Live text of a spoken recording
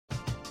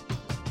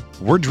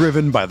We're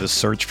driven by the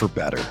search for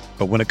better.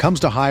 But when it comes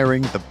to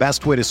hiring, the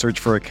best way to search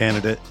for a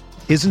candidate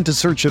isn't to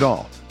search at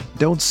all.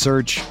 Don't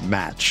search,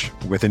 match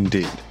with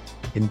Indeed.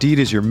 Indeed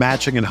is your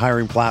matching and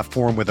hiring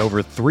platform with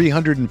over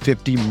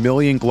 350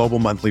 million global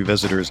monthly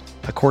visitors,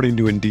 according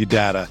to Indeed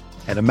data,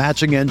 and a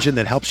matching engine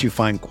that helps you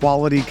find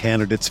quality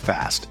candidates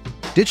fast.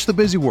 Ditch the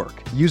busy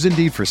work. Use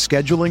Indeed for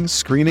scheduling,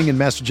 screening, and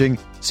messaging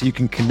so you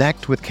can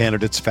connect with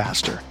candidates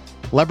faster.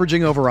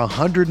 Leveraging over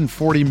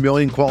 140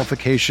 million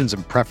qualifications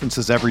and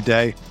preferences every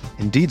day,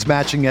 Indeed's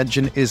matching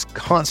engine is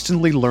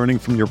constantly learning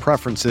from your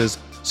preferences,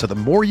 so the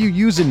more you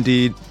use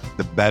Indeed,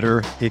 the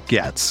better it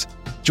gets.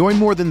 Join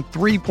more than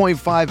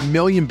 3.5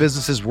 million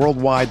businesses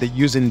worldwide that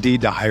use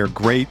Indeed to hire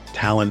great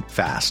talent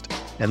fast.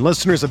 And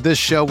listeners of this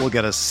show will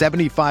get a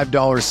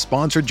 $75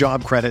 sponsored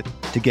job credit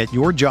to get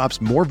your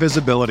jobs more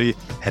visibility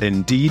at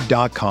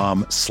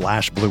Indeed.com/Blue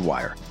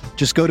Wire.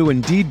 Just go to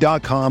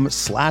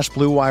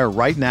Indeed.com/Blue Wire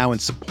right now and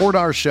support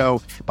our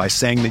show by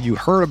saying that you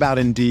heard about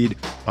Indeed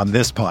on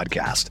this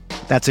podcast.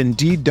 That's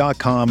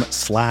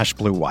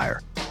Indeed.com/Blue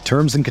Wire.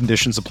 Terms and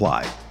conditions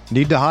apply.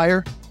 Need to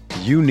hire?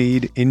 You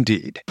need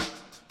Indeed.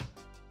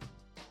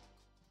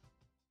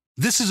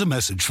 This is a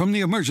message from the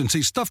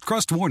emergency stuffed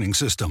crust warning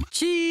system.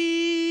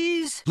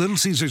 Cheese! Little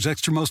Caesar's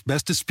Extra Most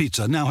Bestest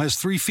Pizza now has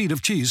 3 feet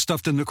of cheese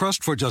stuffed in the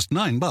crust for just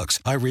 $9.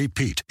 I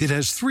repeat, it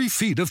has 3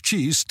 feet of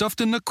cheese stuffed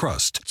in the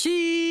crust.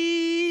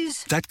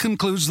 Cheese! That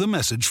concludes the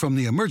message from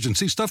the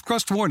emergency stuffed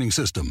crust warning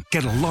system.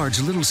 Get a large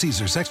Little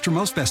Caesar's Extra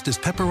Most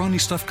Bestest pepperoni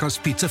stuffed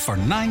crust pizza for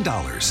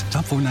 $9.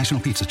 Top 4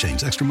 national pizza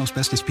chains. Extra Most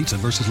Bestest Pizza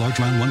versus large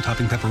round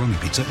 1-topping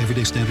pepperoni pizza.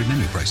 Everyday standard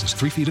menu prices.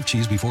 3 feet of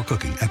cheese before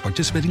cooking at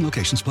participating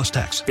locations plus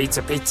tax.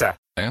 Pizza.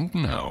 And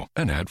now,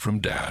 an ad from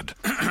Dad.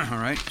 All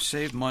right,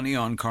 save money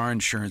on car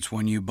insurance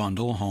when you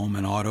bundle home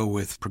and auto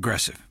with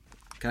Progressive.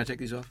 Can I take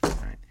these off? All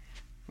right.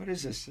 What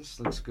is this? This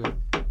looks good.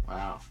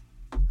 Wow,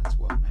 that's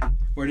well made.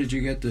 Where did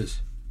you get this?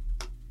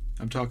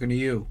 I'm talking to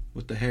you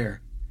with the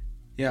hair.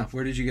 Yeah,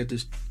 where did you get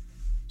this?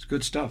 It's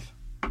good stuff.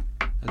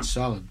 That's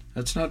solid.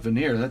 That's not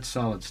veneer, that's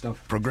solid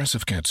stuff.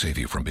 Progressive can't save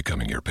you from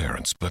becoming your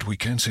parents, but we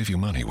can save you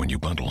money when you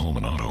bundle home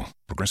and auto.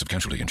 Progressive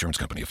Casualty Insurance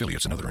Company,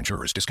 affiliates, and other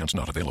insurers. Discounts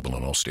not available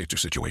in all states or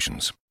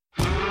situations.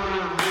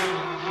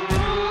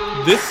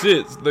 This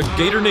is the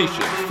Gator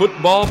Nation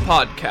Football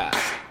Podcast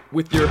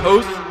with your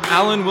hosts,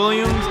 Alan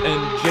Williams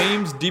and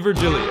James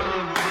DiVirgilio.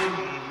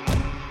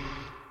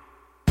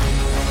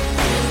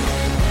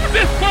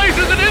 This place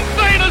is an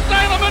insane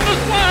asylum in the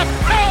swamp!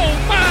 Oh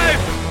my!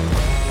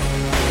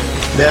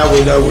 Now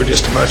we know we're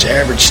just a bunch of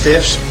average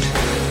stiffs.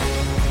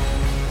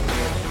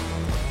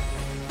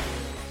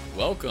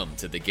 Welcome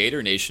to the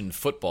Gator Nation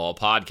Football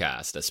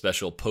Podcast, a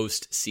special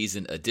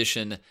post-season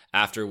edition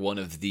after one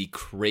of the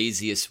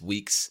craziest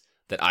weeks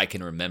that I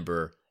can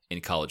remember in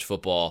college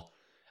football.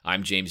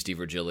 I'm James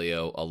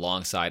DiVirgilio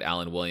alongside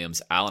Alan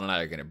Williams. Alan and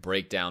I are going to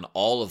break down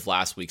all of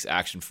last week's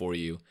action for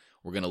you.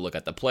 We're going to look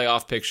at the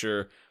playoff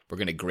picture. We're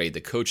going to grade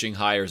the coaching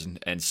hires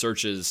and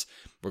searches.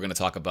 We're going to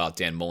talk about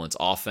Dan Mullen's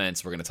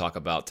offense. We're going to talk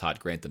about Todd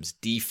Grantham's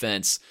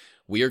defense.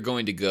 We are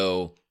going to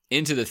go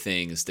into the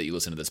things that you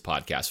listen to this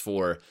podcast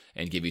for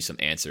and give you some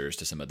answers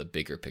to some of the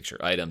bigger picture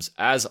items.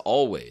 As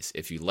always,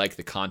 if you like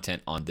the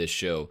content on this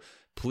show,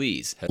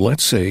 please.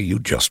 Let's say you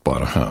just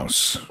bought a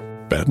house.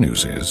 Bad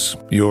news is,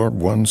 you're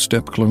one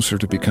step closer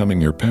to becoming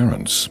your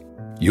parents.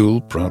 You'll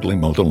proudly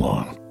mow the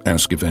lawn.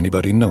 Ask if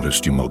anybody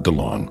noticed you mowed the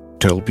lawn.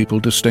 Tell people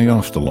to stay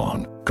off the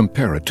lawn.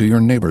 Compare it to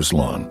your neighbor's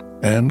lawn.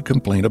 And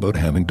complain about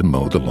having to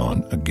mow the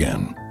lawn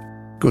again.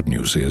 Good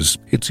news is,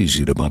 it's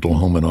easy to bundle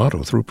home and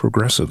auto through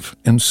Progressive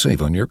and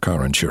save on your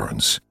car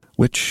insurance,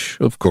 which,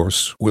 of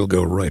course, will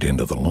go right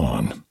into the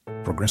lawn.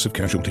 Progressive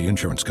Casualty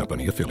Insurance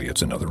Company,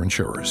 affiliates, and other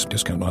insurers.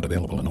 Discount not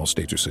available in all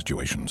states or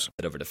situations.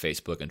 Head over to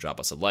Facebook and drop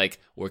us a like,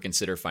 or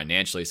consider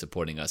financially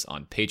supporting us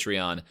on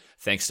Patreon.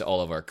 Thanks to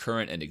all of our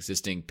current and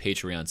existing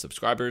Patreon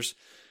subscribers.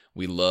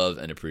 We love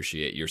and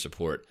appreciate your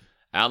support.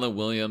 Alan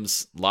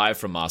Williams, live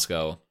from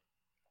Moscow.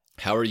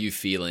 How are you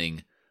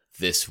feeling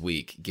this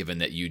week, given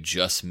that you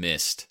just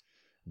missed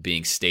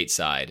being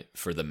stateside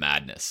for the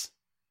madness?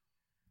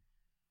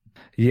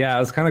 Yeah, it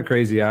was kind of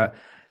crazy.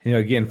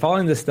 Again,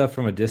 following this stuff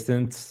from a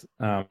distance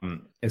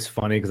is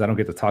funny because I don't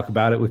get to talk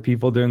about it with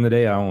people during the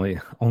day. I only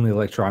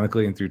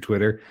electronically and through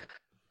Twitter.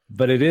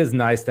 But it is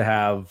nice to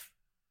have,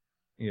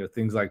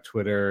 things like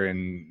Twitter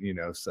and,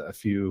 a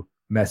few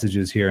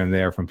messages here and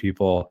there from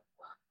people.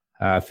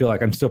 I feel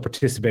like I'm still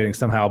participating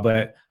somehow,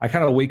 but I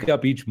kind of wake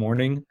up each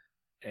morning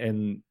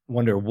and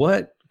wonder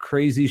what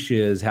crazy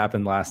shiz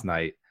happened last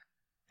night.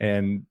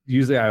 And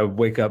usually I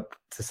wake up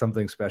to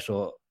something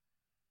special,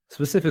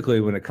 specifically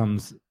when it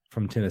comes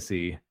from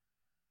Tennessee.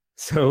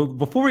 So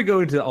before we go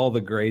into all the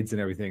grades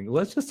and everything,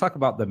 let's just talk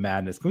about the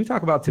madness. Can we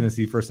talk about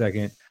Tennessee for a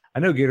second? I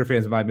know Gator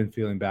fans might have been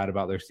feeling bad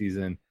about their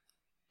season,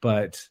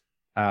 but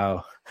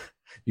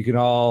you can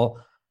all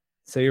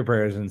say your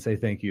prayers and say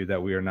thank you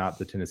that we are not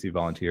the Tennessee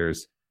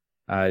Volunteers.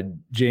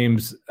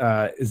 James,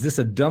 is this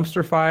a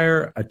dumpster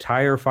fire, a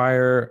tire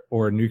fire,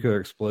 or a nuclear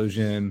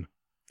explosion?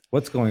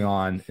 What's going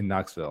on in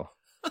Knoxville?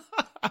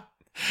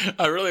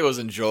 I really was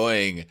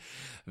enjoying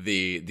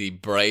the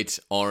bright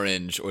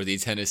orange or the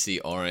Tennessee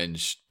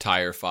orange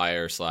tire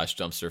fire /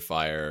 dumpster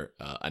fire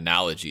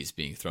analogies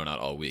being thrown out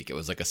all week. It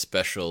was like a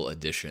special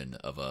edition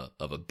of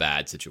a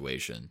bad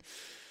situation.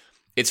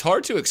 It's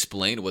hard to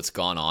explain what's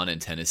gone on in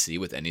Tennessee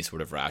with any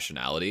sort of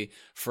rationality.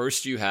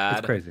 First, you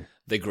had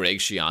the Greg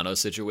Schiano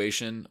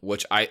situation,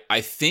 which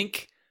I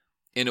think,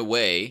 in a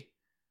way,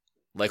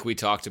 like we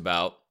talked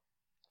about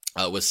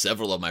with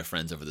several of my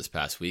friends over this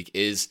past week,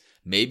 is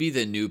maybe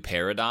the new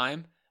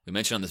paradigm we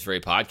mentioned on this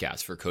very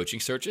podcast for coaching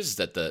searches, is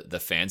that the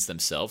fans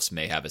themselves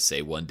may have a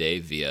say one day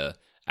via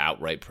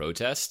outright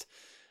protest.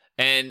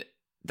 And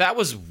that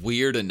was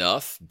weird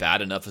enough,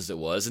 bad enough as it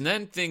was. And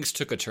then things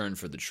took a turn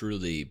for the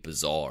truly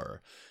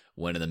bizarre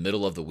when in the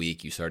middle of the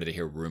week you started to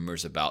hear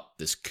rumors about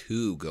this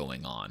coup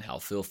going on, how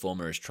Phil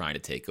Fulmer is trying to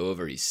take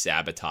over. He's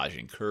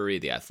sabotaging Curry,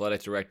 the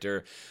athletic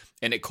director.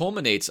 And it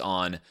culminates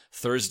on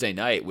Thursday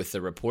night with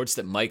the reports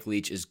that Mike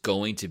Leach is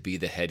going to be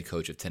the head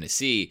coach of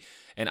Tennessee.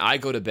 And I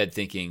go to bed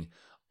thinking,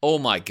 oh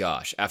my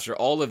gosh, after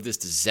all of this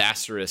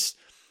disastrous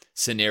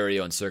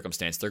scenario and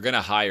circumstance, they're going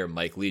to hire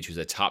Mike Leach, who's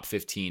a top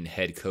 15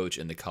 head coach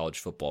in the college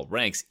football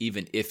ranks.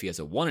 Even if he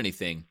hasn't won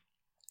anything,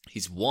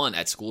 he's won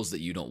at schools that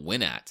you don't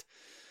win at.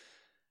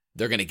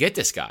 They're going to get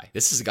this guy.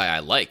 This is a guy I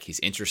like. He's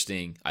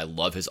interesting. I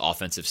love his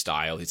offensive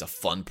style. He's a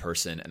fun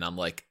person. And I'm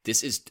like,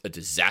 this is a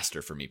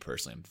disaster for me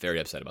personally. I'm very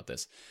upset about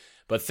this.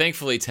 But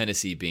thankfully,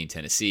 Tennessee being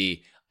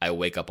Tennessee, I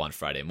wake up on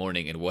Friday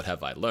morning, and what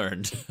have I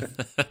learned?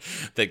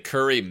 That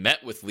Curry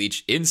met with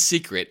Leach in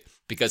secret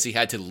because he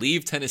had to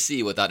leave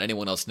Tennessee without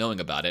anyone else knowing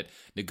about it,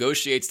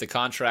 negotiates the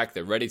contract,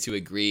 they're ready to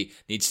agree,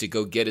 needs to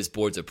go get his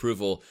board's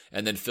approval,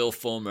 and then Phil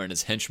Fulmer and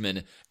his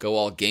henchmen go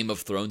all Game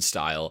of Thrones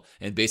style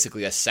and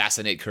basically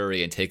assassinate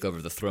Curry and take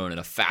over the throne in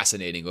a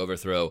fascinating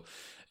overthrow.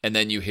 And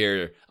then you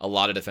hear a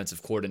lot of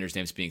defensive coordinators'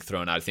 names being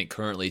thrown out. I think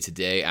currently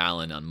today,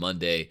 Allen, on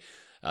Monday,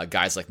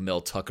 guys like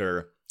Mel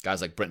Tucker,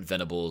 guys like Brent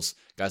Venables,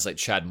 guys like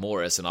Chad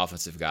Morris, an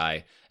offensive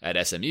guy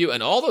at SMU,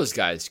 and all those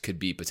guys could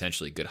be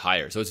potentially good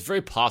hires. So it's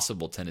very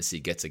possible Tennessee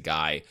gets a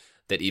guy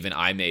that even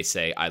I may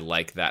say I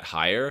like that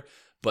hire.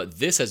 But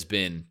this has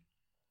been,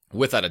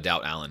 without a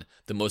doubt, Allen,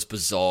 the most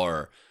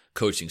bizarre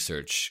coaching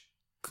search,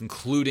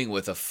 concluding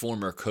with a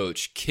former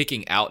coach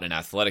kicking out an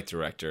athletic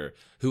director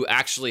who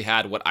actually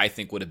had what I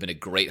think would have been a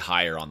great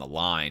hire on the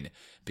line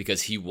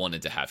because he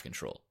wanted to have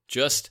control.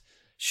 Just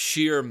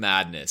sheer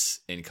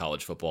madness in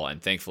college football.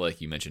 And thankfully,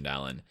 like you mentioned,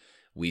 Allen,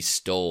 we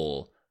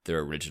stole their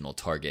original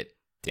target,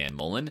 Dan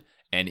Mullen.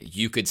 And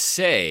you could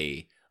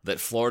say that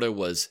Florida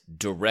was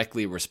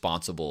directly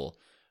responsible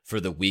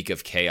for the week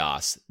of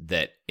chaos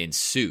that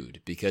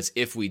ensued. Because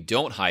if we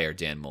don't hire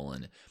Dan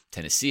Mullen,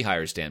 Tennessee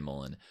hires Dan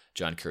Mullen,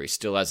 John Curry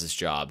still has his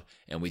job,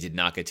 and we did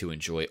not get to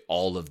enjoy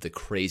all of the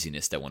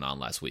craziness that went on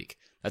last week.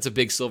 That's a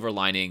big silver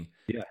lining.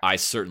 Yeah. I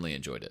certainly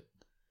enjoyed it.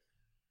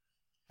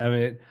 I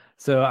mean,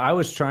 so I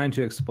was trying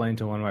to explain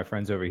to one of my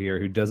friends over here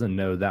who doesn't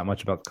know that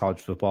much about college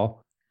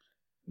football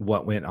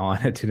what went on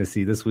at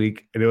Tennessee this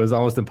week, and it was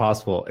almost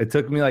impossible. It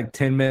took me like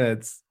 10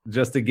 minutes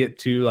just to get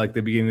to like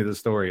the beginning of the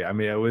story. I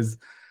mean, it was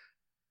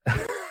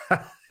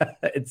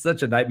it's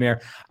such a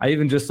nightmare. I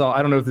even just saw,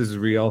 I don't know if this is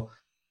real.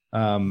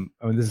 I mean,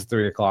 this is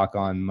 3:00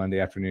 on Monday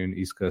afternoon,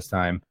 East Coast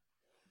time,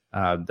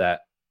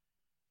 that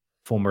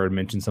Fulmer had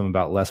mentioned something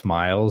about Les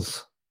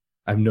Miles.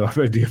 I have no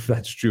idea if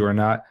that's true or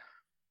not,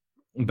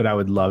 but I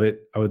would love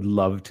it. I would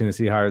love if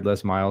Tennessee hired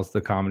Les Miles.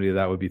 The comedy of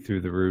that would be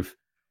through the roof.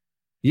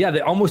 Yeah,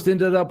 they almost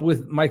ended up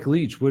with Mike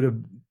Leach,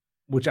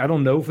 which I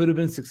don't know if it would have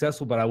been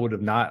successful, but I would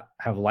have not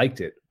have liked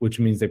it, which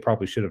means they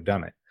probably should have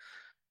done it.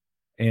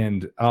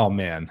 And, oh,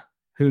 man,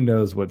 who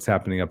knows what's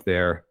happening up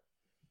there.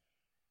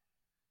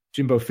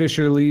 Jimbo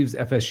Fisher leaves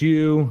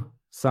FSU,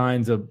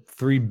 signs a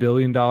 $3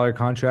 billion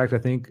contract, I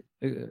think,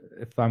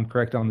 if I'm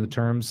correct on the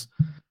terms,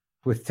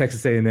 with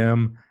Texas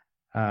A&M.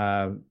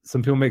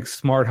 Some people make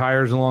smart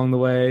hires along the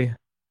way.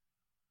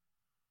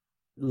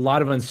 A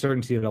lot of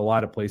uncertainty in a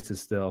lot of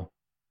places still.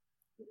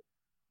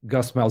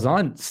 Gus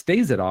Malzahn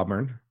stays at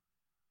Auburn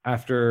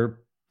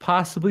after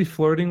possibly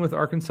flirting with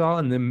Arkansas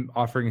and them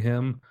offering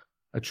him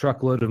a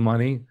truckload of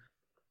money.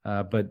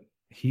 But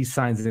he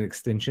signs an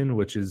extension,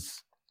 which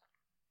is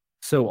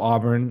so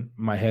Auburn.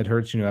 My head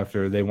hurts,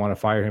 after they want to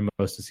fire him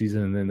most of the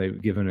season and then they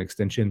give him an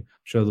extension. I'm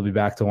sure they'll be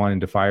back to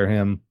wanting to fire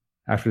him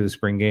after the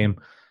spring game.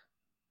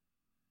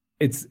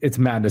 It's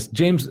madness.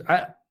 James,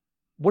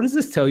 what does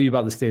this tell you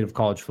about the state of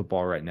college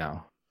football right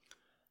now?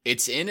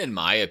 It's in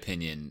my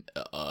opinion,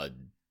 a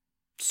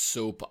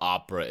soap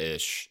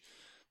opera-ish,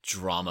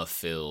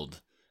 drama-filled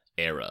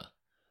era.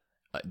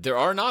 There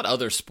are not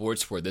other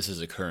sports where this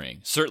is occurring.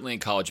 Certainly in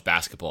college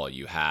basketball,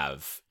 you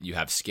have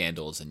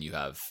scandals and you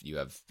have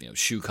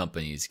shoe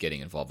companies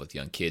getting involved with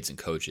young kids and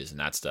coaches and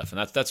that stuff,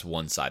 and that's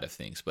one side of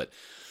things. But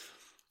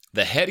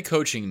the head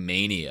coaching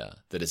mania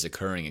that is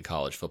occurring in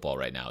college football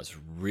right now is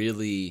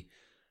really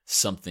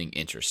something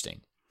interesting.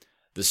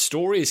 The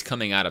stories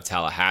coming out of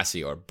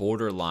Tallahassee are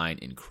borderline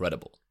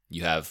incredible.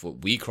 You have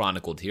what we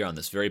chronicled here on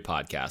this very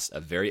podcast, a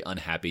very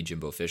unhappy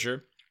Jimbo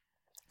Fisher.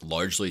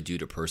 largely due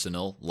to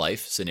personal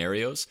life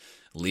scenarios,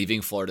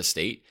 leaving Florida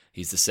State.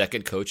 He's the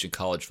second coach in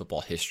college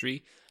football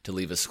history to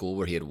leave a school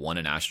where he had won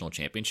a national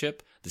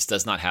championship. This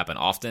does not happen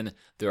often.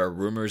 There are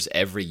rumors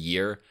every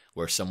year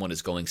where someone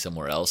is going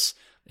somewhere else,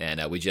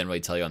 and we generally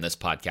tell you on this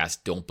podcast,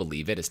 don't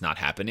believe it. It's not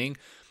happening.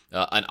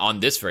 And on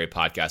this very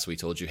podcast, we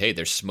told you, hey,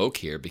 there's smoke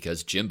here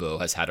because Jimbo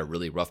has had a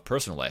really rough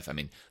personal life. I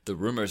mean, the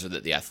rumors are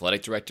that the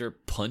athletic director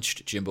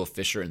punched Jimbo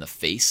Fisher in the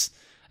face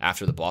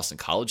after the Boston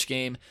College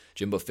game.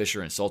 Jimbo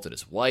Fisher insulted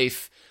his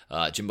wife.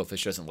 Jimbo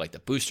Fisher doesn't like the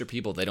booster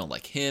people. They don't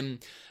like him.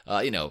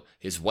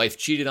 His wife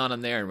cheated on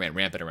him there and ran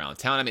rampant around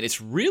town. I mean,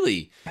 it's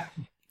really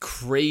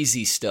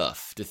crazy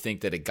stuff to think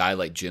that a guy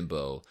like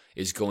Jimbo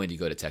is going to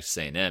go to Texas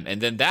A&M.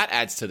 And then that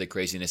adds to the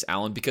craziness,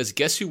 Alan, because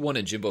guess who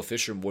wanted Jimbo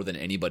Fisher more than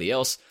anybody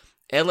else?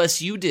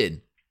 LSU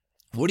did.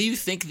 What do you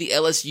think the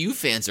LSU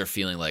fans are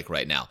feeling like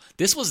right now?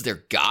 This was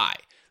their guy.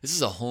 This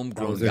is a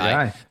homegrown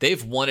guy.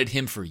 They've wanted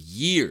him for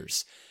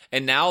years.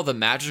 And now the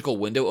magical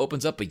window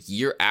opens up a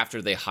year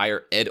after they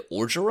hire Ed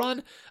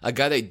Orgeron, a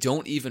guy they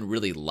don't even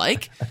really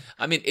like.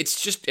 I mean,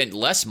 it's just, and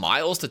Les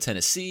Miles to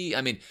Tennessee.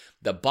 I mean,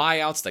 the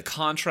buyouts, the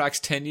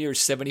contracts, 10 years,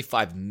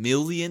 $75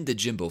 million to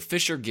Jimbo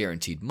Fisher,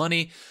 guaranteed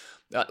money.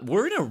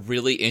 We're in a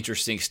really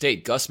interesting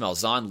state. Gus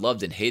Malzahn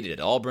loved and hated at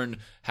Auburn.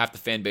 Half the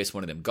fan base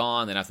wanted him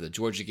gone. Then after the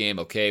Georgia game,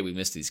 okay, we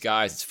missed these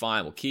guys. It's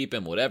fine. We'll keep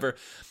him, whatever.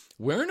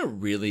 We're in a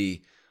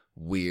really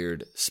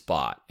weird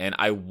spot. And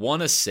I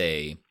want to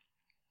say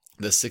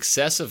the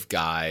success of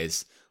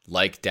guys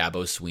like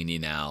Dabo Swinney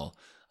now,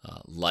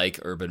 like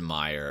Urban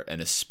Meyer,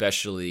 and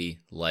especially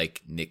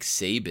like Nick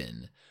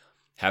Saban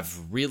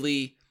have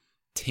really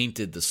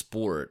tainted the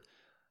sport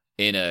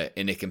in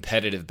a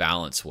competitive,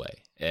 balanced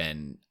way.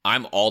 And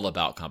I'm all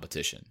about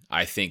competition.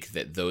 I think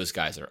that those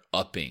guys are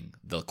upping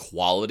the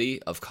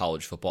quality of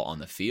college football on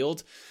the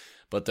field,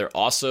 but they're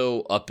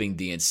also upping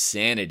the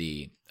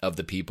insanity of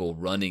the people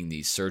running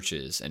these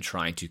searches and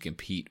trying to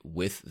compete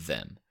with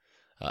them.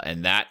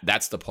 And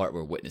that's the part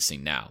we're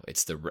witnessing now.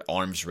 It's the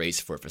arms race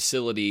for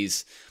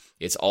facilities.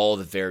 It's all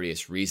the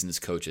various reasons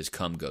coaches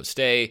come, go,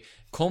 stay,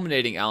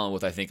 culminating, Alan,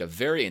 with, I think, a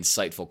very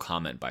insightful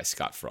comment by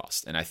Scott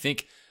Frost. And I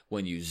think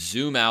when you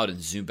zoom out and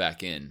zoom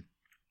back in,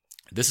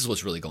 this is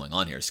what's really going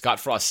on here. Scott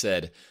Frost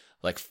said,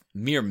 like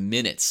mere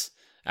minutes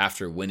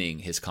after winning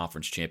his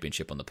conference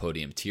championship on the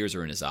podium, tears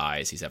are in his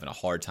eyes. He's having a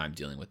hard time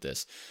dealing with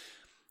this.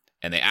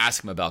 And they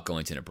ask him about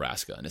going to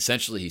Nebraska. And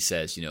essentially he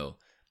says,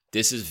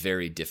 this is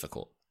very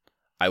difficult.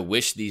 I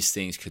wish these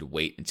things could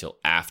wait until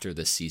after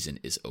the season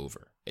is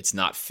over. It's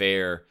not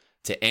fair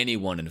to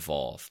anyone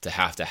involved to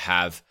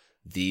have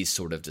these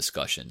sort of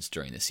discussions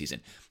during the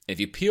season. If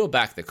you peel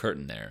back the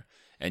curtain there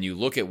and you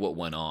look at what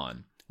went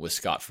on with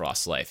Scott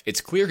Frost's life,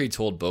 it's clear he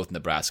told both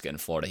Nebraska and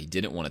Florida he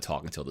didn't want to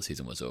talk until the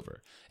season was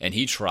over. And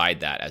he tried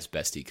that as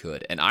best he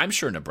could. And I'm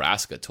sure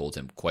Nebraska told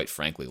him, quite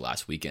frankly,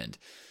 weekend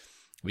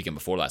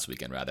before last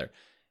weekend,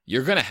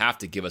 you're going to have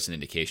to give us an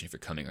indication if you're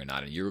coming or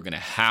not, and you're going to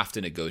have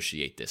to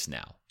negotiate this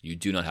now. You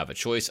do not have a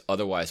choice.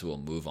 Otherwise, we'll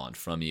move on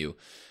from you.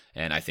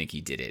 And I think he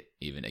did it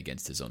even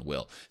against his own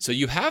will. So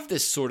you have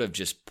this sort of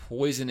just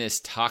poisonous,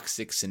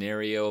 toxic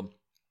scenario.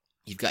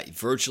 You've got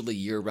virtually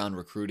year-round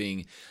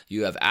recruiting.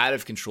 You have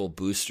out-of-control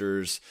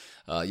boosters.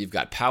 You've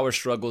got power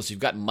struggles. You've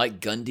got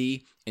Mike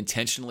Gundy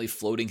intentionally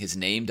floating his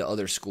name to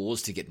other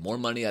schools to get more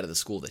money out of the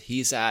school that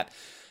he's at.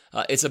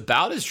 It's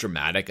about as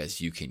dramatic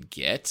as you can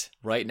get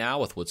right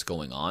now with what's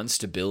going on.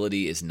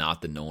 Stability is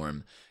not the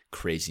norm.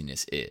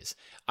 Craziness is.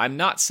 I'm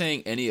not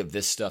saying any of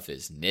this stuff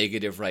is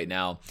negative right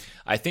now.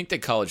 I think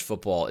that college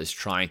football is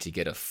trying to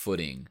get a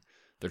footing.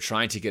 They're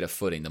trying to get a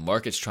footing. The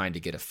market's trying to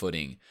get a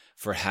footing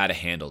for how to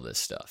handle this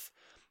stuff.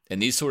 And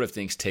these sort of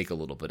things take a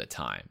little bit of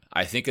time.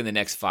 I think in the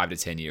next 5 to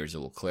 10 years, it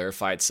will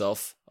clarify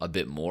itself a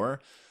bit more.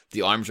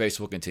 The arms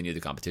race will continue.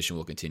 The competition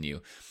will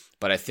continue.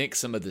 But I think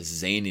some of the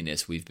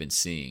zaniness we've been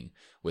seeing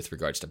with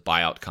regards to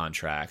buyout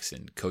contracts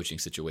and coaching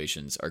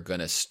situations are going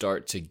to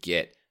start to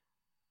get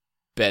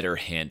better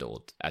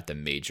handled at the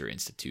major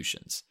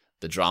institutions.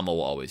 The drama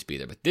will always be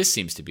there. But this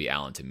seems to be,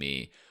 Alan, to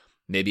me,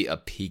 maybe a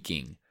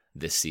peaking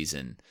this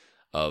season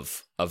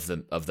of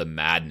the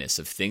madness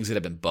of things that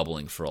have been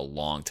bubbling for a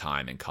long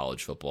time in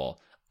college football.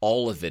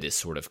 All of it is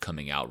sort of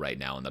coming out right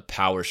now in the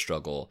power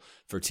struggle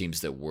for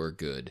teams that were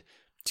good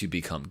to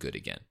become good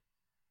again.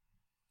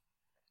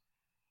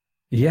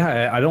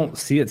 Yeah, I don't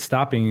see it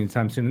stopping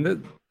anytime soon.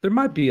 There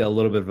might be a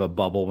little bit of a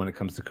bubble when it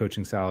comes to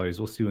coaching salaries.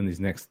 We'll see when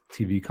these next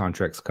TV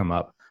contracts come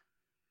up,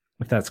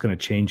 if that's going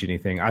to change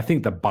anything. I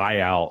think the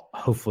buyout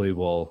hopefully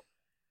will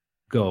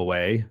go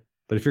away.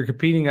 But if you're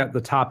competing at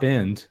the top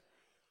end,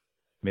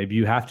 maybe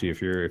you have to.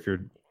 If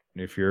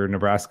you're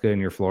Nebraska and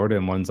you're Florida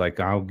and one's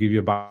like, I'll give you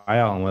a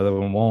buyout and the other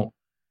one won't,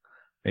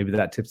 maybe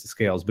that tips the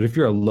scales. But if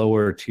you're a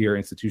lower tier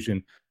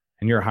institution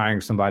and you're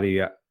hiring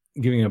somebody,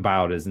 giving a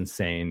buyout is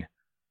insane.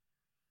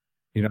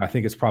 I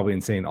think it's probably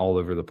insane all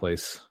over the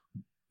place,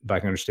 but I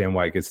can understand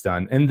why it gets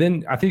done. And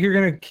then I think you're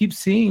going to keep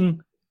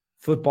seeing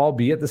football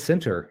be at the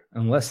center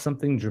unless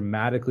something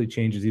dramatically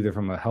changes either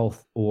from a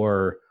health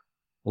or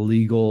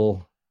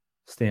legal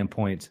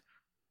standpoint.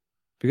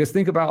 Because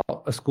think about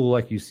a school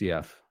like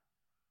UCF.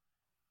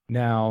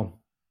 Now,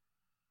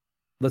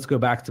 let's go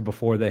back to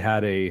before they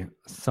had a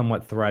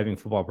somewhat thriving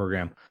football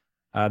program.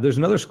 There's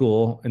another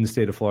school in the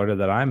state of Florida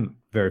that I'm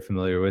very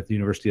familiar with, the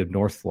University of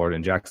North Florida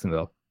in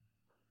Jacksonville.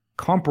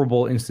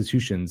 Comparable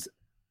institutions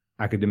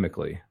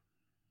academically.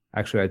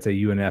 Actually, I'd say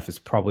UNF is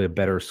probably a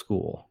better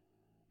school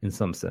in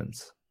some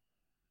sense.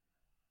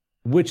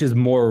 Which is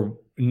more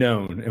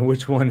known and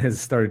which one has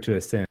started to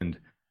ascend?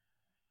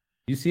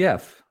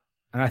 UCF.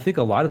 And I think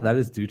a lot of that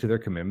is due to their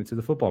commitment to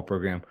the football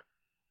program.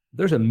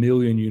 There's a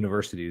million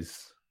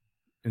universities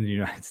in the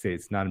United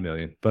States, not a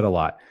million, but a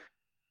lot.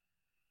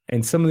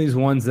 And some of these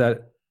ones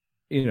that,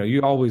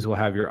 you always will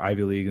have your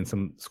Ivy League and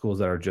some schools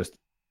that are just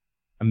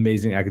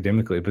amazing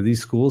academically, but these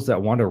schools that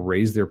want to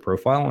raise their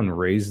profile and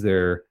raise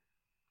their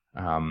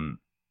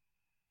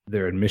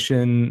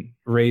admission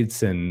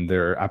rates and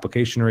their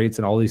application rates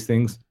and all these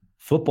things,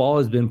 football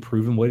has been a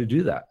proven way to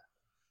do that.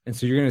 And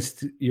so you're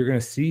going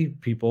to see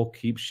people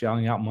keep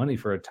shelling out money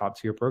for a top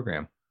tier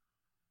program.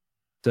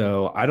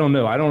 So I don't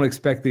know. I don't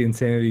expect the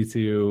insanity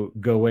to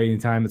go away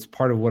anytime. It's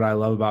part of what I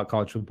love about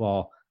college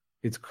football.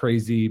 It's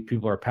crazy.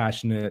 People are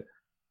passionate.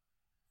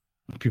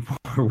 People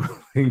are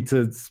willing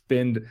to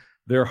spend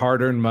their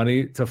hard-earned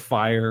money to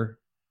fire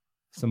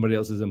somebody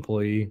else's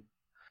employee.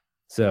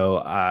 So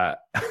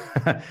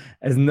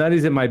as nutty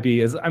as it might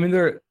be,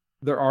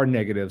 there are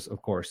negatives,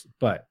 of course,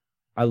 but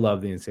I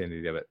love the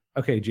insanity of it.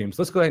 Okay, James,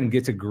 let's go ahead and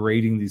get to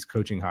grading these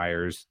coaching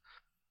hires.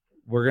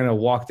 We're going to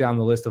walk down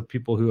the list of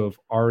people who have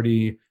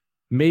already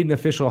made an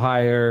official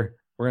hire.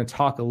 We're going to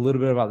talk a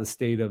little bit about the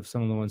state of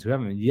some of the ones who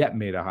haven't yet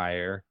made a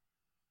hire.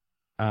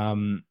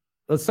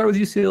 Let's start with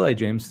UCLA,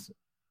 James.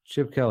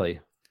 Chip Kelly,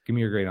 give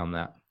me your grade on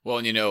that. Well,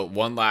 and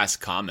one last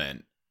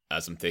comment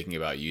as I'm thinking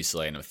about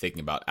UCLA and I'm thinking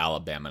about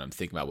Alabama and I'm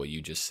thinking about what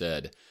you just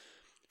said.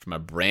 From a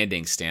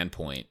branding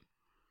standpoint,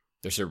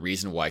 there's a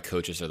reason why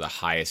coaches are the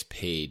highest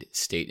paid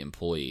state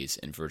employees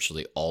in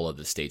virtually all of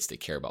the states that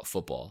care about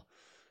football.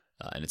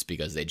 And it's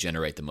because they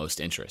generate the most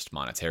interest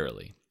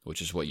monetarily,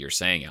 which is what you're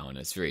saying, Alan.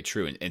 It's very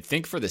true. And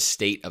think for the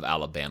state of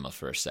Alabama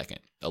for a second.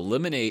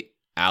 Eliminate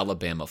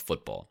Alabama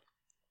football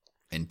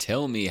and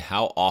tell me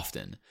how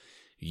often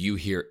you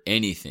hear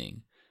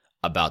anything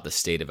about the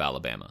state of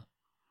Alabama.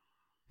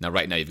 Now,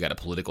 right now, you've got a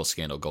political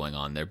scandal going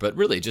on there, but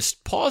really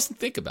just pause and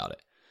think about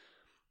it.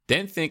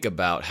 Then think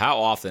about how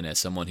often, as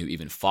someone who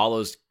even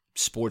follows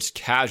sports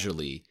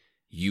casually,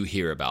 you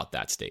hear about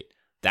that state.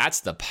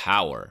 That's the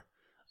power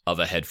of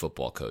a head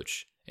football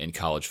coach in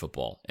college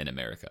football in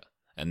America.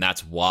 And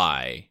that's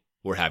why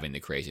we're having the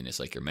craziness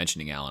like you're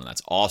mentioning, Alan.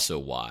 That's also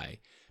why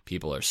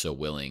people are so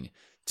willing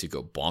to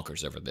go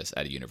bonkers over this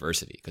at a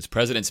university. Because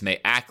presidents may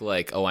act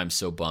like, oh, I'm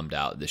so bummed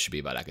out, this should be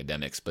about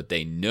academics, but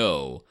they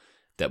know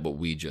that what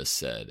we just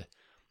said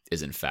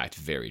is in fact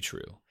very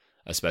true,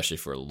 especially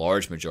for a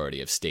large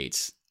majority of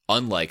states,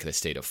 unlike the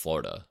state of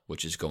Florida,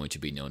 which is going to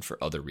be known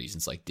for other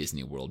reasons like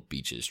Disney World,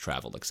 beaches,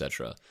 travel,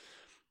 etc.,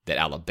 that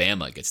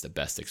Alabama gets the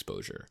best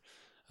exposure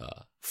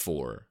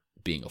for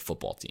being a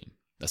football team,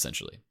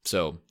 essentially.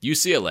 So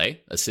UCLA,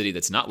 a city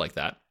that's not like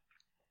that,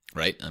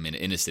 right? I mean,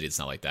 in a city that's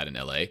not like that in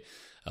LA,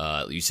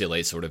 UCLA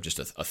is sort of just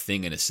a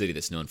thing in a city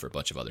that's known for a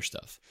bunch of other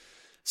stuff.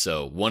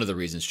 So one of the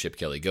reasons Chip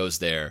Kelly goes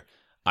there,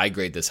 I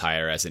grade this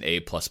hire as an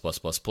A++++.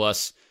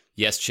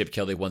 Yes, Chip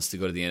Kelly wants to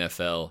go to the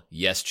NFL.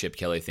 Yes, Chip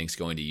Kelly thinks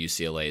going to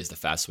UCLA is the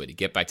fastest way to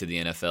get back to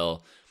the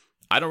NFL.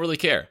 I don't really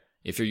care.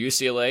 If you're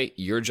UCLA,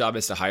 your job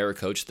is to hire a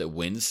coach that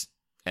wins,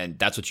 and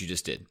that's what you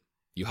just did.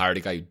 You hired a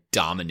guy who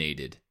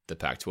dominated the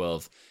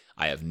Pac-12.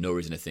 I have no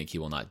reason to think he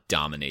will not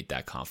dominate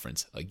that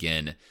conference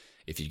again.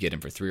 If you get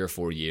him for 3 or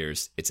 4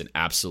 years, it's an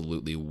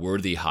absolutely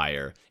worthy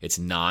hire. It's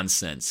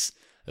nonsense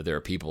that there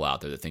are people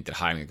out there that think that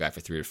hiring a guy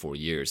for 3 or 4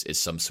 years is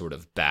some sort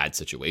of bad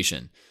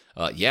situation.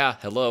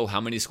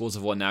 How many schools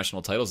have won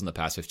national titles in the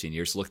past 15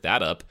 years? Look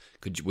that up.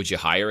 Would you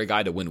hire a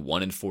guy to win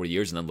 1 in 4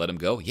 years and then let him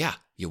go? Yeah,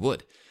 you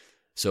would.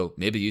 So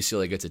maybe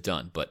UCLA gets it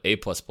done, but A++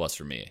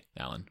 for me.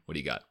 Alan, what do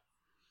you got?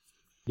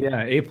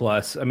 Yeah, A+.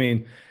 I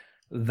mean,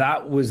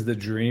 that was the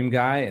dream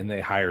guy, and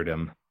they hired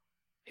him.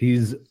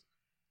 He's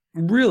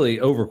really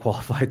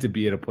overqualified to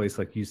be at a place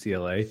like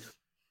UCLA,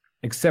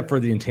 except for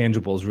the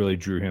intangibles really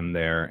drew him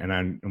there,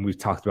 and we've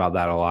talked about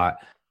that a lot.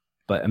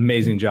 But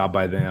amazing job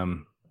by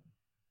them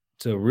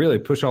to really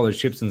push all their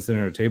chips in the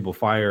center of the table,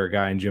 fire a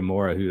guy in Jim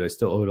Mora who they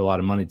still owed a lot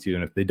of money to,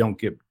 and if they don't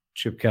get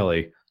Chip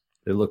Kelly,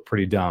 they look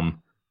pretty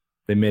dumb.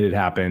 They made it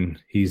happen.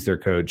 He's their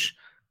coach.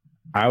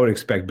 I would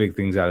expect big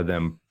things out of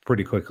them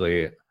pretty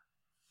quickly.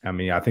 I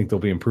mean, I think they'll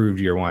be improved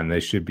year one. They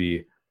should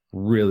be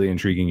really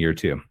intriguing year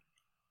two.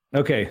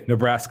 Okay,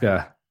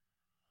 Nebraska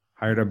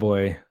hired our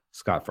boy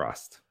Scott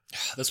Frost.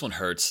 This one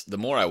hurts. The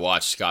more I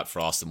watch Scott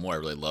Frost, the more I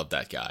really love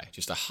that guy.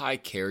 Just a high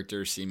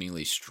character,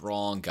 seemingly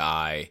strong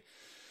guy.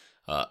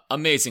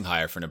 Amazing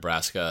hire for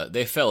Nebraska.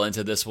 They fell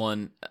into this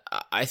one.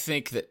 I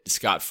think that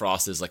Scott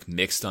Frost is like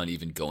mixed on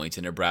even going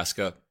to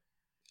Nebraska,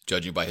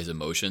 judging by his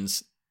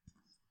emotions.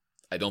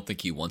 I don't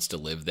think he wants to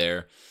live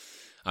there.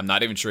 I'm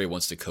not even sure he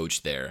wants to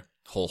coach there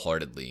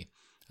wholeheartedly.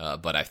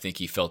 But I think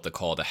he felt the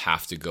call to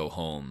have to go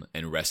home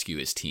and rescue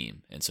his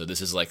team. And so this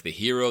is like the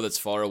hero that's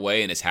far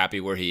away and is happy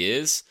where he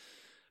is.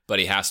 but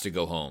he has to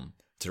go home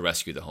to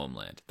rescue the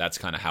homeland. That's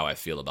kind of how I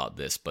feel about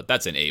this, but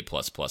that's an A++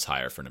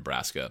 hire for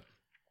Nebraska.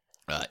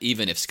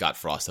 Even if Scott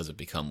Frost doesn't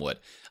become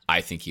what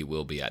I think he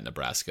will be at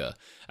Nebraska.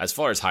 As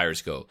far as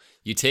hires go,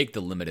 you take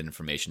the limited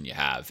information you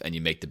have and you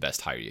make the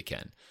best hire you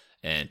can.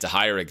 And to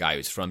hire a guy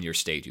who's from your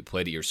state, who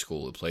played at your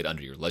school, who played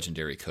under your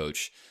legendary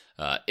coach,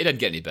 it doesn't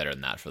get any better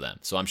than that for them.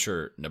 So I'm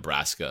sure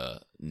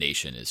Nebraska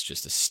Nation is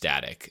just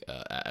ecstatic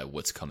at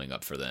what's coming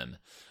up for them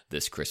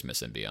this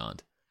Christmas and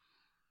beyond.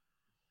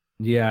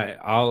 Yeah,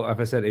 if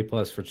I said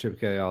A+ for Chip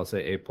Kelly, I'll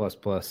say A+++,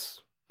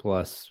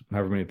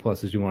 however many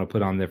pluses you want to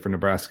put on there for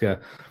Nebraska.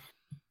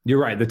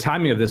 You're right. The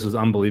timing of this was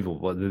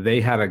unbelievable.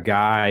 They had a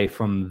guy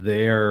from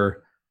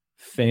their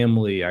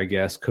family, I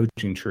guess,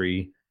 coaching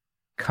tree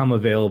come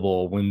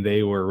available when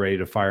they were ready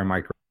to fire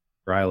Mike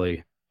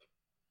Riley.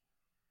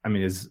 I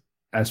mean,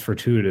 as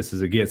fortuitous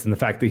as it gets. And the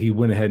fact that he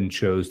went ahead and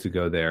chose to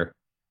go there.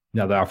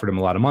 Now, they offered him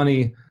a lot of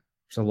money.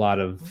 There's a lot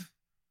of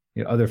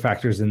other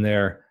factors in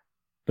there.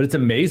 But it's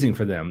amazing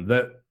for them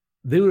that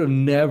they would have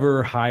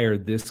never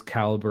hired this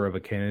caliber of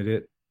a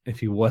candidate if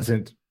he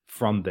wasn't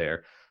from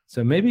there.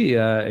 So maybe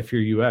if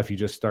you're UF, you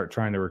just start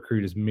trying to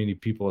recruit as many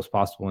people as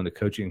possible into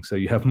coaching so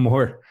you have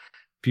more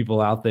people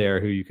out there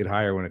who you could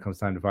hire when it comes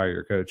time to fire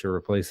your coach or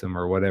replace him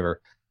or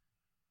whatever.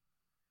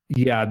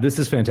 Yeah, this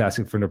is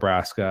fantastic for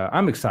Nebraska.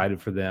 I'm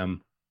excited for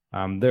them.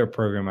 They're a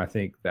program, I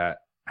think, that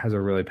has a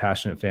really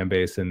passionate fan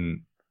base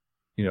and,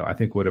 I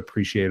think would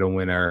appreciate a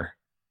winner.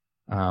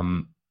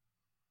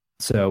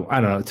 So, I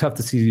don't know. Tough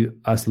to see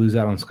us lose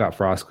out on Scott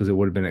Frost because it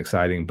would have been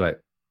exciting,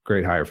 but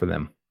great hire for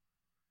them.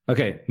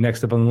 Okay,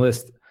 next up on the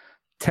list,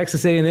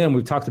 Texas A&M.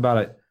 We've talked about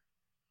it.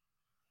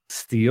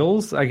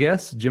 Steals, I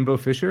guess, Jimbo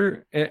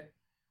Fisher.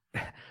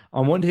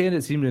 On one hand,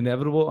 it seemed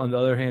inevitable. On the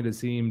other hand, it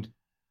seemed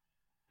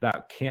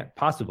that can't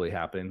possibly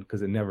happen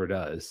because it never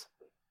does.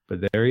 But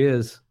there he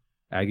is,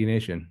 Aggie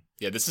Nation.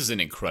 Yeah, this is an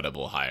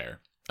incredible hire.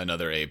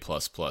 Another A++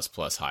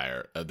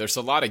 hire. There's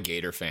a lot of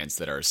Gator fans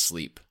that are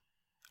asleep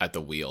at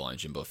the wheel on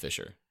Jimbo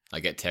Fisher. I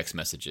get text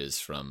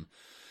messages from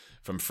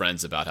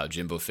friends about how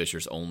Jimbo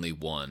Fisher's only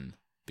won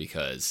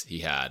because he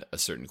had a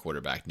certain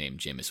quarterback named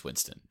Jameis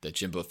Winston, that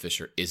Jimbo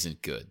Fisher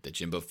isn't good, that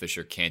Jimbo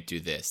Fisher can't do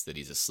this, that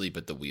he's asleep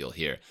at the wheel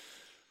here.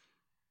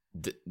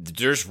 They're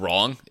just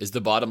wrong is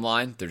the bottom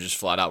line. They're just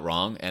flat out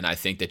wrong. And I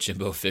think that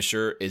Jimbo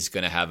Fisher is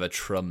going to have a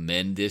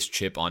tremendous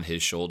chip on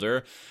his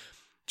shoulder.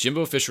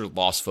 Jimbo Fisher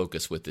lost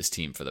focus with this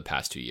team for the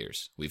past 2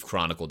 years. We've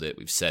chronicled it.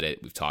 We've said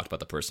it. We've talked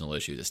about the personal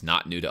issues. It's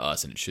not new to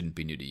us, and it shouldn't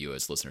be new to you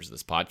as listeners of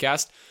this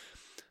podcast.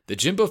 The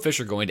Jimbo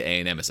Fisher going to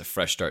A&M is a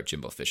fresh start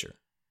Jimbo Fisher.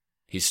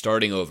 He's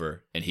starting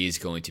over, and he's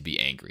going to be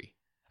angry.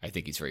 I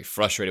think he's very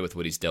frustrated with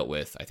what he's dealt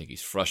with. I think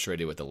he's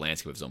frustrated with the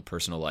landscape of his own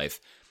personal life.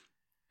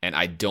 And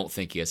I don't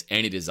think he has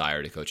any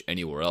desire to coach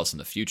anywhere else in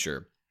the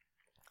future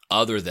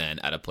other than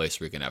at a place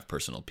where he can have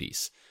personal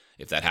peace.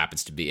 If that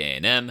happens to be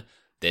A&M,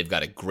 they've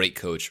got a great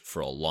coach for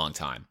a long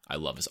time. I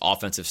love his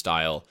offensive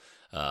style.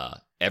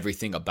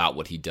 Everything about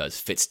what he does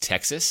fits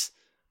Texas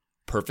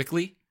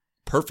perfectly.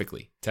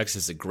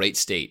 Texas is a great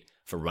state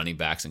for running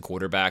backs and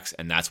quarterbacks,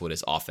 and that's what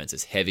his offense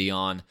is heavy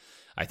on.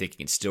 I think he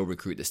can still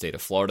recruit the state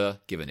of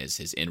Florida, given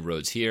his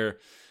inroads here.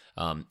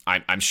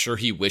 I'm sure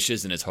he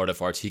wishes in his heart of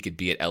hearts he could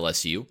be at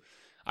LSU.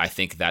 I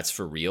think that's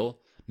for real.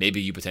 Maybe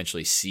you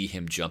potentially see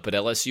him jump at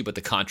LSU, but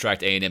the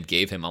contract A&M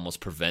gave him almost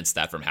prevents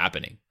that from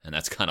happening. And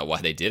that's kind of why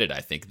they did it.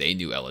 I think they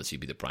knew LSU would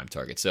be the prime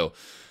target. So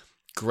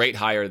great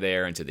hire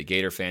there. And to the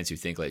Gator fans who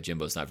think like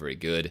Jimbo's not very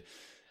good,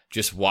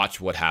 just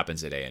watch what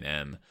happens at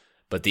A&M.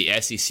 But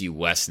the SEC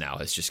West now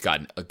has just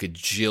gotten a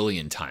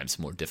gajillion times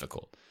more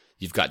difficult.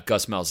 You've got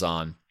Gus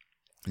Malzahn,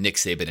 Nick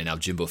Saban, and now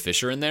Jimbo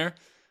Fisher in there.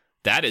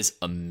 That is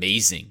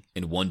amazing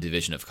in one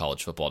division of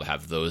college football to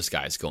have those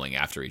guys going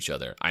after each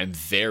other. I'm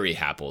very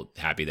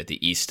happy that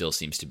the East still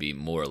seems to be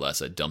more or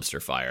less a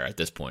dumpster fire at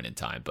this point in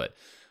time. But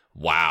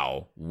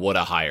wow, what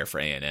a hire for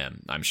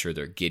A&M. I'm sure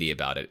they're giddy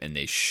about it, and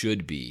they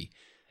should be.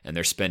 And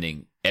they're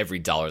spending every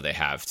dollar they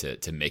have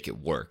to make it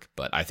work.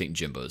 But I think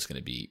Jimbo is going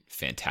to be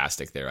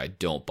fantastic there. I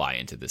don't buy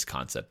into this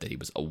concept that he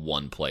was a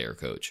one-player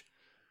coach.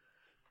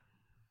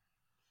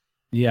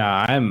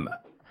 Yeah,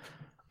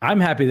 I'm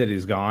happy that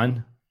he's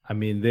gone. I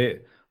mean,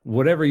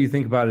 whatever you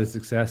think about his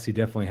success, he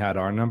definitely had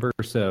our number.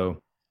 So,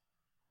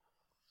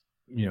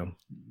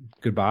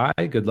 goodbye,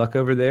 good luck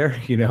over there.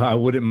 I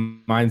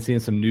wouldn't mind seeing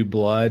some new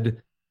blood,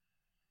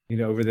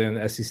 over there in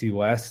the SEC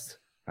West.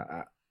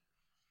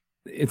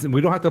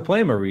 We don't have to play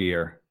him every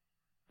year.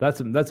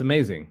 That's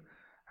amazing.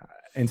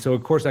 And so,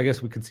 of course, I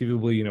guess we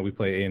conceivably, we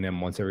play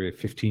A&M once every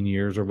 15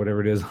 years or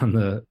whatever it is on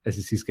the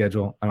SEC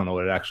schedule. I don't know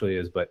what it actually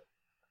is, but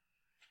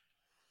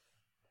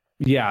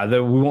yeah,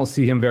 we won't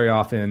see him very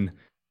often.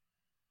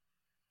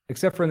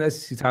 Except for in the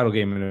SEC title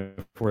game, and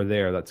if we're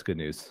there, that's good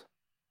news.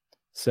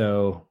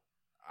 So,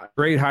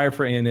 great hire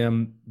for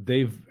A&M.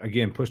 They've,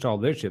 again, pushed all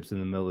their chips in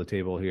the middle of the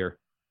table here.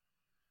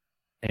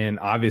 And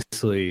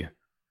obviously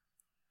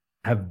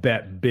have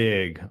bet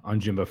big on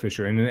Jimbo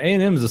Fisher. And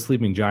A&M is a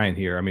sleeping giant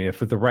here. I mean,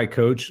 if with the right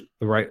coach,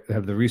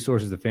 have the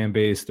resources, the fan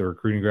base, the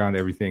recruiting ground,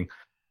 everything,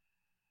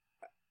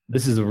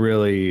 this is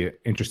really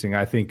interesting.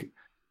 I think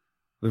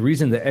the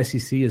reason the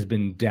SEC has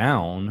been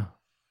down,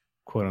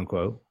 quote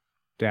unquote,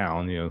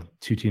 down,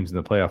 2 teams in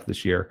the playoff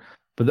this year,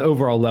 but the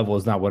overall level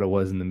is not what it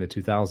was in the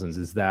mid-2000s,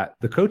 is that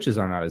the coaches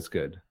are not as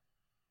good.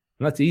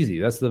 And that's easy.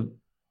 That's the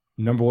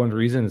number one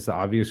reason. It's the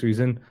obvious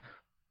reason.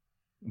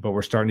 But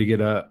we're starting to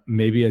get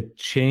maybe a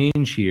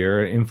change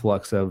here, an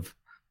influx of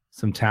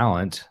some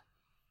talent.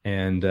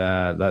 And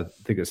I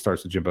think it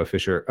starts with Jimbo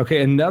Fisher.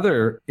 Okay,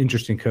 another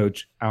interesting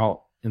coach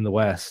out in the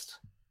West.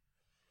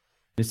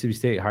 Mississippi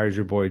State hires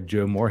your boy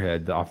Joe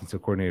Moorhead, the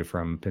offensive coordinator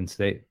from Penn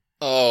State.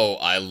 Oh,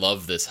 I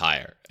love this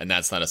hire, and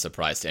that's not a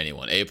surprise to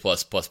anyone. A++++++.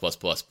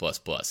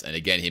 And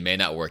again, he may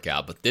not work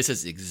out, but this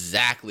is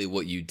exactly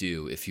what you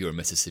do if you're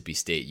Mississippi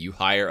State. You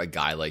hire a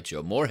guy like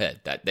Joe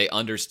Moorhead, that they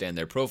understand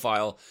their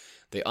profile,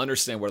 they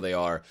understand where they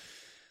are,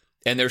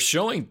 and they're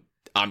showing.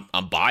 I'm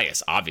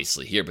biased,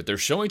 obviously, here, but they're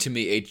showing to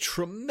me a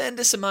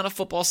tremendous amount of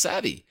football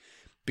savvy,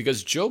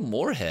 because Joe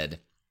Moorhead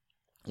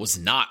was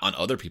not on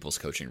other people's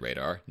coaching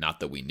radar,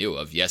 not that we knew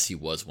of. Yes, he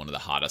was one of the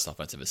hottest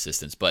offensive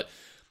assistants, but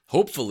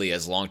hopefully,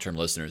 as long-term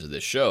listeners of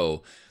this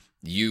show,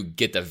 you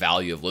get the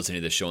value of listening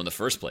to this show in the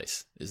first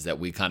place, is that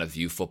we kind of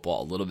view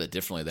football a little bit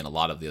differently than a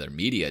lot of the other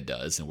media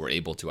does, and we're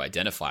able to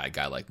identify a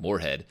guy like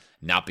Moorhead,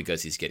 not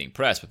because he's getting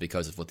pressed, but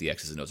because of what the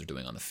X's and O's are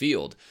doing on the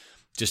field.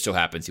 Just so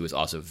happens he was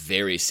also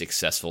very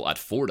successful at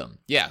Fordham.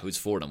 Yeah, who's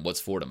Fordham?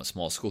 What's Fordham? A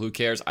small school? Who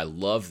cares? I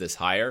love this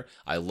hire.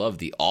 I love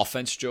the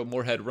offense Joe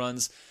Moorhead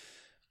runs.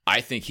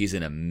 I think he's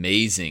an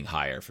amazing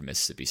hire for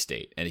Mississippi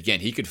State. And again,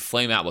 he could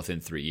flame out within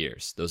 3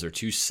 years. Those are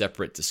two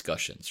separate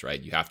discussions,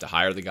 right? You have to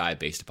hire the guy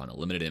based upon a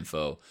limited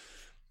info.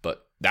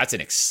 But that's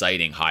an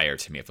exciting hire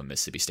to me if I'm a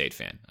Mississippi State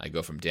fan. I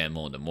go from Dan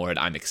Mullen to Moorhead.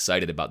 I'm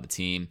excited about the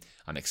team.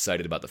 I'm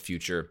excited about the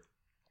future.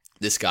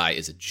 This guy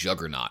is a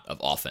juggernaut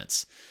of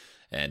offense.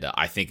 And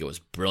I think it was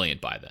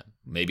brilliant by them.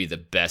 Maybe the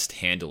best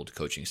handled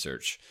coaching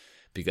search,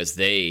 because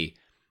they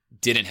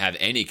didn't have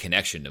any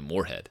connection to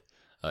Moorhead.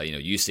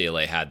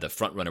 UCLA had the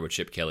front runner with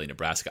Chip Kelly.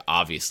 Nebraska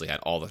obviously had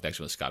all the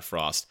connection with Scott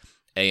Frost.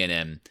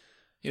 A&M,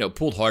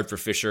 pulled hard for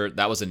Fisher.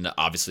 That was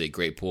obviously a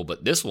great pull.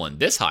 But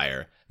this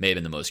hire may have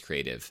been the most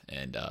creative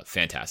and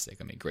fantastic.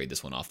 I mean, grade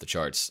this one off the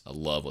charts. I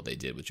love what they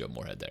did with Joe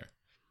Moorhead there.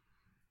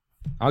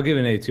 I'll give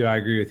an A too. I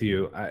agree with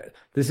you.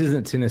 This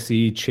isn't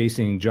Tennessee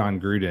chasing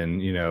John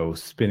Gruden,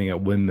 spinning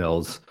at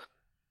windmills,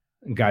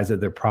 guys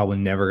that they're probably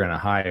never going to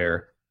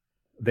hire.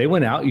 They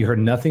went out, you heard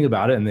nothing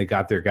about it, and they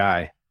got their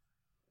guy.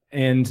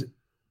 And,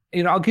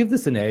 I'll give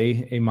this an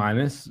A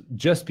minus,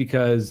 just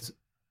because,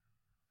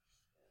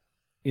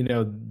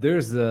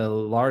 there's a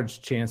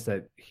large chance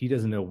that he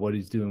doesn't know what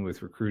he's doing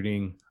with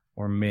recruiting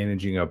or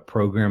managing a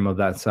program of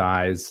that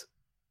size.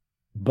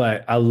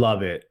 But I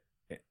love it.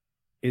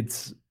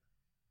 It's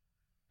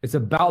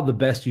about the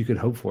best you could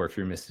hope for if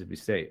you're Mississippi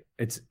State.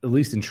 It's at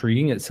least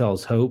intriguing. It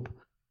sells hope.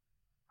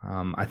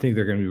 I think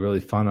they're going to be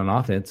really fun on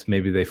offense.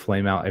 Maybe they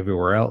flame out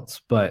everywhere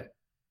else, but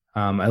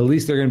at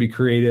least they're going to be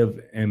creative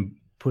and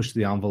push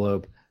the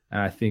envelope. And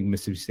I think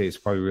Mississippi State is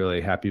probably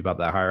really happy about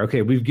that hire.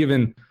 Okay, we've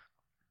given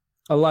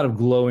a lot of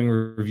glowing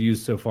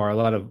reviews so far, a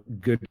lot of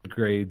good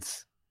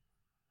grades.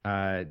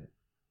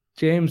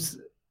 James,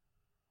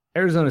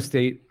 Arizona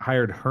State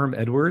hired Herm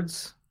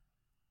Edwards.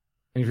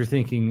 And if you're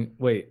thinking,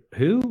 wait,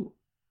 who?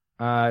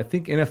 I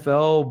think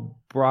NFL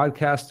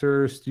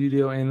broadcaster,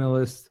 studio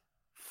analyst,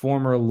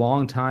 former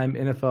longtime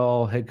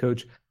NFL head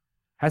coach,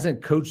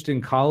 hasn't coached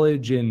in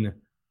college in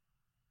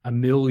a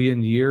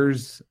million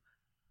years.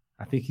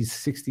 I think he's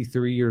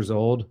 63 years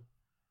old.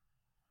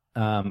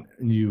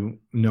 You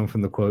know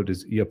from the quote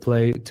is, you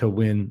play to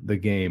win the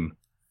game.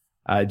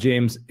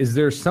 James, is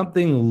there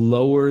something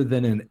lower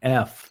than an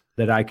F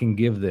that I can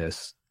give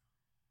this?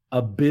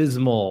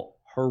 Abysmal,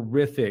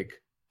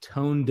 horrific,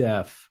 tone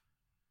deaf.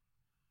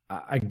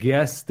 I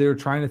guess they're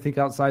trying to think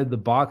outside the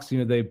box.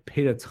 They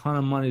paid a ton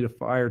of money to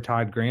fire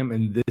Todd Graham,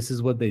 and this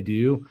is what they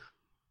do.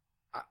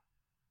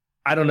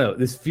 I don't know.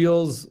 This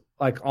feels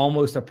like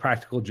almost a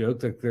practical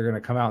joke that they're going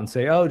to come out and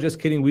say, oh, just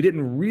kidding. We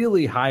didn't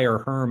really hire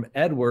Herm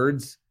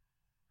Edwards.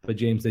 But,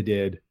 James, they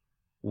did.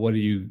 What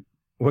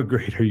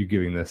grade are you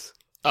giving this?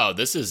 Oh,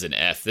 this is an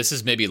F. This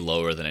is maybe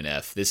lower than an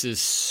F. This is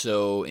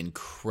so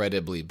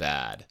incredibly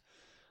bad.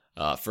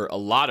 For a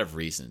lot of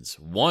reasons.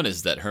 One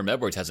is that Herm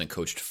Edwards hasn't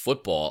coached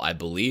football, I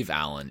believe,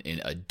 Alan, in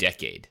a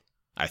decade.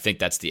 I think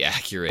that's the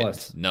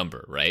accurate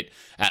number, right?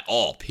 At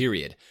all,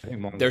 period.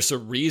 There's a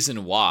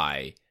reason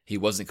why he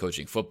wasn't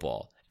coaching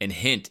football. And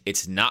hint,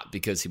 it's not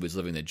because he was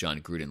living the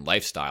John Gruden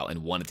lifestyle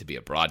and wanted to be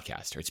a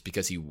broadcaster. It's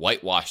because he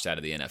whitewashed out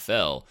of the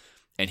NFL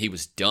and he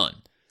was done.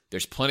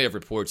 There's plenty of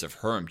reports of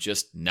Herm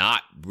just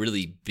not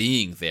really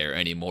being there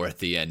anymore at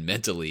the end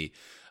mentally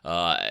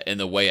in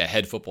the way a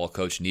head football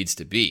coach needs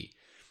to be.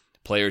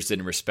 Players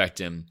didn't respect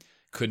him,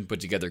 couldn't put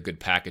together good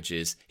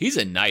packages. He's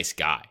a nice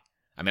guy.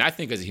 I mean, I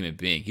think as a human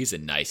being, he's a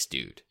nice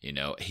dude.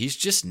 He's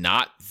just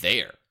not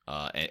there.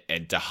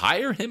 And to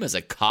hire him as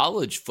a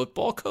college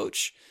football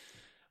coach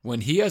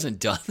when he hasn't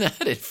done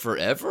that in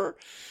forever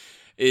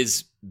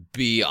is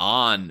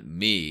beyond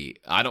me.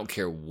 I don't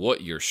care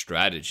what your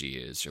strategy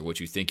is or what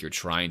you think you're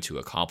trying to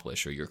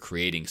accomplish or you're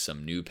creating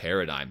some new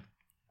paradigm.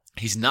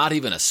 He's not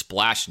even a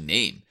splash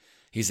name.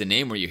 He's a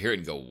name where you hear it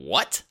and go,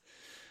 what?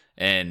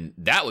 And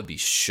that would be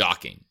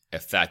shocking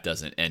if that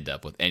doesn't end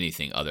up with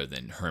anything other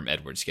than Herm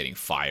Edwards getting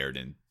fired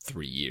in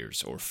 3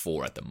 years or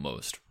 4 at the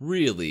most.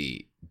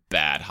 Really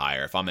bad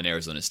hire. If I'm an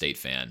Arizona State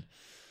fan,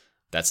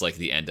 that's like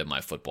the end of my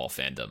football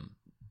fandom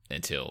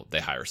until they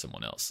hire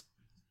someone else.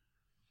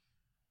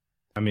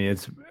 I mean,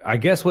 I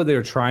guess what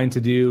they're trying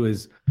to do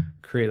is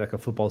create like a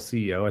football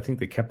CEO. I think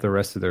they kept the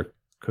rest of their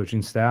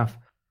coaching staff.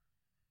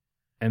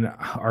 And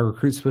are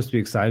recruits supposed to be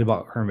excited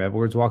about Herm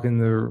Edwards walking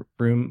to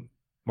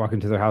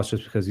their house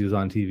just because he was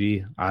on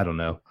TV? I don't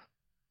know.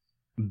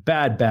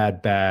 Bad.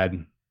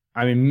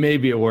 I mean,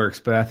 maybe it works,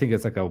 but I think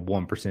it's like a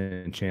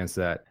 1% chance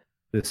that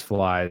this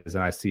flies,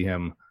 and I see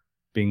him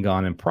being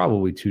gone in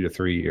probably 2 to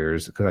 3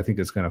 years because I think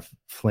it's going to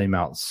flame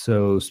out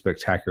so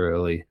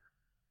spectacularly.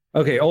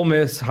 Okay, Ole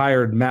Miss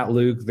hired Matt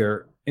Luke,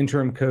 their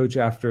interim coach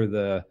after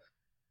the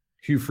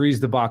Hugh Freeze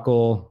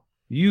debacle.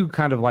 You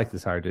kind of liked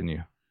this hire, didn't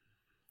you?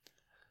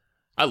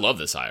 I love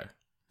this hire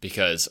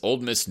because Ole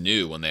Miss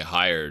knew when they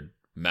hired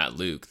Matt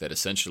Luke that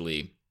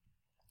essentially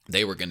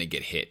they were going to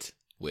get hit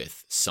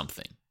with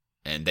something,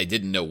 and they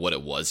didn't know what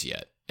it was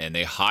yet. And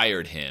they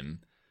hired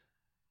him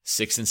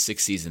 6-6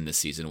 season this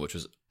season, which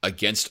was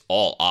against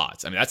all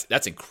odds. I mean,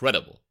 that's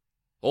incredible.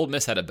 Ole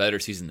Miss had a better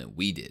season than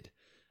we did,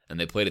 and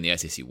they played in the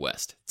SEC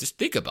West. Just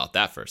think about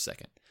that for a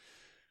second.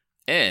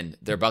 And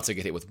they're about to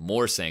get hit with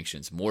more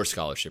sanctions, more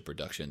scholarship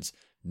reductions.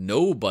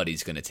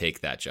 Nobody's going to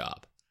take that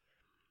job.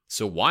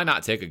 So why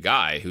not take a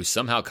guy who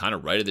somehow kind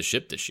of righted the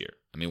ship this year?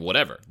 I mean,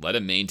 whatever. Let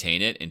him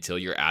maintain it until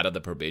you're out of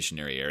the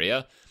probationary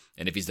area.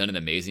 And if he's done an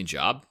amazing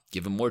job,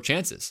 give him more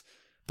chances.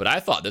 But I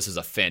thought this was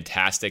a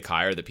fantastic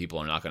hire that people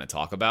are not going to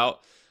talk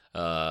about.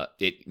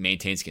 It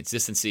maintains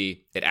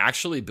consistency. It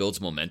actually builds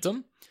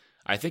momentum.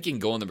 I think you can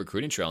go on the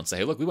recruiting trail and say,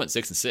 hey, look, we went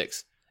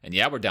 6-6. And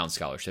yeah, we're down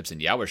scholarships.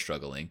 And yeah, we're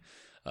struggling.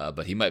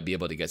 But he might be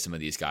able to get some of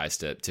these guys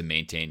to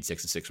maintain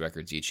 6-6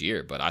 records each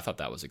year. But I thought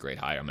that was a great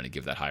hire. I'm going to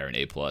give that hire an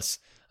A+.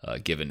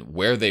 Given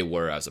where they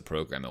were as a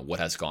program and what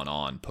has gone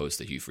on post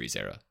the Hugh Freeze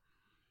era.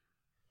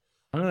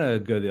 I'm going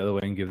to go the other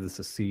way and give this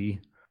a C.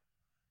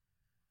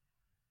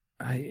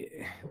 The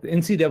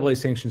NCAA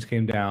sanctions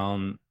came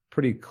down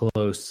pretty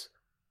close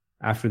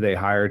after they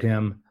hired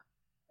him,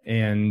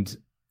 and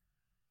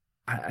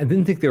I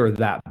didn't think they were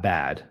that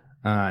bad.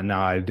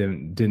 Now, I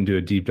didn't do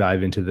a deep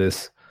dive into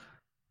this,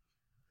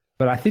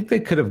 but I think they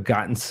could have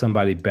gotten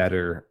somebody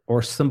better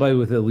or somebody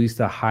with at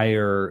least a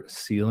higher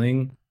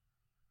ceiling.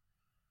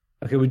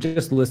 Okay, we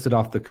just listed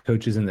off the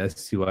coaches in the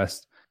SEC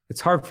West.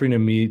 It's hard for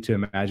me to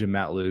imagine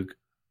Matt Luke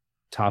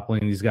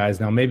toppling these guys.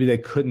 Now, maybe they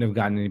couldn't have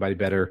gotten anybody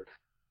better,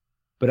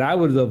 but I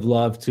would have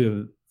loved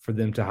for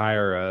them to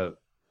hire a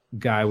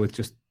guy with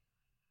just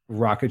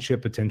rocket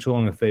ship potential,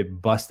 and if they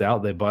bust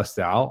out, they bust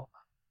out.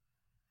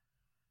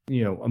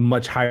 You know, a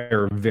much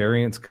higher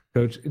variance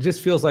coach. It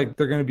just feels like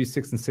they're going to be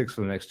 6-6 for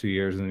the next 2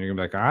 years, and you're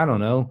going to be like, I don't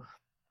know.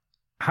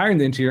 Hiring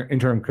the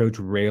interim coach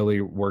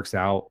rarely works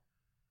out.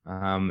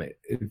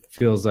 It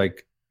feels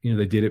like, you know,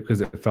 they did it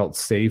because it felt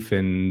safe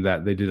and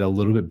that they did a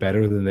little bit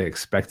better than they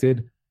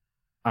expected.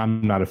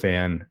 I'm not a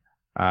fan.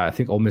 I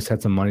think Ole Miss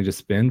had some money to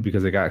spend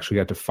because they actually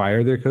got to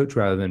fire their coach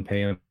rather than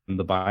pay him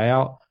the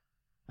buyout.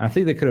 I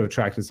think they could have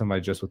attracted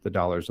somebody just with the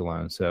dollars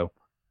alone. So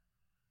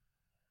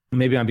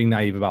maybe I'm being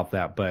naive about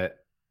that, but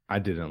I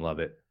didn't love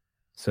it.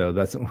 So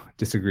that's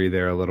disagree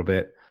there a little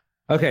bit.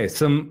 Okay,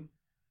 some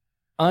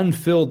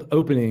unfilled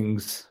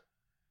openings.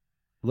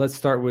 Let's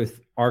start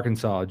with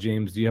Arkansas.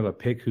 James, do you have a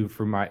pick who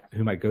might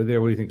go there?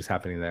 What do you think is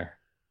happening there?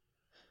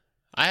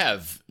 I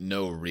have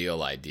no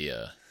real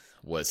idea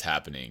what's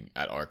happening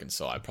at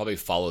Arkansas. I probably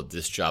followed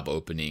this job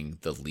opening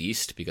the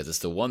least because it's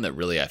the one that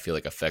really I feel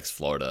like affects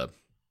Florida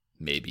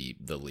maybe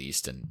the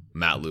least. And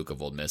Matt Luke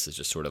of Ole Miss is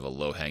just sort of a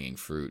low-hanging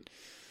fruit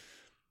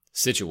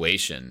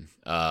situation.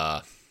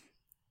 I'm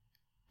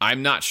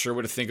not sure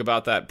what to think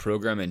about that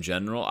program in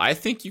general. I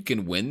think you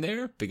can win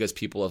there because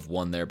people have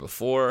won there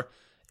before.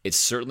 It's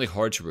certainly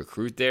hard to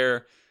recruit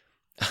there.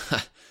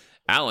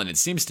 Alan, it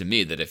seems to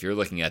me that if you're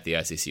looking at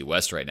the SEC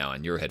West right now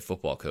and you're a head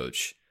football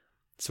coach,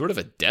 it's sort of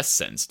a death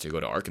sentence to go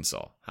to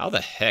Arkansas. How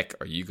the heck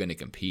are you going to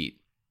compete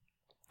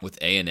with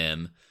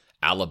A&M,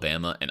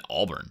 Alabama, and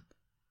Auburn?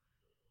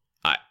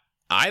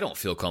 I don't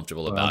feel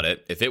comfortable about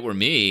it. If it were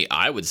me,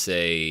 I would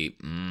say,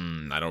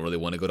 I don't really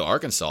want to go to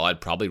Arkansas. I'd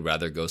probably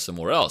rather go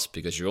somewhere else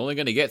because you're only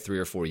going to get 3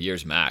 or 4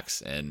 years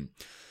max. And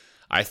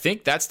I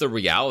think that's the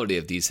reality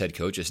of these head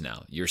coaches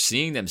now. You're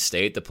seeing them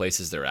stay at the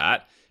places they're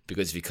at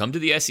because if you come to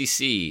the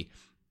SEC,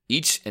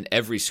 each and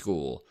every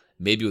school,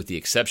 maybe with the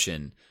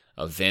exception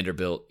of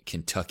Vanderbilt,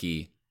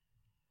 Kentucky,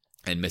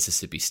 and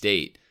Mississippi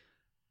State,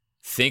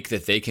 think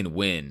that they can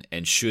win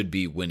and should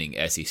be winning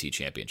SEC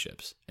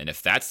championships. And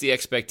if that's the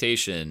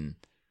expectation,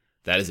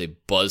 that is a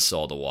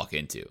buzzsaw to walk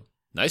into.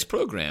 Nice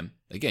program.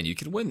 Again, you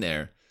can win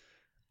there.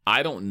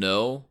 I don't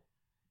know.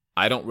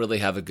 I don't really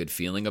have a good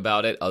feeling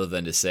about it other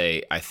than to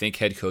say I think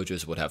head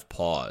coaches would have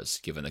pause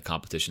given the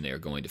competition they are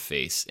going to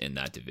face in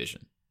that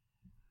division.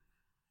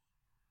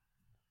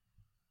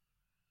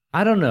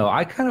 I don't know.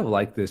 I kind of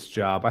like this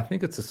job. I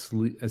think it's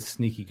a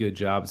sneaky good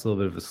job. It's a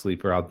little bit of a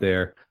sleeper out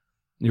there.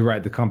 You're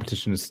right. The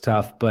competition is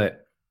tough,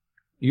 but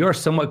you're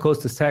somewhat close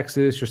to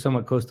Texas. You're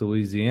somewhat close to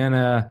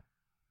Louisiana.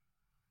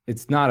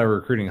 It's not a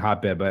recruiting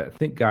hotbed, but I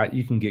think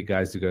you can get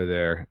guys to go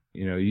there.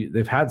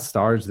 They've had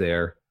stars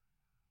there.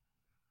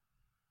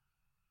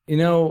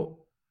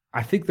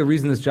 I think the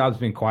reason this job's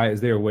been quiet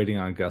is they were waiting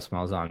on Gus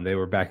Malzahn. They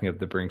were backing up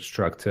the Brinks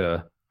truck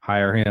to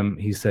hire him.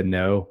 He said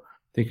no.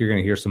 I think you're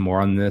going to hear some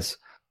more on this.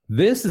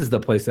 This is the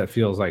place that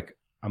feels like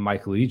a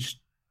Mike Leach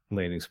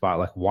landing spot.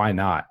 Like, why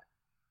not?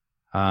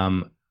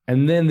 And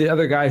then the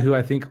other guy who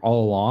I think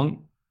all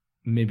along,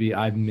 maybe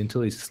I've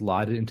mentally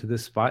slotted into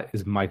this spot,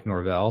 is Mike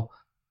Norvell.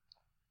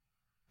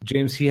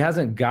 James, he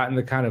hasn't gotten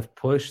the kind of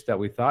push that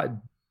we thought.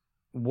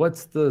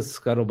 What's the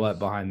scuttlebutt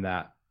behind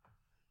that?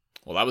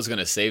 Well, I was going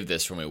to save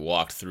this when we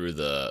walked through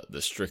the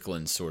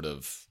Strickland sort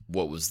of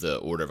what was the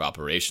order of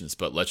operations,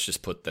 but let's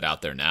just put that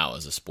out there now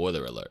as a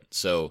spoiler alert.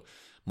 So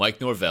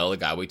Mike Norvell, a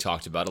guy we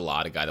talked about a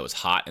lot, a guy that was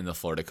hot in the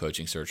Florida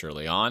coaching search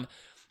early on,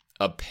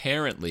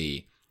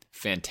 apparently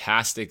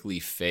fantastically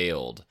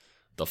failed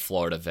the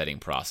Florida vetting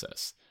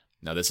process.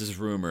 Now, this is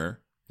rumor.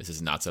 This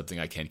is not something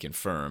I can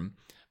confirm,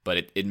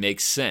 but it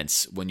makes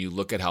sense when you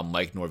look at how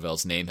Mike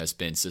Norvell's name has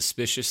been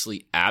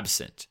suspiciously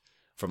absent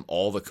from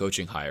all the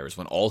coaching hires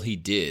when all he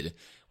did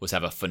was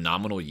have a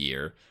phenomenal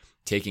year,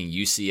 taking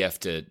UCF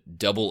to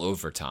double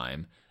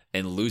overtime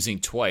and losing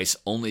twice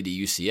only to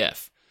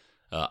UCF.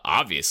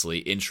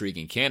 Obviously,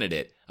 intriguing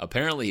candidate.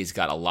 Apparently, he's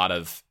got a lot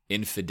of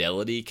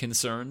infidelity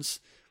concerns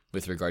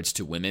with regards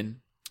to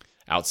women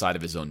outside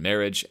of his own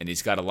marriage, and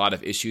he's got a lot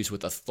of issues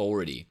with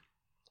authority.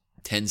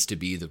 Tends to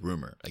be the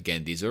rumor.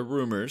 Again, these are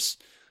rumors.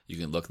 You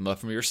can look them up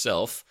for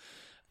yourself,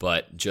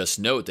 but just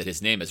note that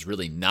his name has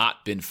really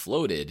not been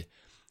floated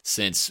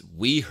since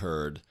we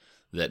heard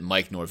that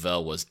Mike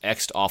Norvell was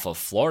X'd off of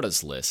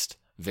Florida's list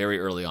very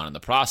early on in the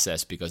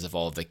process because of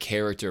all of the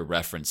character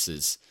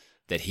references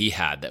that he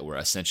had that were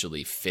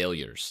essentially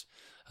failures.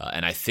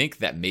 And I think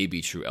that may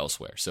be true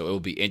elsewhere. So it will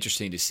be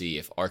interesting to see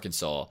if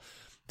Arkansas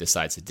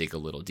decides to dig a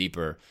little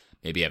deeper,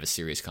 maybe have a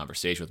serious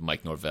conversation with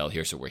Mike Norvell.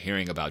 Here's what we're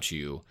hearing about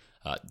you.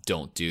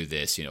 Don't do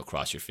this,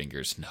 cross your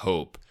fingers and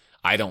hope.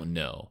 I don't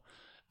know.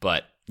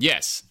 But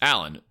yes,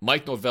 Alan,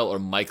 Mike Norvell or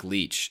Mike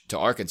Leach to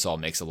Arkansas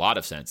makes a lot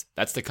of sense.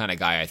 That's the kind of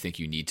guy I think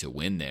you need to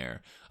win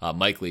there.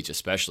 Mike Leach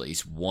especially.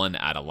 He's won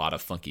at a lot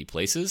of funky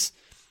places.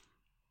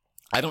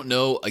 I don't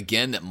know,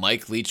 again, that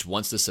Mike Leach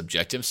wants to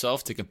subject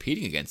himself to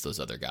competing against those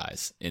other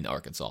guys in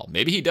Arkansas.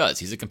 Maybe he does.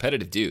 He's a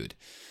competitive dude.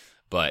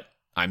 But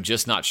I'm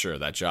just not sure.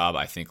 That job,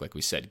 I think, like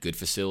we said, good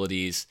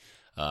facilities.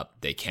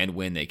 They can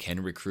win. They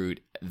can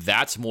recruit.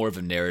 That's more of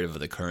a narrative of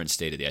the current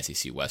state of the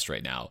SEC West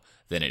right now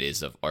than it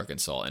is of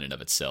Arkansas in and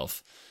of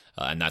itself.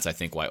 And that's, I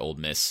think, why Ole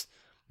Miss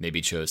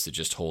maybe chose to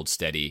just hold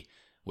steady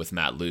with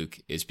Matt Luke,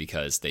 is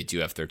because they do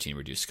have 13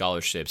 reduced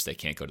scholarships. They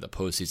can't go to the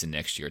postseason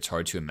next year. It's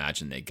hard to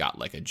imagine they got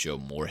like a Joe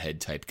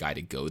Moorhead type guy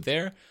to go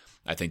there.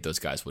 I think those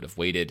guys would have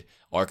waited.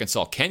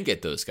 Arkansas can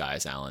get those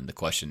guys, Alan. The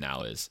question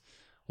now is,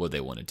 will they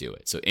want to do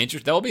it? So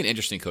that will be an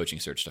interesting coaching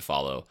search to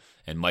follow.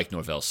 And Mike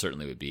Norvell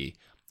certainly would be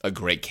a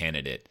great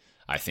candidate,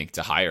 I think,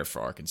 to hire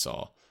for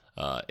Arkansas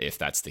if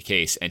that's the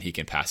case. And he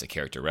can pass a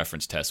character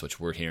reference test,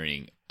 which we're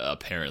hearing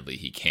apparently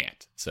he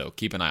can't. So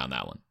keep an eye on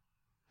that one.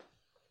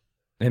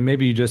 And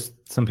maybe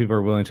some people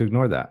are willing to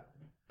ignore that.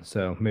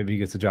 So maybe he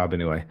gets a job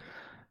anyway.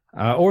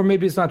 Or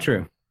maybe it's not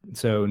true.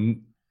 So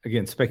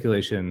again,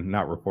 speculation,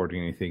 not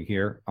reporting anything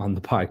here on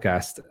the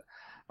podcast.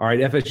 All right,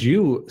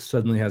 FSU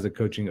suddenly has a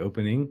coaching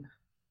opening.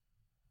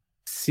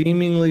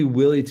 Seemingly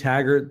Willie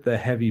Taggart, the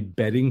heavy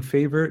betting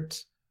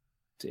favorite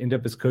to end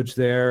up as coach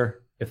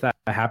there. If that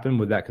happened,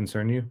 would that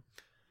concern you?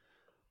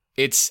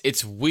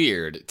 It's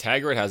weird.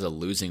 Taggart has a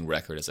losing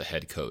record as a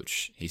head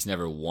coach. He's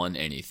never won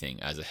anything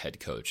as a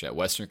head coach. At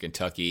Western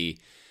Kentucky,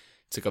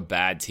 took a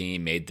bad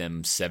team, made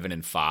them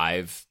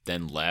 7-5,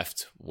 then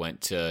left,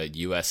 went to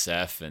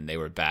USF, and they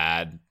were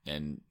bad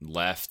and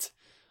left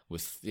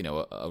with,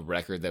 a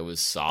record that was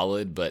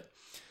solid, but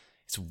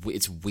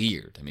it's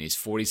weird. I mean, he's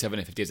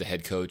 47-50 as a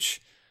head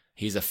coach.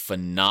 He's a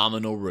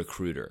phenomenal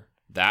recruiter.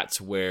 That's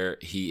where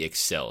he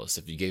excels.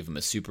 If you gave him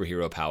a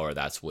superhero power,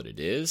 that's what it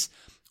is.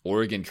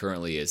 Oregon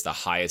currently is the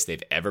highest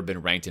they've ever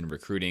been ranked in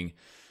recruiting,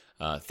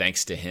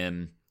 thanks to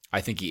him.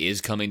 I think he is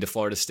coming to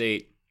Florida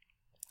State,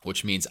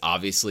 which means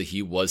obviously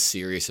he was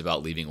serious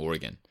about leaving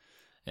Oregon.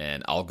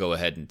 And I'll go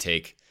ahead and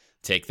take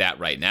that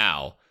right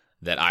now,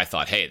 that I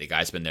thought, hey, the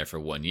guy's been there for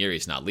 1 year,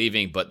 he's not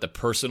leaving. But the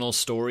personal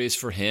stories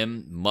for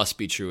him must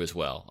be true as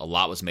well. A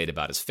lot was made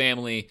about his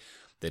family.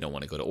 They don't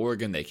want to go to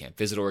Oregon. They can't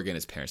visit Oregon.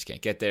 His parents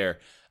can't get there.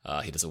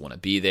 He doesn't want to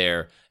be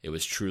there. It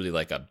was truly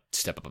like a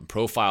step up in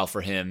profile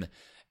for him.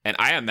 And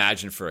I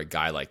imagine for a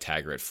guy like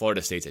Taggart,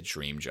 Florida State's a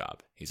dream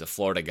job. He's a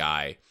Florida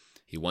guy.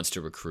 He wants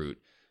to recruit.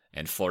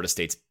 And Florida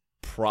State's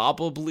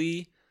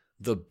probably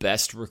the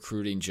best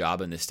recruiting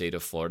job in the state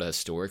of Florida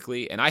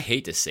historically. And I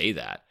hate to say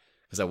that,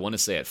 because I want to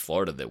say at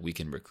Florida that we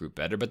can recruit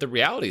better. But the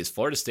reality is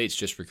Florida State's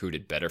just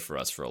recruited better for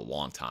us for a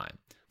long time.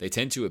 They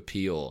tend to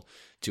appeal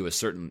to a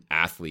certain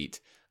athlete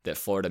that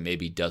Florida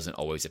maybe doesn't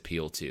always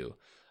appeal to.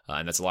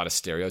 And that's a lot of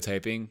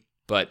stereotyping.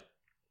 But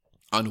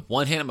on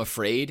one hand, I'm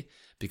afraid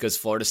because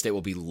Florida State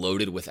will be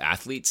loaded with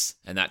athletes,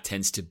 and that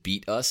tends to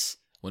beat us.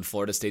 When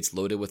Florida State's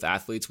loaded with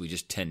athletes, we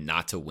just tend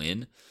not to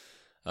win.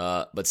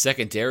 But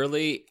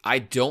secondarily, I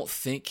don't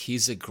think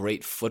he's a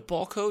great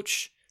football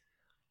coach.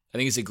 I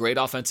think he's a great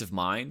offensive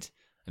mind.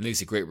 I think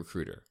he's a great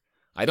recruiter.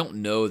 I don't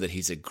know that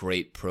he's a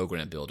great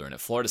program builder. And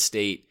at Florida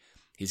State,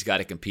 he's got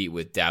to compete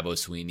with Dabo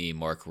Swinney,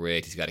 Mark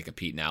Richt. He's got to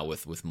compete now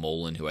with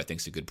Mullen, who I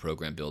think is a good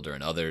program builder,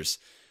 and others.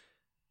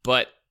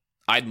 But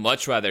I'd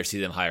much rather see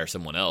them hire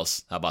someone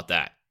else. How about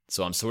that?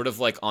 So I'm sort of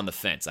like on the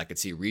fence. I could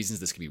see reasons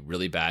this could be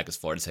really bad because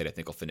Florida State, I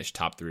think, will finish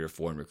top 3 or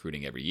 4 in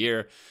recruiting every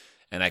year.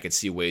 And I could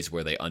see ways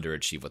where they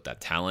underachieve with that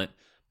talent.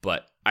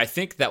 But I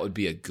think that would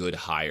be a good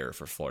hire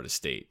for Florida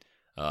State,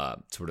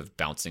 sort of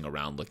bouncing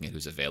around, looking at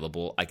who's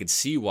available. I could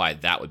see why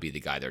that would be the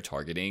guy they're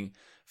targeting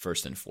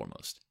first and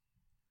foremost.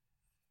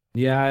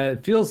 Yeah,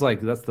 it feels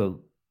like that's the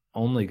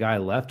only guy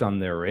left on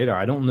their radar.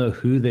 I don't know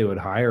who they would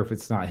hire if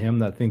it's not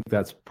him. I think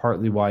that's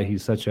partly why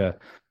he's such a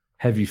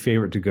heavy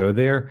favorite to go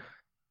there.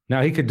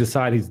 Now, he could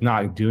decide he's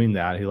not doing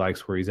that. He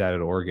likes where he's at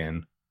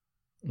Oregon.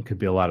 It could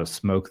be a lot of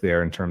smoke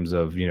there in terms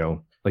of,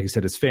 like you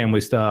said, his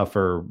family stuff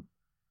or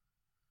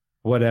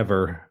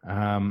whatever.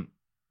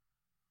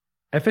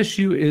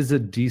 FSU is a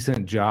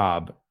decent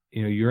job.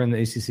 You're in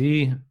the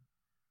ACC,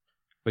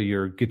 but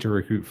you get to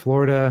recruit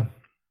Florida.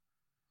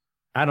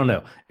 I don't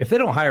know. If they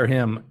don't hire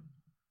him,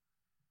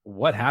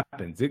 what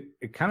happens?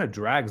 It kind of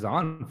drags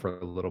on for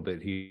a little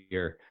bit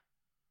here.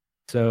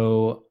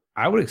 So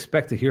I would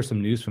expect to hear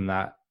some news from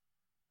that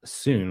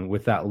soon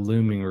with that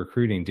looming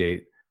recruiting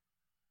date.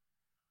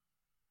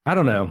 I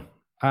don't know.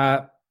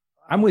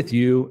 I'm with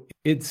you.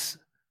 It's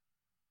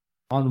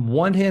on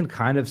one hand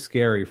kind of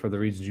scary for the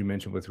reasons you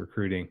mentioned with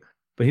recruiting,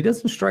 but he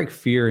doesn't strike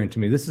fear into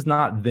me. This is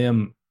not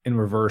them in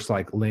reverse,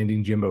 like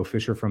landing Jimbo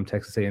Fisher from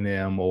Texas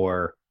A&M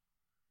or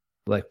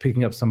like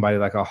picking up somebody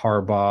like a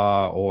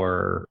Harbaugh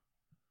or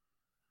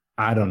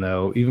I don't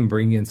know, even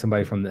bringing in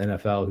somebody from the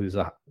NFL who's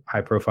a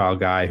high profile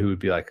guy who would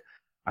be like,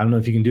 I don't know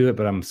if you can do it,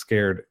 but I'm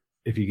scared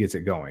if he gets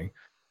it going.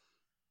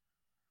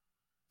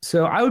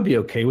 So I would be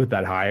okay with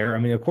that hire. I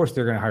mean, of course,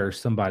 they're going to hire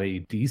somebody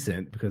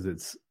decent because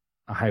it's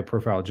a high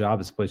profile job.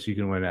 It's a place you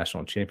can win a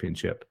national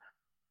championship.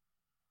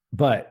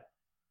 But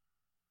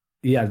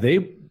yeah,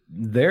 they're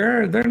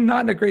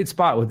not in a great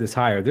spot with this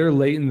hire. They're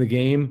late in the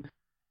game,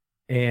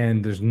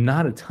 and there's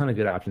not a ton of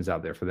good options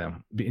out there for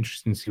them. It'd be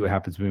interesting to see what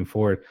happens moving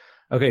forward.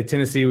 Okay,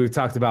 Tennessee, we've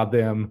talked about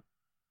them.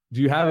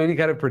 Do you have any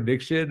kind of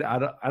prediction? I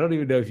don't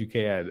even know if you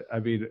can. I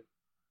mean,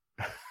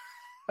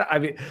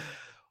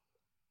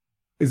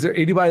 is there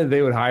anybody that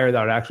they would hire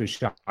that would actually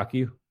shock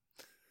you?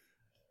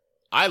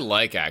 I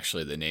like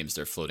actually the names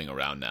they're floating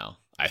around now.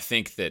 I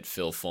think that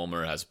Phil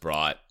Fulmer has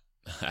brought,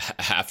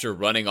 after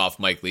running off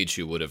Mike Leach,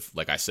 who would have,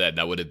 like I said,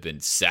 that would have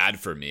been sad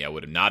for me. I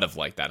would have not have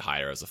liked that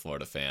hire as a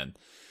Florida fan.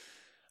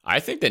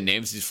 I think the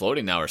names he's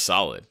floating now are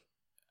solid.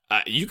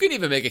 You can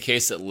even make a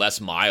case that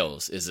Les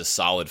Miles is a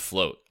solid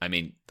float. I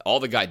mean, all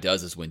the guy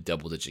does is win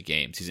double-digit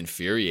games. He's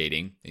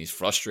infuriating and he's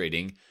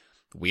frustrating.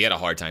 We had a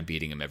hard time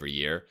beating him every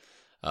year.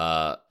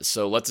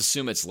 So let's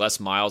assume it's Les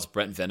Miles,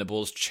 Brent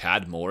Venables,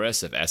 Chad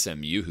Morris of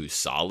SMU, who's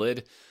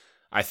solid.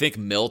 I think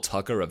Mel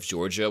Tucker of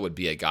Georgia would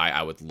be a guy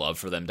I would love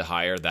for them to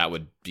hire. That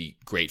would be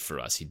great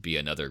for us. He'd be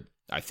another,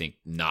 I think,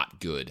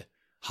 not good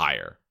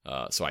hire.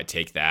 So I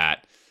take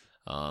that.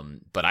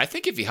 But I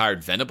think if he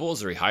hired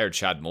Venables or he hired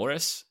Chad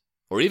Morris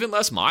or even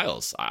Les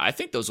Miles, I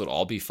think those would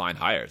all be fine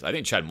hires. I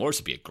think Chad Morris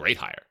would be a great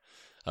hire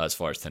as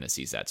far as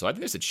Tennessee's at. So I think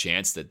there's a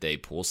chance that they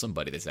pull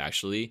somebody that's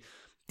actually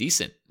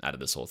decent out of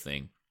this whole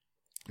thing.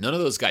 None of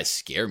those guys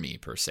scare me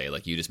per se,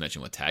 like you just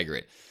mentioned with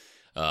Taggart.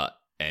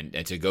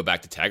 And to go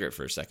back to Taggart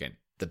for a second,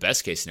 the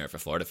best case scenario for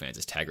Florida fans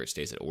is Taggart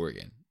stays at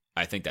Oregon.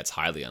 I think that's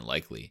highly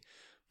unlikely.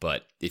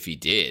 But if he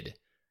did,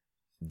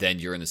 then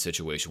you're in the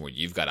situation where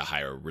you've got to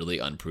hire a really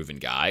unproven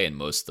guy, and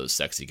most of those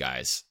sexy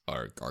guys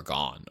are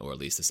gone, or at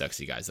least the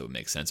sexy guys that would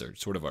make sense are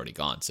sort of already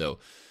gone. So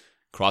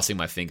crossing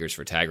my fingers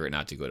for Taggart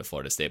not to go to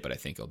Florida State, but I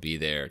think he'll be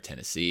there.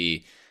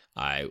 Tennessee,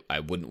 I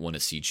wouldn't want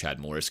to see Chad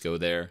Morris go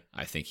there.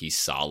 I think he's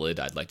solid.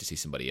 I'd like to see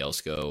somebody else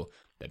go.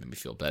 That made me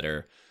feel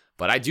better.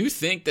 But I do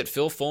think that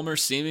Phil Fulmer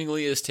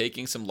seemingly is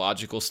taking some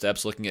logical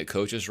steps looking at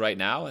coaches right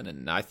now,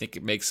 and I think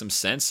it makes some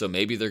sense. So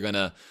maybe they're going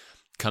to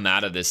come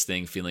out of this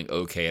thing feeling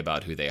okay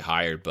about who they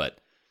hired. But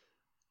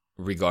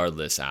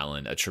regardless,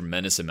 Alan, a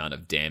tremendous amount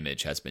of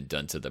damage has been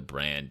done to the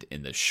brand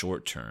in the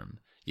short term.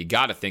 You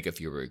got to think if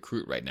you're a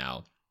recruit right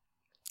now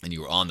and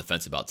you were on the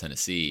fence about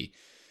Tennessee,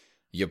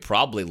 you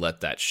probably let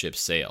that ship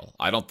sail.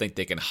 I don't think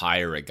they can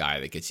hire a guy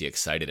that gets you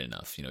excited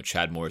enough. You know,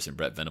 Chad Morris and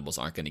Brett Venables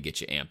aren't going to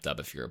get you amped up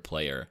if you're a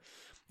player,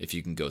 if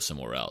you can go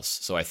somewhere else.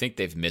 So I think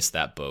they've missed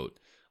that boat,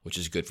 which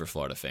is good for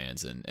Florida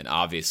fans. And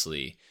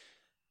obviously,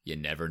 you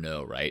never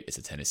know, right? It's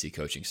a Tennessee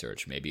coaching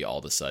search. Maybe all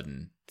of a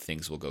sudden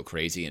things will go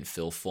crazy and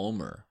Phil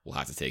Fulmer will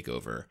have to take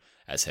over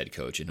as head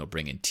coach, and he'll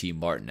bring in T.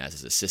 Martin as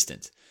his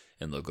assistant,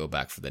 and they'll go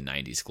back for the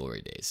 90s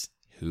glory days.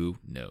 Who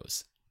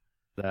knows?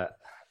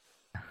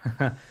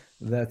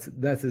 That's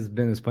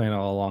been his plan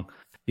all along.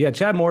 Yeah,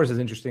 Chad Morris is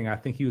interesting. I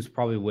think he was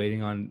probably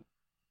waiting on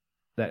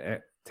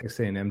that Texas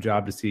A&M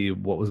job to see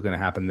what was going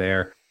to happen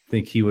there. I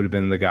think he would have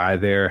been the guy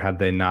there had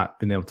they not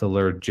been able to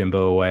lure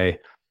Jimbo away.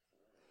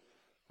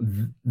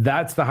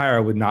 That's the hire I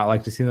would not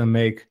like to see them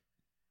make.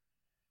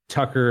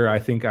 Tucker, I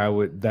think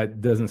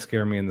that doesn't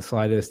scare me in the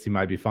slightest. He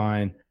might be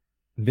fine.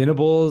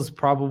 Venables,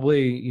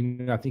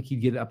 probably, I think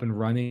he'd get up and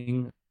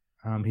running.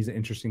 He's an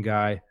interesting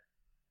guy.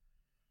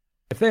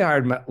 If they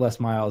hired Les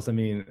Miles, I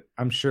mean,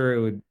 I'm sure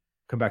it would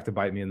come back to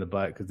bite me in the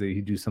butt because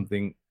he'd do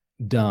something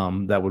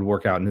dumb that would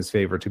work out in his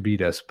favor to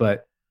beat us.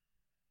 But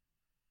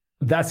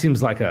that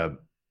seems like a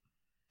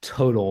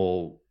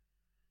total,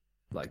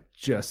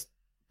 just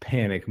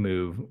panic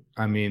move.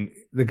 I mean,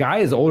 the guy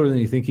is older than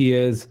you think he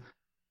is.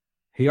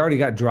 He already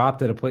got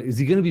dropped at a place. Is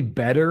he going to be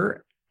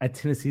better at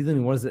Tennessee than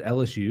he was at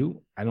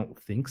LSU? I don't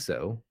think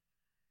so.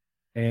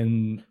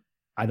 And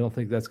I don't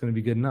think that's going to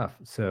be good enough.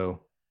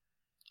 So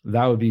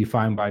that would be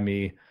fine by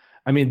me.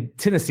 I mean,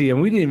 Tennessee,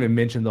 and we didn't even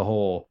mention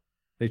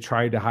they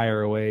tried to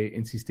hire away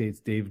NC State's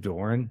Dave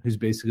Doran, who's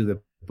basically the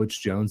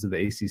Butch Jones of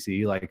the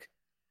ACC,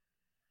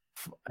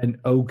 an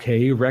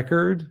okay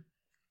record.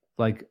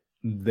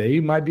 They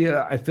might be,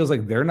 it feels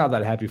like they're not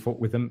that happy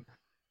with him,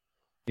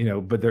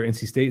 but they're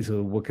NC State,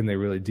 so what can they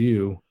really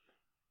do?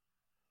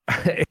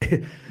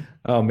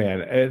 Oh,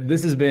 man,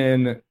 this has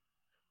been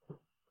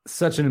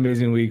such an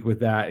amazing week with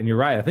that. And you're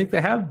right. I think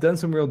they have done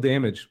some real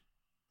damage.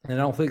 And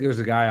I don't think there's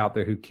a guy out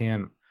there who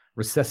can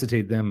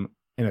resuscitate them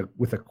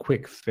with a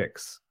quick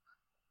fix.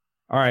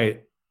 All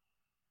right.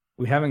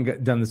 We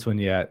haven't done this one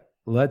yet.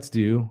 Let's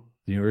do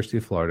the University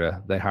of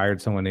Florida. They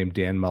hired someone named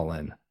Dan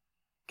Mullen.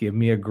 Give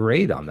me a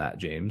grade on that,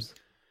 James.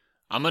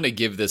 I'm going to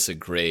give this a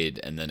grade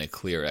and then a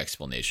clear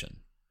explanation.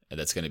 And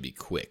that's going to be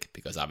quick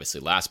because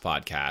obviously last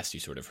podcast, you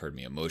sort of heard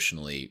me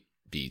emotionally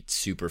be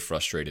super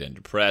frustrated and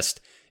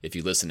depressed. If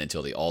you listen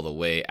until all the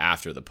way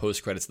after the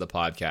post credits of the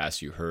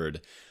podcast, you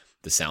heard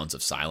the sounds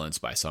of silence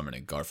by Simon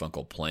and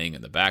Garfunkel playing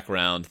in the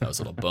background. That was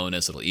a little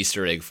bonus, little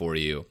Easter egg for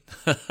you.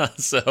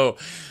 So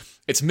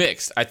it's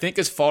mixed. I think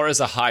as far as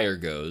a hire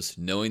goes,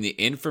 knowing the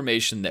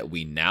information that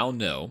we now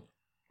know,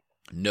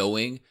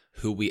 knowing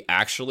who we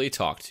actually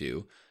talked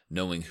to,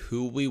 knowing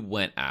who we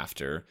went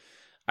after,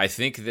 I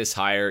think this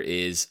hire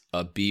is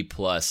a B+,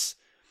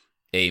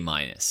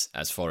 A-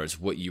 as far as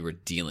what you were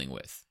dealing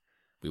with.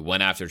 We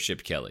went after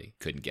Chip Kelly,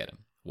 couldn't get him.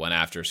 Went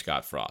after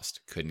Scott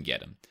Frost, couldn't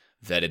get him.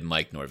 Vetted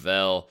Mike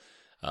Norvell,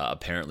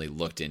 apparently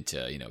looked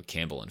into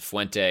Campbell and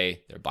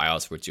Fuente. Their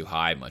buyouts were too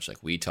high, much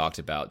like we talked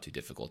about, too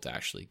difficult to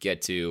actually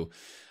get to.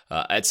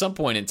 At some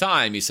point in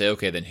time, you say,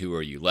 okay, then who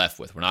are you left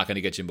with? We're not going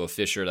to get Jimbo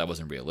Fisher. That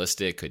wasn't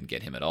realistic. Couldn't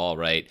get him at all,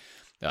 right?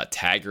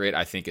 Taggart,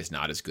 I think, is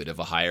not as good of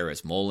a hire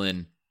as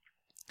Mullen,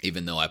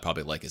 even though I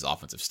probably like his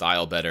offensive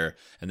style better.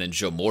 And then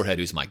Joe Moorhead,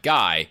 who's my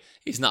guy,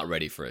 he's not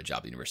ready for a job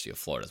at the University of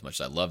Florida. As much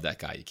as I love that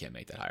guy, you can't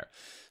make that hire.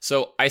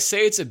 So I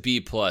say it's a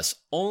B+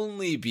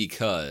 only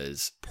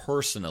because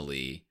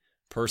personally,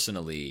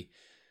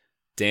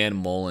 Dan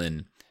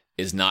Mullen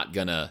is not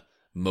going to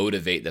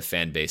motivate the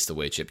fan base the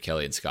way Chip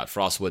Kelly and Scott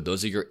Frost would.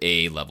 Those are your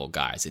A-level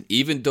guys. And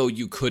even though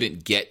you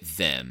couldn't get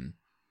them,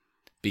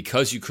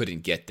 because you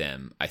couldn't get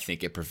them, I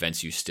think it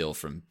prevents you still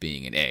from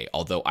being an A.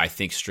 Although I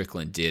think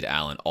Strickland did,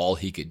 Alan, all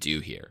he could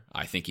do here.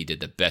 I think he did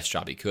the best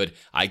job he could.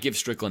 I give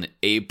Strickland an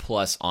A+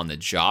 on the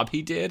job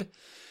he did.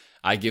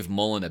 I give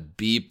Mullen a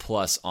B+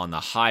 on the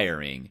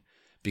hiring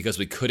because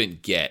we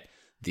couldn't get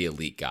the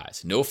elite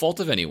guys. No fault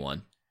of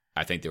anyone.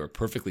 I think there were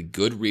perfectly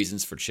good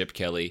reasons for Chip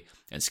Kelly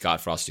and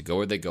Scott Frost to go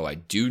where they go. I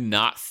do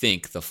not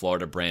think the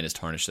Florida brand is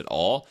tarnished at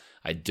all.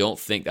 I don't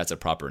think that's a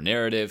proper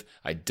narrative.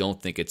 I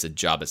don't think it's a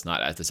job that's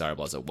not as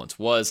desirable as it once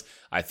was.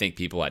 I think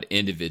people had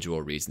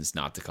individual reasons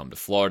not to come to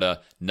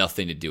Florida,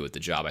 nothing to do with the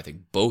job. I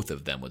think both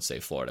of them would say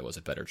Florida was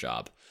a better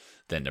job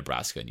than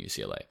Nebraska and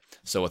UCLA.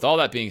 So with all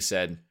that being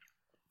said,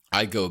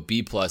 I go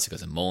B+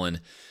 because of Mullen.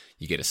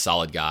 You get a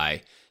solid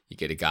guy. You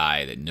get a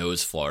guy that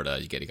knows Florida.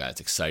 You get a guy that's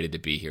excited to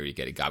be here. You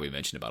get a guy we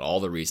mentioned about all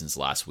the reasons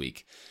last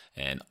week.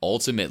 And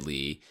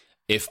ultimately,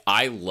 if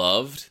I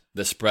loved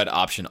the spread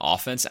option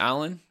offense,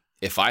 Alan,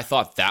 if I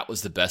thought that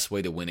was the best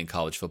way to win in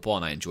college football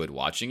and I enjoyed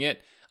watching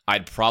it,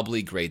 I'd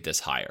probably grade this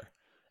higher.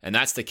 And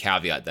that's the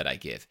caveat that I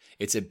give.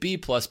 It's a B+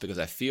 because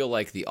I feel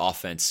like the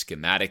offense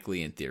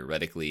schematically and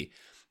theoretically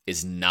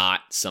is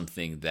not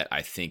something that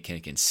I think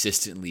can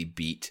consistently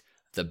beat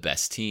the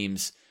best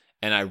teams.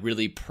 And I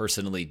really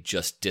personally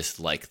just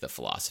dislike the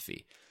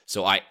philosophy.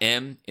 So I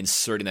am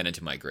inserting that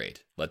into my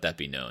grade. Let that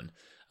be known.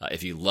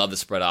 If you love the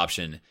spread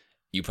option,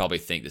 you probably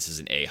think this is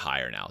an A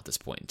higher now at this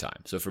point in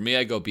time. So for me,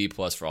 I go B+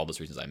 for all those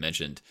reasons I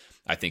mentioned.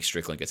 I think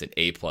Strickland gets an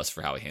A+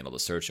 for how he handled the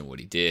search and what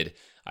he did.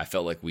 I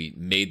felt like we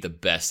made the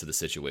best of the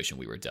situation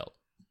we were dealt.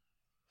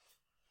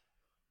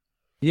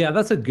 Yeah,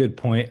 that's a good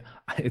point.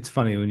 It's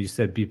funny when you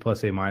said B+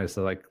 A-,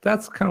 so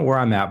that's kind of where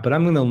I'm at, but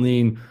I'm going to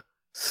lean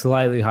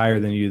slightly higher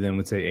than you then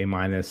would say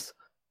A-,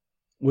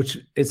 which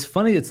it's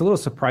funny. It's a little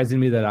surprising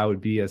to me that I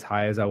would be as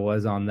high as I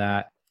was on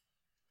that.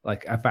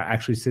 Like if I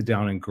actually sit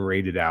down and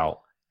grade it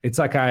out, it's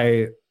like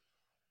I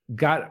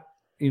got,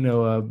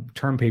 a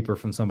term paper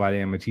from somebody.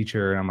 I'm a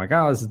teacher, and I'm like,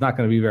 oh, this is not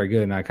going to be very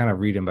good. And I kind of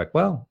read them like,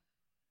 well,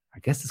 I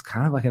guess it's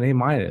kind of like an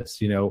A-.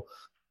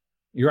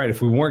 You're right.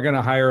 If we weren't going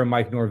to hire a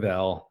Mike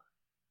Norvell,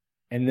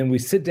 and then we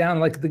sit down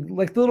like the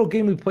little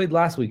game we played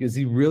last week, is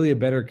he really a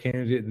better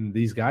candidate than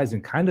these guys?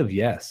 And kind of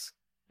yes.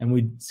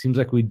 And seems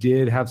like we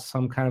did have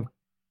some kind of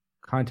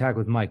contact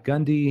with Mike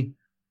Gundy,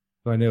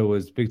 who I know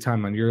was big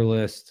time on your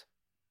list.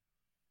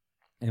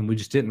 And we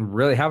just didn't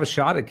really have a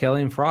shot at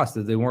Kelly and Frost,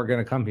 that they weren't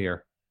going to come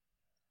here.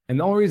 And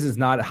the only reason it's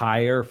not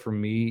higher for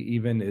me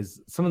even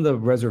is some of the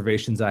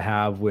reservations I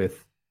have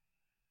with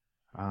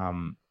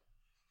kind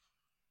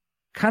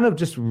of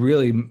just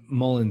really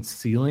Mullen's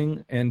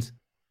ceiling. And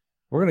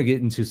we're going to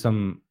get into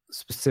some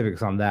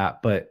specifics on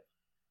that. But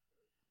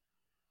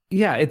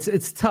yeah,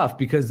 it's tough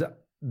because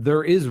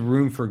there is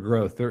room for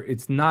growth.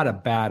 It's not a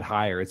bad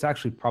hire. It's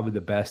actually probably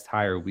the best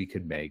hire we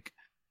could make.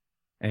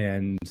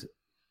 And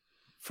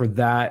for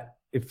that,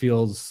 it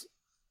feels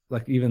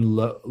like even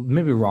low,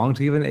 maybe wrong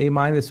to give an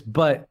A-,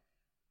 but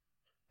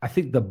I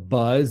think the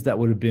buzz that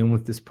would have been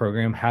with this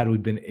program had we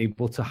been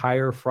able to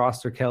hire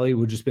Frost or Kelly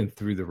would have just been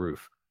through the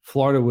roof.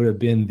 Florida would have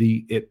been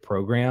the it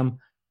program.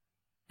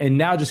 And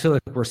now just feel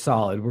like we're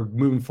solid. We're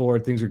moving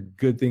forward.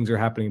 Good things are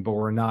happening, but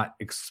we're not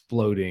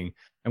exploding.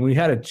 And we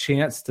had a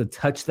chance to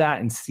touch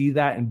that and see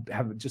that and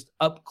have it just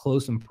up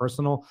close and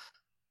personal,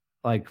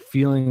 like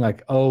feeling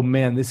like, oh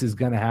man, this is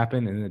going to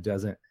happen. And it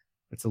doesn't.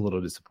 It's a little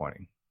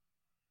disappointing.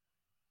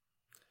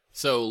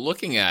 So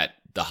looking at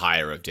the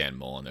hire of Dan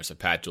Mullen, there's a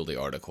Pat Dooley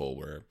article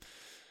where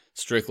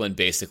Strickland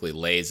basically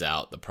lays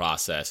out the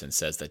process and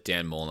says that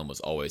Dan Mullen was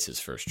always his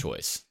first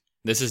choice.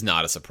 This is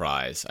not a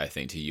surprise, I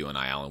think, to you and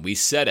I, Alan. We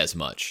said as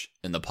much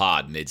in the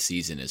pod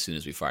mid-season as soon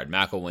as we fired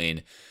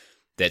McElwain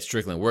that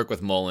Strickland worked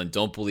with Mullen.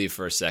 Don't believe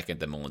for a second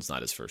that Mullen's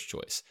not his first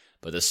choice.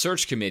 But the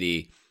search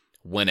committee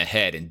went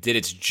ahead and did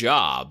its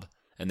job,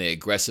 and they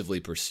aggressively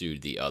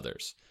pursued the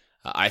others.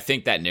 I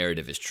think that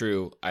narrative is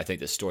true. I think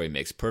the story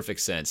makes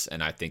perfect sense,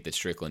 and I think that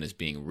Strickland is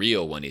being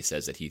real when he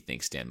says that he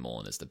thinks Dan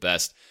Mullen is the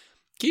best.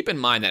 Keep in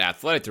mind that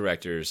athletic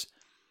directors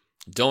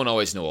don't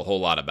always know a whole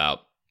lot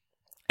about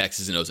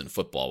X's and O's in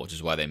football, which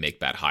is why they make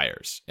bad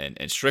hires.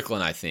 And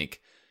Strickland, I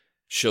think,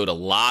 showed a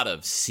lot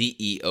of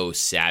CEO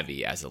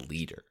savvy as a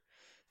leader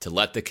to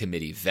let the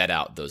committee vet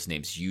out those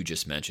names you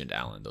just mentioned,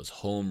 Alan, those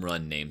home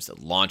run names that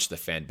launched the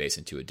fan base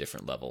into a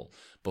different level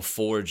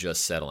before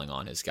just settling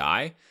on his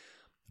guy.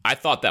 I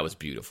thought that was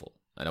beautiful,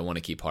 and I want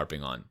to keep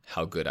harping on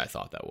how good I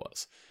thought that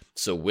was.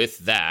 So with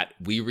that,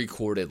 we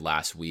recorded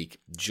last week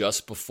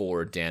just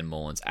before Dan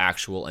Mullen's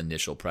actual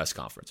initial press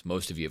conference.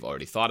 Most of you have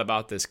already thought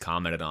about this,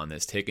 commented on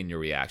this, taken your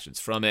reactions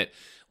from it.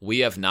 We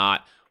have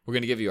not. We're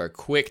going to give you our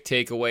quick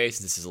takeaways.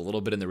 This is a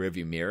little bit in the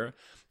rearview mirror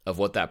of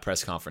what that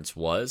press conference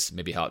was,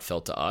 maybe how it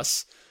felt to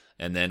us.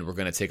 And then we're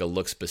going to take a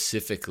look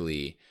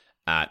specifically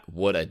at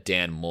what a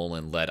Dan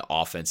Mullen-led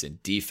offense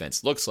and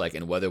defense looks like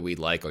and whether we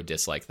like or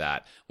dislike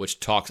that,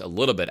 which talks a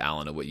little bit,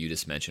 Alan, of what you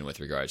just mentioned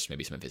with regards to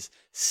maybe some of his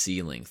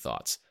ceiling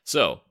thoughts.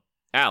 So,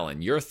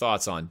 Alan, your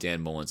thoughts on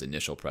Dan Mullen's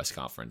initial press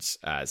conference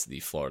as the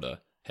Florida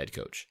head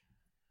coach?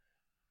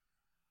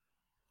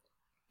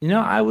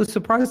 I was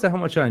surprised at how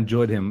much I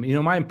enjoyed him.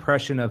 My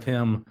impression of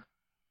him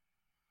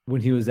when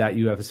he was at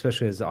UF,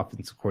 especially as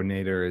offensive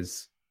coordinator,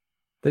 is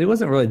that he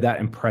wasn't really that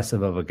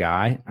impressive of a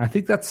guy. I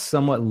think that's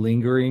somewhat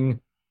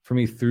lingering for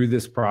me through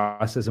this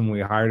process. And when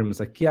we hired him, it's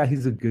like, yeah,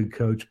 he's a good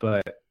coach,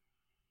 but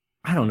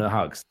I don't know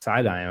how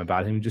excited I am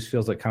about him. He just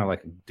feels like kind of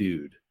like a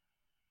dude.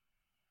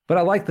 But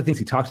I like the things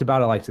he talked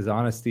about. I liked his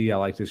honesty. I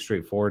liked his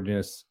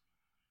straightforwardness.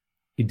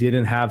 He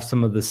didn't have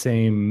some of the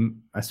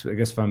same, I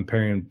guess if I'm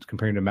comparing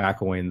to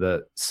McElwain,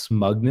 the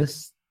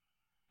smugness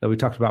that we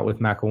talked about with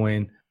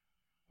McElwain,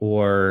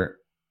 or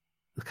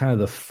kind of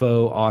the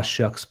faux aw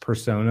shucks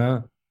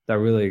persona that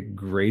really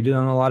grated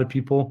on a lot of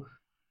people.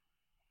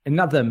 And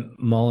not that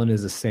Mullen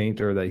is a saint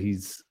or that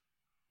he's,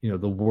 the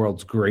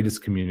world's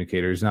greatest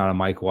communicator. He's not a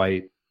Mike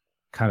White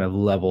kind of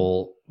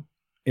level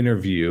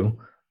interview,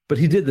 but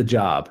he did the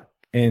job.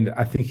 And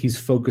I think he's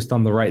focused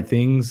on the right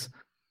things.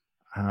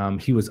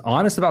 He was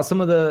honest about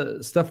some of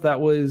the stuff that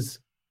was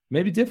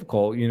maybe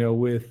difficult,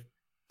 with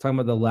talking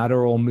about the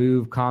lateral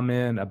move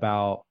comment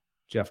about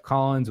Jeff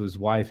Collins, his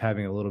wife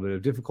having a little bit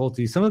of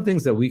difficulty. Some of the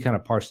things that we kind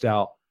of parsed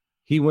out,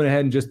 he went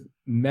ahead and just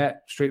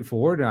met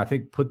straightforward and I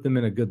think put them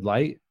in a good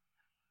light.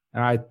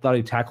 And I thought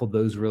he tackled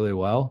those really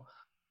well.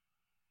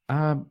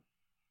 I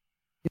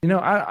don't know.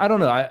 I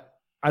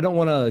don't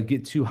want to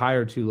get too high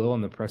or too low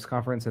on the press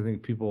conference. I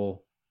think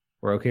people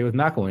were okay with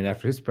McElwain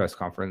after his press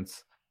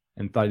conference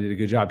and thought he did a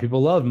good job.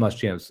 People loved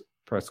Muschamp's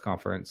press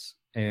conference,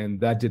 and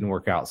that didn't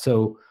work out.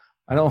 So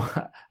I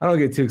don't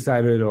get too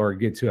excited or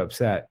get too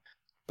upset.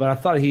 But I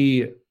thought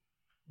he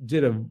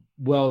did a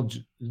well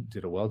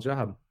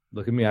job.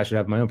 Look at me. I should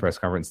have my own press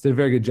conference. Did a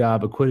very good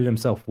job, acquitted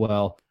himself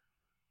well.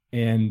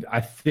 And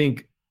I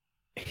think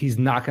he's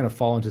not going to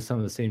fall into some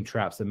of the same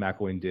traps that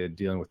McElwain did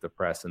dealing with the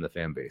press and the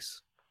fan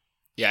base.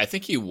 Yeah, I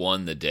think he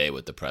won the day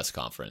with the press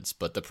conference,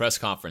 but the press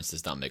conference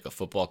does not make a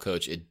football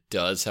coach. It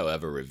does,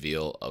 however,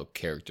 reveal a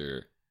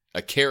character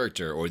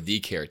or the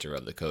character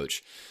of the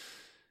coach.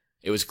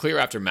 It was clear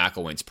after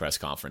McElwain's press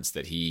conference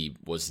that he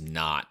was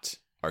not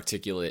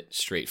articulate,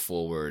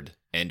 straightforward,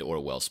 and or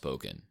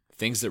well-spoken.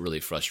 Things that really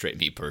frustrate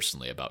me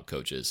personally about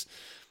coaches.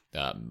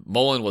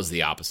 Mullen was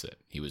the opposite.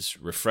 He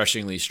was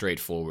refreshingly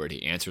straightforward.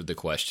 He answered the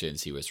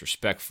questions. He was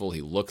respectful.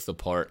 He looked the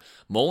part.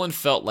 Mullen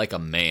felt like a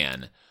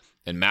man,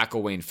 and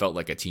McElwain felt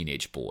like a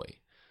teenage boy.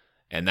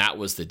 And that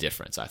was the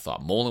difference. I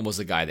thought Mullen was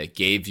a guy that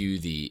gave you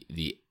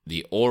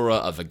the aura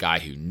of a guy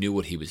who knew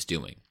what he was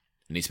doing.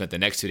 And he spent the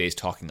next 2 days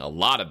talking a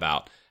lot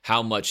about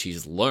how much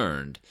he's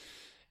learned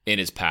in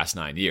his past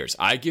 9 years.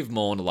 I give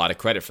Mullen a lot of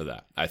credit for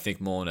that. I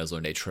think Mullen has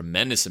learned a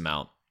tremendous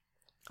amount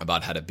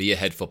about how to be a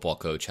head football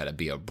coach, how to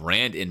be a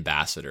brand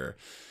ambassador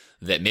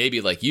that maybe,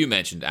 like you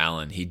mentioned,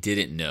 Alan, he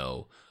didn't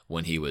know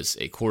when he was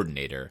a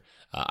coordinator.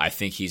 I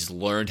think he's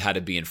learned how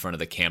to be in front of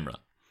the camera.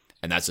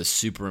 And that's a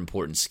super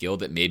important skill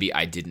that maybe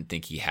I didn't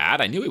think he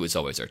had. I knew he was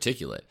always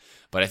articulate,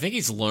 but I think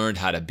he's learned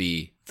how to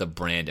be the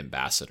brand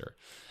ambassador.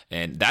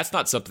 And that's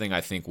not something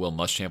I think Will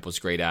Muschamp was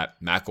great at.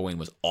 McElwain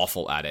was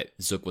awful at it.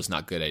 Zook was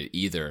not good at it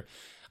either.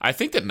 I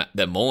think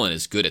that Mullen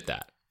is good at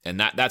that. And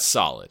that's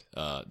solid.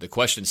 The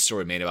question still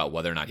remain about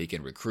whether or not he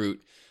can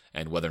recruit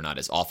and whether or not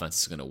his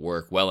offense is going to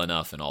work well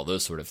enough and all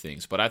those sort of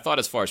things. But I thought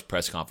as far as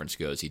press conference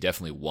goes, he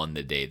definitely won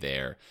the day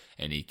there,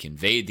 and he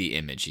conveyed the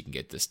image he can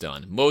get this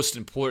done. Most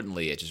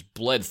importantly, it just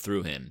bled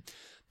through him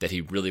that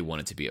he really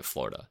wanted to be at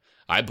Florida.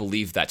 I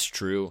believe that's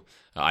true.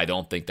 I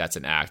don't think that's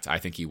an act. I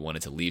think he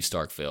wanted to leave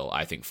Starkville.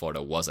 I think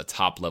Florida was a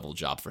top-level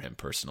job for him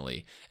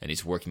personally, and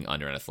he's working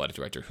under an athletic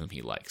director whom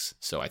he likes.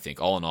 So I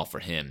think all in all for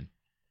him,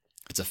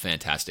 it's a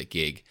fantastic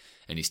gig,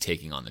 and he's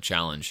taking on the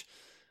challenge.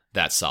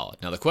 That's solid.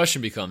 Now the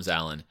question becomes,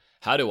 Alan,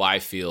 how do I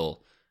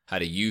feel? How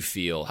do you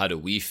feel? How do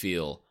we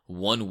feel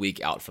 1 week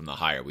out from the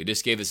hire? We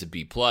just gave this a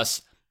B+.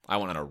 I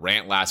went on a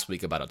rant last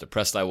week about how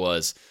depressed I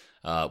was.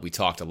 We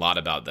talked a lot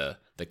about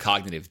the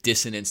cognitive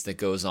dissonance that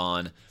goes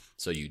on.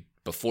 So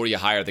before you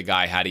hire the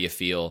guy, how do you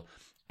feel?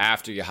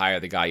 After you hire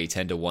the guy, you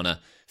tend to want to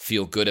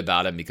feel good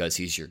about him because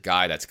he's your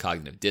guy. That's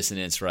cognitive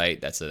dissonance,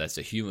 right? That's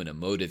a human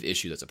emotive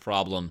issue. That's a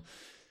problem.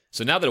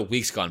 So now that a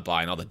week's gone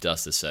by and all the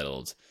dust has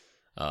settled,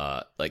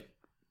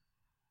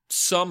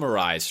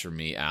 summarize for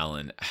me,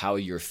 Alan, how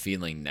you're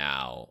feeling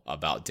now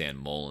about Dan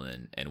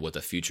Mullen and what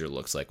the future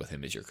looks like with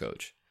him as your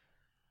coach.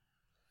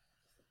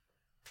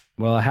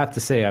 Well, I have to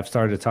say I've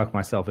started to talk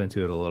myself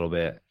into it a little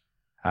bit.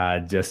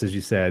 Just as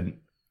you said,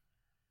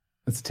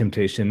 it's a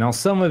temptation. Now,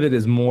 some of it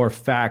is more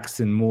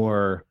facts and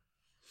more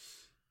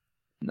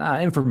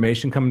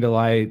information coming to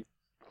light,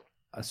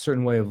 a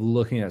certain way of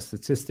looking at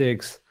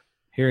statistics,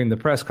 hearing the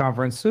press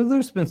conference. So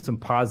there's been some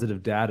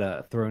positive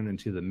data thrown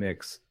into the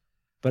mix.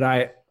 But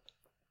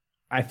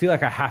I feel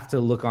like I have to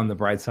look on the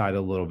bright side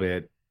a little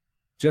bit.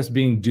 Just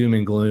being doom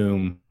and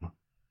gloom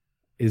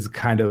is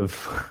kind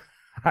of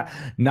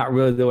not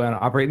really the way I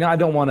operate. Now, I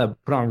don't want to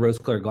put on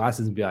rose-colored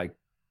glasses and be like,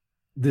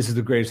 this is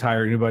the greatest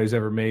hire anybody's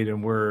ever made,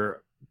 and we're,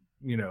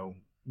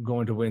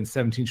 going to win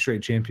 17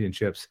 straight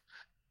championships.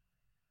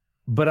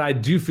 But I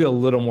do feel a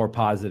little more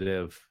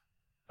positive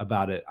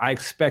about it. I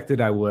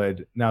expected I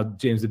would. Now,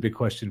 James, the big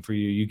question for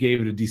you. You gave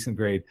it a decent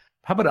grade.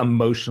 How about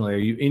emotionally? Are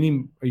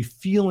you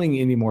feeling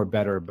any more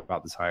better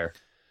about this hire?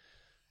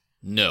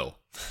 No.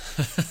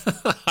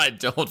 I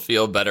don't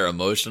feel better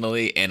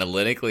emotionally.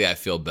 Analytically, I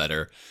feel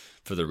better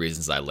for the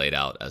reasons I laid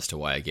out as to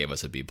why I gave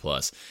us a B+.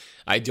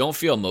 I don't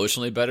feel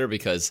emotionally better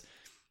because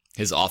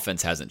his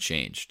offense hasn't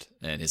changed,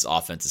 and his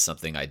offense is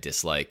something I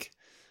dislike.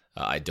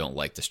 I don't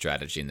like the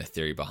strategy and the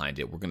theory behind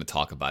it. We're going to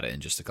talk about it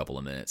in just a couple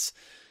of minutes.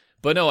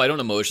 But no, I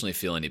don't emotionally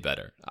feel any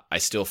better. I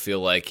still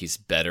feel like he's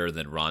better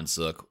than Ron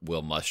Zook,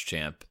 Will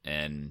Muschamp,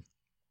 and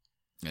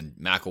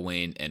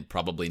McElwain, and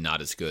probably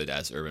not as good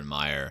as Urban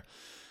Meyer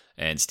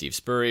and Steve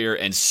Spurrier,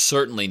 and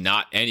certainly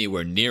not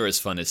anywhere near as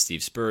fun as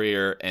Steve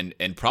Spurrier, and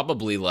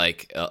probably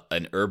like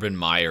an Urban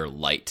Meyer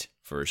light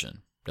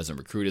version. Doesn't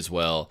recruit as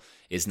well,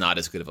 is not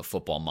as good of a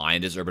football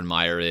mind as Urban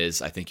Meyer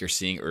is. I think you're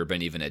seeing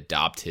Urban even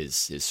adopt his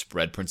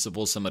spread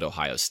principles, some at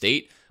Ohio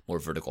State, more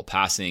vertical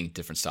passing,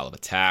 different style of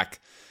attack.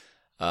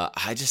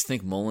 I just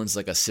think Mullen's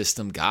like a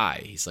system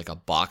guy. He's like a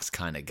box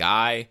kind of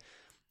guy,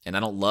 and I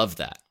don't love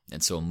that.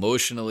 And so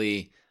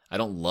emotionally, I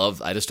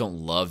just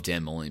don't love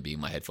Dan Mullen being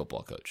my head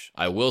football coach.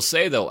 I will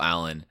say, though,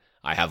 Alan,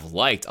 I have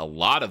liked a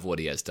lot of what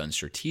he has done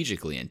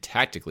strategically and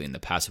tactically in the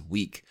past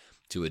week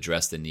to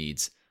address the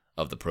needs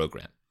of the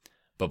program.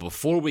 But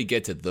before we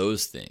get to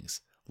those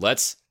things,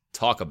 let's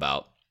talk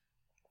about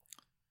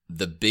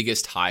the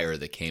biggest hire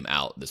that came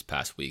out this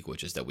past week,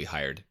 which is that we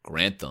hired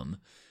Grantham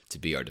to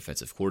be our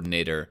defensive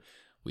coordinator.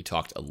 We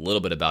talked a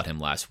little bit about him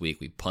last week.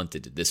 We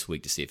punted it this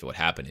week to see if it would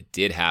happen. It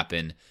did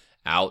happen.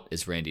 Out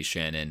is Randy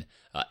Shannon.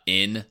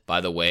 In,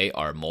 by the way,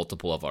 are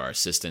multiple of our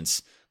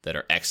assistants that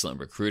are excellent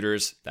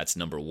recruiters. That's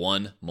number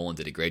one. Mullen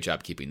did a great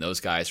job keeping those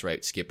guys,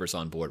 right? Skipper's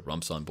on board,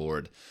 Rump's on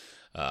board.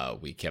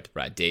 We kept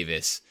Brad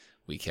Davis.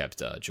 We kept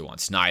Jawan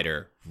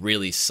Snyder.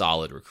 Really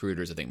solid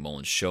recruiters. I think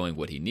Mullen's showing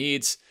what he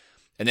needs.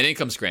 And then in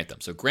comes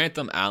Grantham. So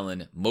Grantham,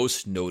 Allen,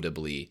 most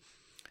notably,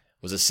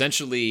 was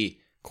essentially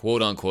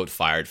quote-unquote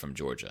fired from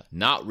Georgia.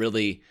 Not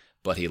really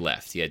but he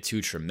left. He had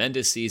 2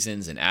 tremendous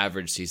seasons, an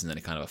average season, then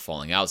a kind of a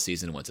falling out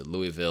season. Went to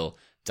Louisville,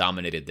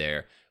 dominated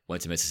there.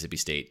 Went to Mississippi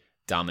State,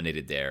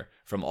 dominated there.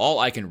 From all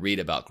I can read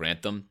about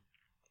Grantham,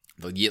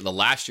 the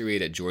last year he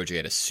had at Georgia, he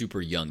had a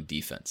super young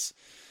defense.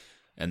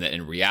 And that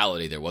in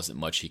reality, there wasn't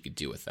much he could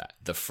do with that.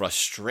 The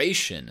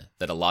frustration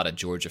that a lot of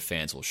Georgia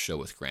fans will show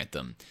with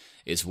Grantham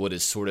is what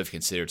is sort of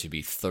considered to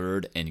be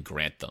third and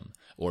Grantham,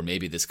 or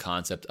maybe this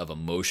concept of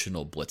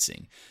emotional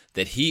blitzing,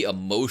 that he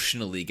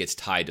emotionally gets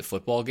tied to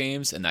football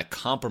games and that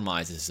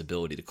compromises his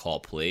ability to call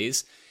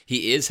plays.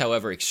 He is,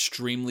 however,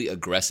 extremely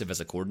aggressive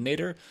as a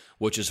coordinator,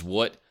 which is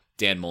what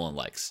Dan Mullen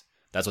likes.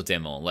 That's what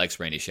Dan Mullen likes.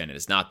 Randy Shannon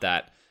is not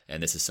that,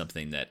 and this is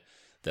something that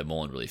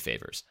Mullen really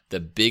favors. The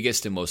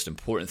biggest and most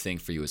important thing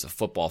for you as a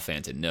football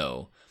fan to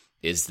know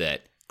is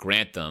that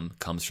Grantham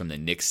comes from the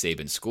Nick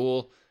Saban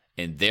school,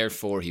 and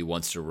therefore he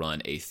wants to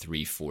run a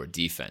 3-4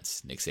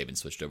 defense. Nick Saban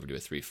switched over to a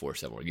 3-4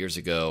 several years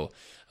ago.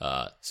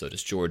 So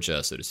does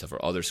Georgia. So does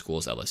several other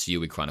schools. LSU,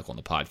 we chronicle on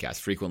the podcast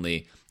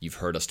frequently. You've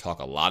heard us talk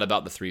a lot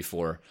about the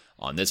 3-4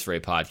 on this very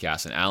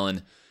podcast. And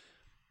Alan,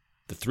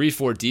 the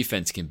 3-4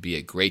 defense can be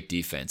a great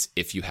defense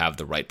if you have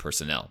the right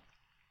personnel.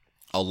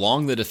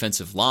 Along the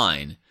defensive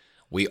line,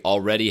 we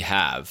already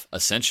have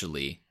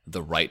essentially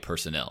the right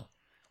personnel.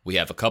 We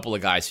have a couple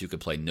of guys who could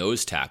play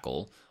nose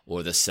tackle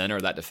or the center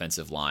of that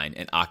defensive line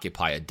and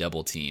occupy a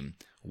double team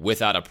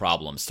without a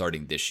problem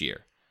starting this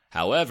year.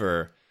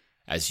 However,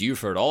 as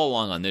you've heard all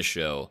along on this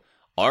show,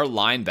 our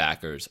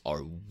linebackers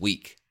are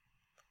weak.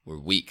 We're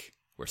weak.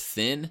 We're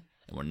thin,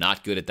 and we're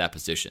not good at that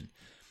position.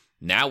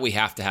 Now we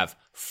have to have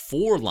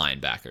 4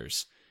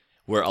 linebackers,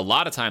 where a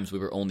lot of times we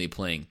were only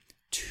playing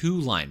 2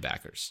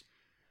 linebackers.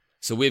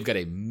 So we've got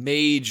a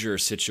major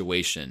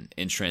situation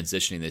in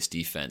transitioning this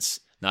defense,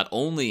 not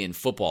only in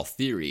football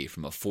theory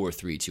from a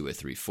 4-3 to a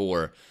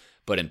 3-4,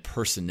 but in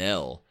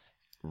personnel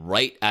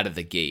right out of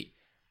the gate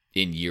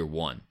in year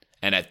 1.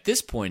 And at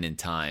this point in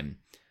time,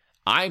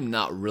 I'm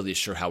not really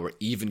sure how we're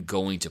even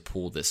going to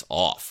pull this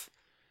off.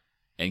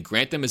 And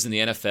Grantham is in the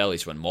NFL.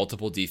 He's run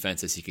multiple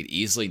defenses. He could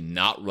easily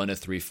not run a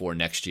 3-4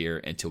 next year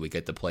until we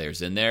get the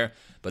players in there.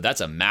 But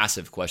that's a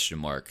massive question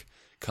mark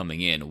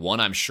coming in. One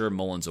I'm sure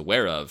Mullen's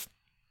aware of.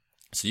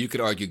 So you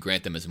could argue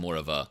Grantham is more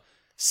of a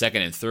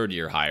second and third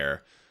year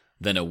hire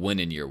than a win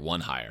in year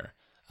 1 hire.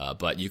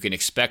 But you can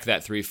expect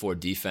that 3-4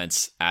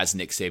 defense, as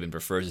Nick Saban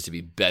prefers it, to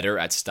be better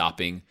at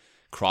stopping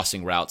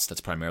crossing routes.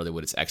 That's primarily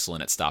what it's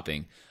excellent at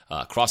stopping.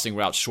 Crossing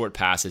routes, short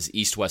passes,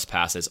 east-west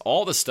passes,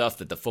 all the stuff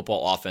that the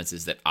football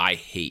offenses that I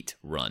hate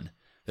run.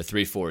 The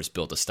 3-4 is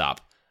built to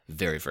stop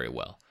very, very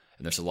well.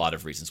 And there's a lot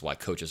of reasons why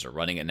coaches are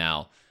running it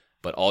now.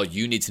 But all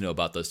you need to know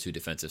about those 2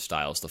 defensive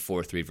styles, the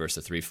 4-3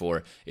 versus the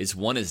 3-4, is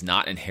one is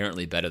not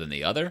inherently better than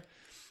the other.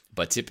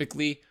 But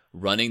typically,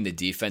 running the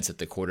defense that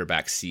the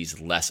quarterback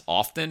sees less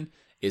often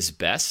is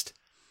best.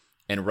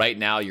 And right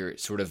now, you're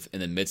sort of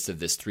in the midst of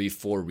this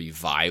 3-4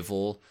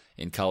 revival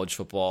in college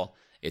football.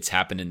 It's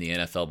happened in the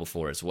NFL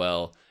before as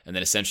well. And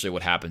then essentially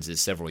what happens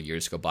is several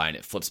years go by and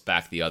it flips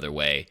back the other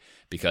way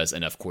because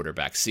enough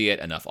quarterbacks see it,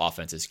 enough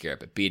offenses gear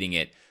up at beating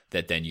it,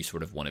 that then you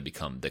sort of want to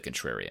become the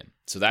contrarian.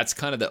 So that's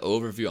kind of the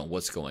overview on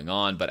what's going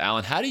on. But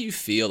Alan, how do you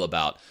feel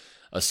about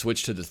a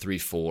switch to the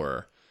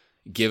 3-4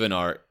 given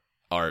our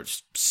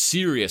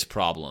serious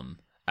problem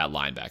at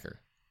linebacker?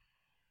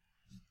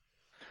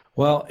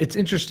 Well, it's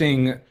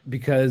interesting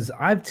because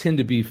I tend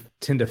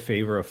to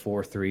favor a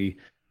 4-3.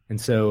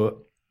 And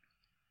so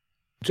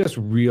just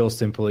real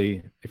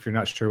simply, if you're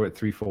not sure what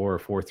 3-4 or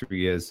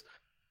 4-3 is,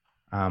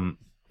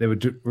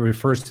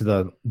 refers to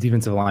the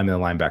defensive lineman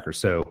and linebacker.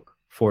 So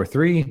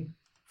 4-3,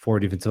 4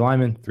 defensive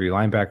linemen, 3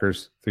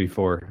 linebackers.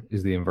 3-4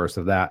 is the inverse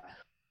of that.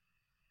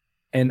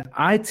 And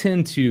I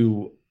tend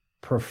to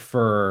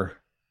prefer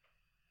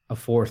a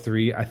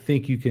 4-3. I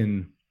think you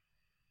can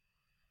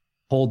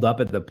hold up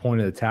at the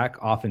point of attack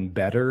often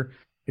better.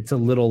 It's a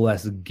little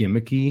less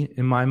gimmicky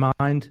in my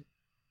mind.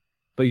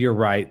 But you're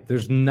right.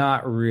 There's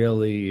not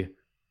really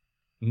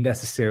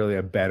necessarily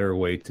a better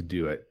way to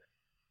do it.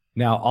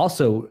 Now,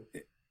 also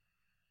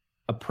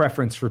a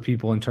preference for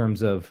people in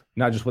terms of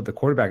not just what the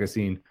quarterback is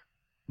seeing,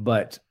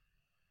 but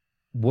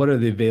what are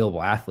the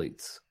available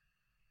athletes.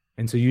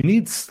 And so you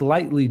need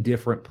slightly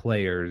different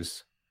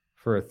players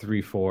for a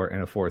 3-4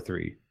 and a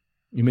 4-3.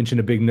 You mentioned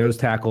a big nose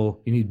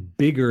tackle. You need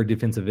bigger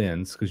defensive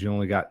ends because you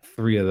only got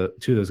 2 of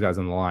those guys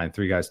on the line,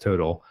 3 guys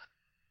total.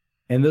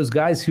 And those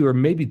guys who are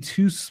maybe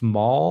too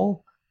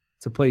small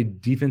to play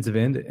defensive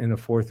end in a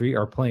 4-3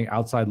 are playing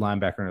outside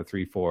linebacker in a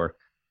 3-4.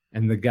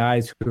 And the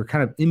guys who are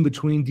kind of in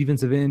between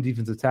defensive end,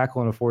 defensive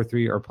tackle in a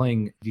 4-3 are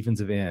playing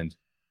defensive end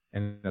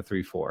in a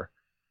 3-4.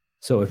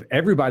 So if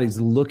everybody's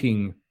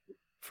looking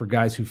for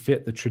guys who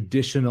fit the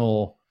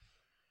traditional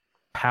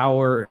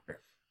power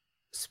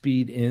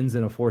speed ends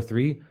in a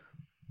 4-3,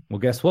 well,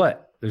 guess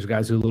what? There's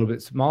guys who are a little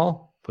bit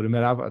small, put them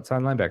at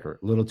outside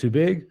linebacker. A little too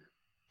big,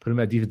 put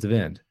them at defensive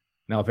end.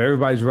 Now, if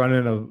everybody's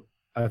running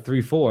a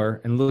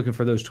 3-4 and looking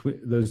for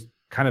those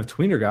kind of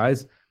tweener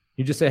guys,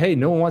 you just say, hey,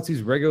 no one wants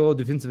these regular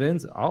defensive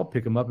ends. I'll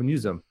pick them up and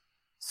use them.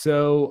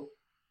 So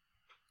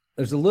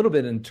there's a little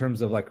bit in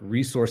terms of like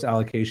resource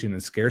allocation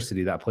and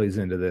scarcity that plays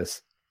into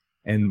this.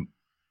 And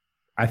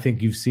I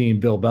think you've seen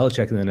Bill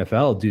Belichick in the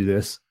NFL do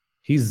this.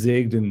 He's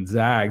zigged and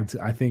zagged,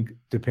 I think,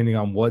 depending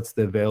on what's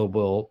the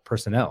available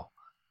personnel.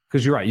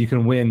 Because you're right, you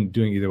can win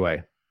doing either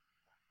way.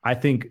 I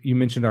think you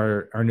mentioned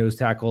our nose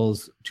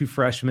tackles, 2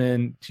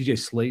 freshmen. TJ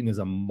Slayton is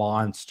a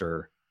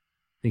monster.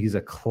 I think he's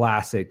a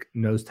classic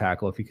nose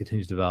tackle if he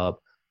continues to develop.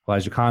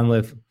 Elijah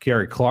Conliffe,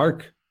 Gary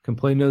Clark can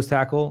play nose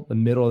tackle, the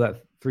middle of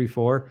that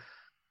 3-4.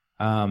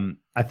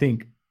 I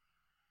think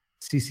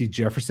CeCe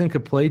Jefferson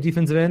could play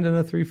defensive end in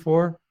a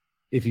 3-4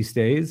 if he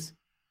stays.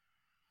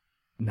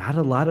 Not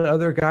a lot of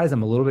other guys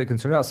I'm a little bit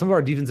concerned about. Some of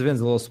our defensive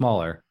ends are a little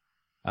smaller.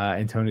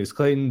 Antonius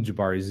Clayton,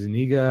 Jabari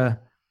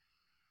Zuniga.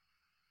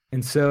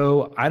 And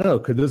so, I don't know,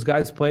 could those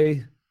guys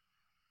play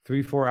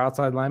 3-4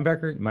 outside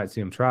linebacker? You might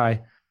see them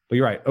try. But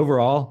you're right.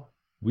 Overall,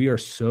 we are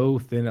so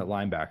thin at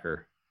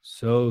linebacker.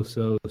 So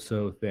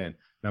thin.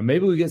 Now,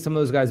 maybe we get some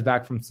of those guys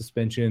back from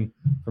suspension,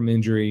 from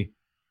injury.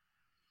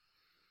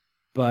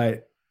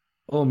 But,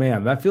 oh,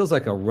 man, that feels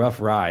like a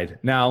rough ride.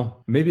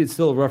 Now, maybe it's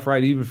still a rough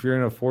ride even if you're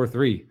in a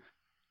 4-3.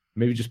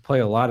 Maybe just play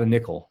a lot of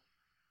nickel.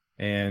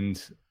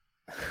 And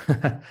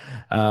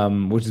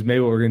which is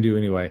maybe what we're going to do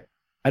anyway.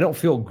 I don't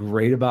feel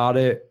great about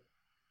it.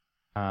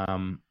 I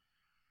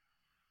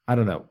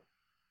don't know.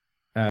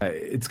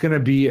 It's going to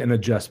be an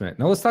adjustment.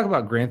 Now let's talk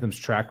about Grantham's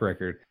track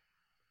record.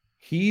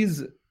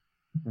 He's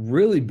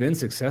really been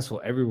successful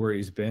everywhere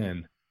he's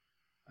been.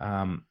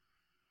 And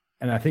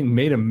I think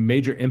made a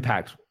major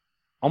impact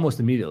almost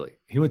immediately.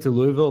 He went to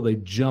Louisville, they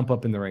jump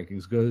up in the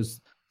rankings.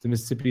 Goes to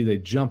Mississippi, they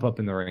jump up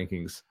in the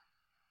rankings.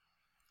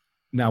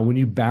 Now, when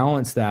you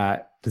balance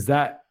that, does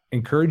that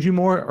encourage you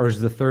more, or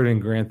does the third in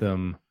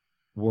Grantham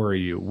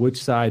worry you?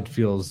 Which side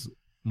feels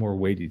more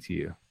weighty to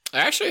you?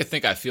 I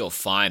think I feel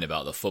fine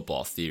about the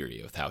football theory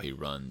of how he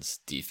runs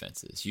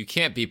defenses. You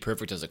can't be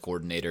perfect as a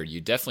coordinator. You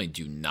definitely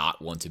do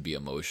not want to be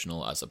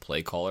emotional as a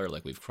play caller,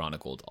 like we've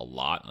chronicled a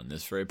lot on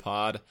this very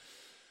pod.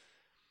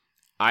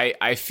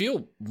 I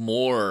feel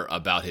more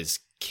about his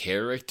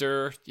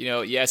character.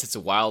 Yes, it's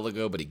a while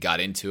ago, but he got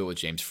into it with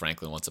James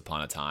Franklin once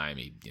upon a time.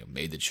 He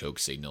made the choke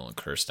signal and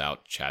cursed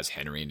out Chaz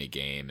Henry in a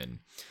game. And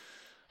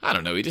I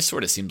don't know, he just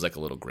sort of seems like a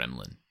little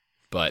gremlin.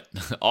 But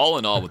all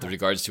in all, with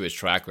regards to his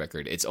track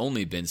record, it's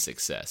only been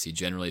success. He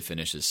generally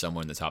finishes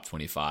somewhere in the top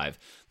 25.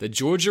 The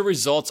Georgia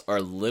results are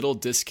a little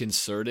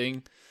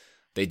disconcerting.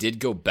 They did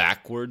go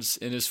backwards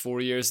in his 4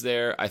 years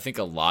there. I think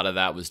a lot of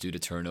that was due to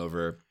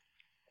turnover.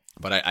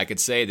 But I could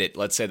say that,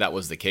 let's say that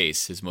was the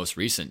case, his most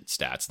recent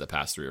stats the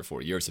past 3 or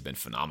 4 years have been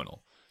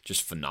phenomenal.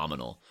 Just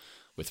phenomenal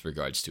with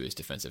regards to his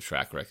defensive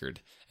track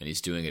record. And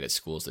he's doing it at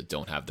schools that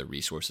don't have the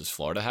resources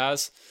Florida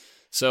has.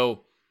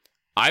 So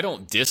I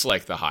don't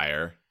dislike the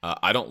hire.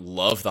 I don't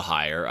love the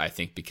hire, I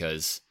think,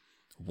 because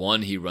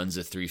 1, he runs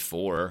a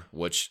 3-4,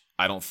 which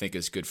I don't think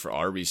is good for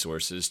our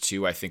resources.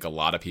 2, I think a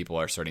lot of people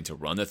are starting to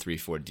run the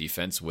 3-4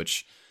 defense,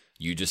 which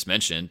you just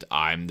mentioned.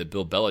 I'm the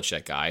Bill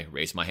Belichick guy.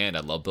 Raise my hand.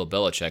 I love Bill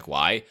Belichick.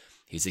 Why?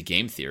 He's a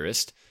game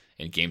theorist,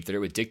 and game theory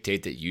would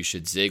dictate that you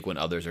should zig when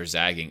others are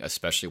zagging,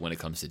 especially when it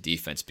comes to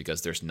defense,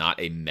 because there's not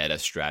a meta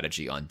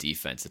strategy on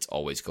defense that's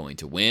always going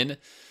to win.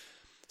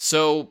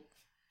 So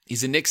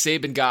he's a Nick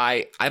Saban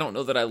guy. I don't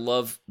know that I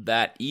love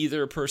that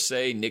either, per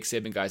se. Nick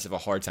Saban guys have a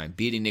hard time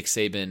beating Nick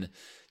Saban.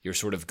 You're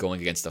sort of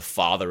going against the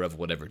father of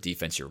whatever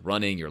defense you're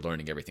running. You're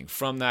learning everything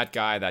from that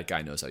guy. That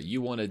guy knows how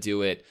you want to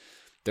do it.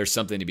 There's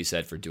something to be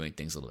said for doing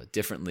things a little bit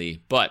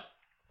differently. But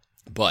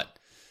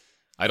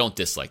I don't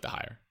dislike the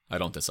hire.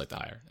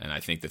 And I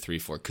think the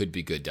 3-4 could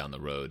be good down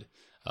the road.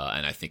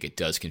 And I think it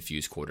does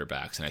confuse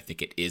quarterbacks. And I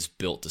think it is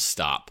built to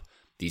stop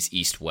these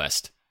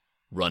East-West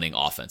running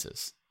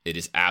offenses. It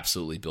is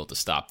absolutely built to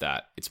stop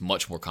that. It's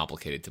much more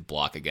complicated to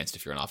block against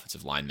if you're an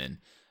offensive lineman.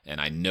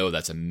 And I know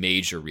that's a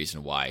major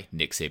reason why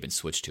Nick Saban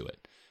switched to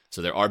it.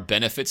 So there are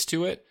benefits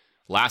to it.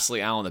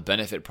 Lastly, Alan, the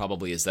benefit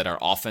probably is that our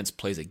offense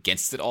plays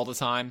against it all the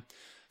time.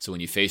 So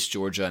when you face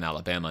Georgia and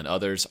Alabama and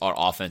others, our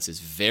offense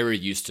is very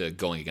used to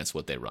going against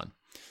what they run.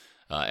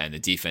 And the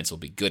defense will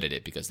be good at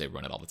it because they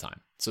run it all the time.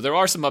 So there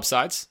are some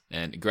upsides.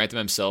 And Grantham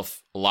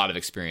himself, a lot of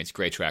experience,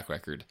 great track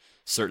record.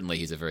 Certainly,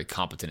 he's a very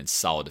competent and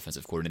solid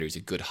defensive coordinator. He's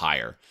a good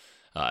hire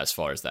as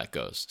far as that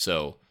goes.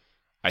 So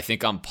I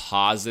think I'm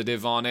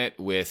positive on it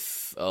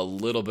with a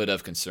little bit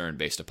of concern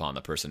based upon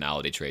the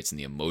personality traits and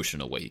the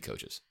emotional way he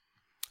coaches.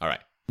 All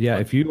right. Yeah,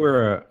 if you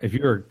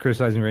were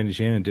criticizing Randy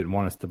Shannon and didn't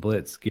want us to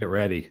blitz, get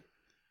ready.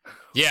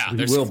 Yeah,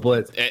 we will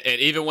blitz. And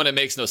even when it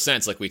makes no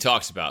sense, like we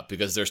talked about,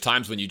 because there's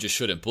times when you just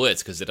shouldn't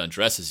blitz because it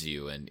undresses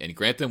you, and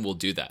Grantham will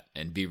do that,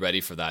 and be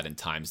ready for that in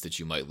times that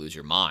you might lose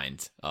your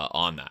mind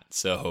on that.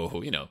 So,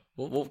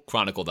 we'll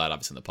chronicle that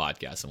obviously in the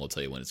podcast, and we'll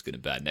tell you when it's good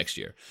and bad next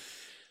year.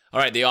 All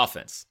right, the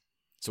offense.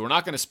 So we're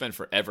not going to spend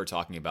forever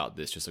talking about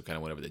this, just to kind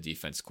of went over the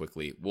defense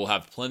quickly. We'll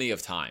have plenty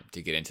of time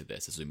to get into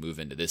this as we move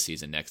into this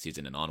season, next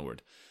season, and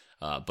onward.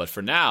 But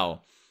for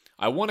now,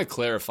 I want to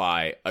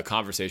clarify a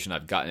conversation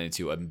I've gotten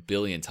into a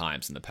billion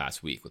times in the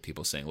past week with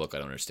people saying, look, I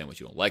don't understand what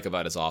you don't like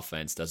about his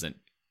offense. Doesn't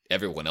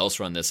everyone else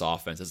run this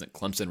offense? Doesn't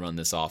Clemson run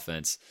this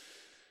offense?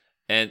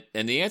 And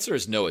the answer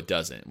is no, it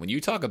doesn't. When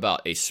you talk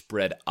about a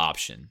spread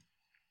option,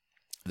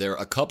 there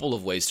are a couple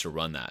of ways to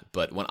run that.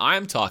 But when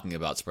I'm talking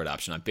about spread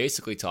option, I'm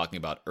basically talking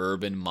about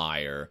Urban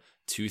Meyer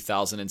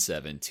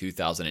 2007,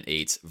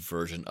 2008's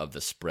version of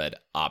the spread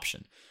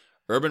option.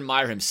 Urban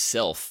Meyer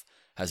himself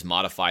has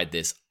modified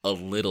this a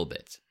little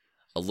bit.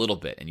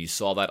 And you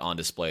saw that on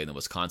display in the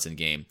Wisconsin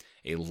game.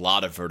 A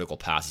lot of vertical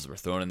passes were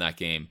thrown in that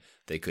game.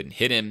 They couldn't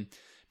hit him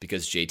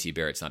because JT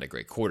Barrett's not a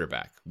great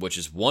quarterback, which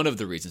is one of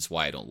the reasons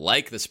why I don't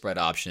like the spread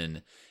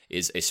option.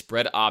 Is a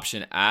spread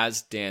option,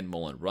 as Dan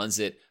Mullen runs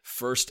it,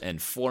 first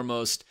and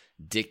foremost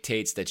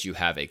dictates that you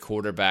have a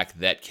quarterback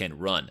that can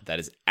run. That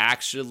is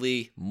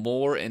actually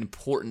more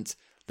important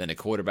than a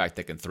quarterback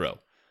that can throw.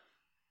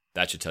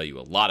 That should tell you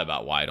a lot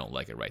about why I don't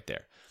like it right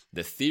there.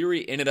 The theory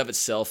in and of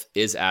itself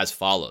is as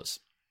follows.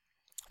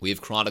 We have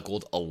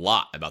chronicled a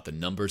lot about the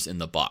numbers in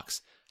the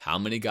box. How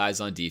many guys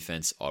on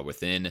defense are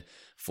within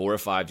 4 or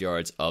 5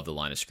 yards of the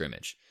line of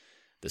scrimmage?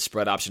 The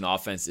spread option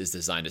offense is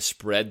designed to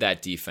spread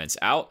that defense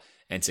out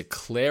and to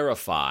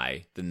clarify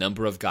the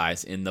number of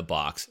guys in the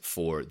box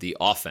for the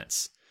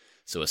offense.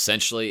 So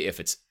essentially,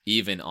 if it's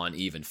even on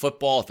even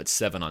football, if it's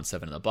 7 on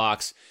 7 in the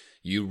box,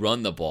 you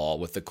run the ball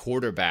with the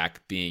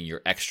quarterback being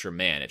your extra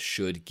man. It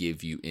should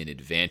give you an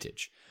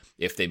advantage.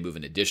 If they move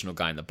an additional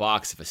guy in the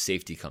box, if a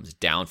safety comes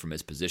down from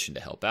his position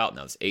to help out,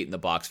 now it's 8 in the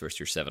box versus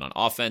your 7 on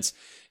offense,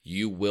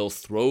 you will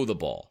throw the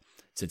ball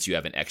since you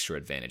have an extra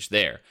advantage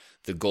there.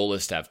 The goal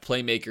is to have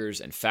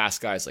playmakers and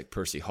fast guys like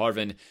Percy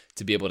Harvin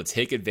to be able to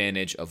take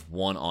advantage of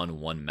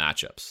one-on-one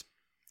matchups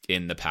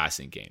in the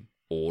passing game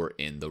or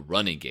in the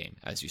running game,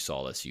 as you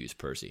saw us use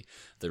Percy.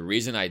 The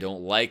reason I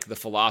don't like the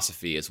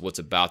philosophy is what's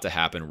about to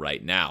happen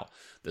right now.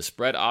 The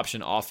spread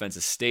option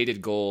offense's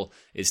stated goal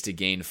is to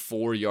gain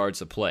 4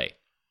 yards of play.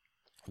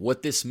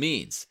 What this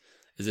means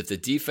is if the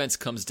defense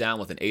comes down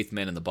with an 8th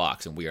man in the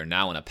box and we are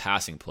now in a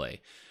passing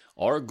play,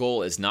 our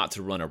goal is not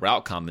to run a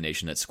route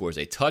combination that scores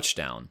a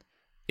touchdown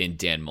in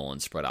Dan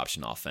Mullen's spread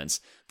option offense.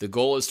 The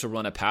goal is to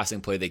run a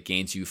passing play that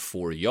gains you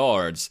 4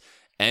 yards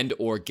and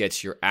or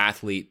gets your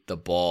athlete the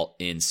ball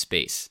in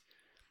space.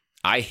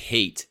 I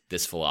hate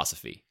this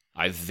philosophy.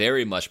 I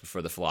very much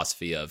prefer the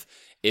philosophy of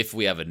if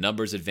we have a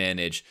numbers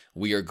advantage,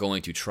 we are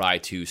going to try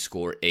to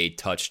score a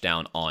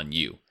touchdown on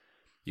you.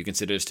 You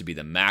consider this to be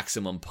the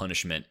maximum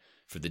punishment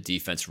for the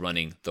defense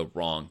running the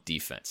wrong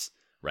defense,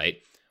 right?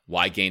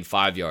 Why gain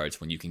 5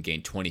 yards when you can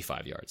gain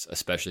 25 yards,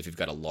 especially if you've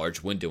got a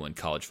large window in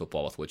college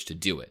football with which to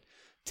do it?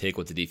 Take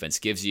what the defense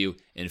gives you,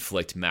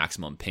 inflict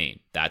maximum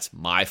pain. That's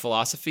my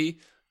philosophy.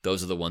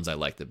 Those are the ones I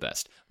like the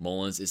best.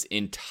 Mullen's is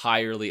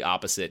entirely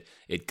opposite.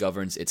 It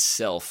governs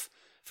itself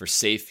for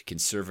safe,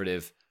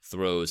 conservative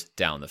throws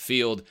down the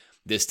field.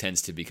 This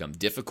tends to become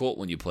difficult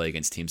when you play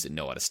against teams that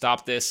know how to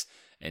stop this.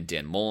 And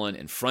Dan Mullen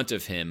in front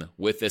of him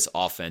with this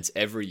offense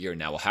every year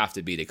now will have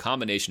to beat a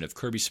combination of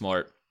Kirby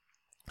Smart,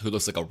 who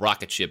looks like a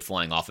rocket ship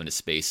flying off into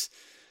space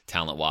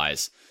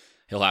talent-wise.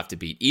 He'll have to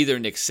beat either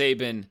Nick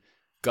Saban,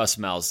 Gus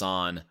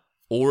Malzahn,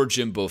 or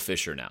Jimbo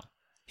Fisher now.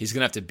 He's going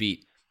to have to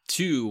beat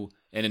 2,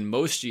 and in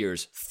most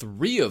years,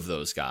 3 of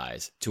those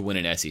guys to win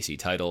an SEC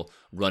title,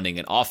 running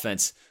an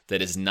offense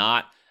that is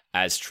not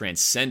as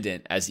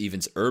transcendent as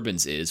even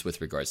Urban's is with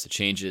regards to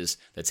changes,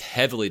 that's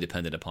heavily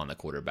dependent upon the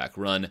quarterback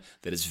run,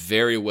 that is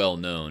very well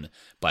known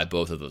by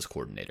both of those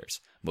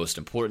coordinators. Most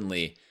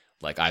importantly,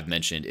 like I've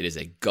mentioned, it is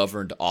a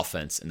governed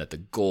offense and that the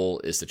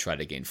goal is to try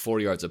to gain 4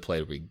 yards of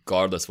play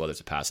regardless whether it's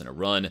a pass and a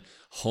run.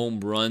 Home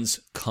runs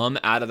come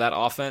out of that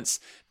offense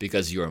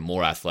because you are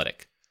more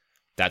athletic.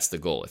 That's the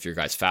goal. If your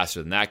guy's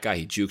faster than that guy,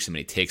 he jukes him and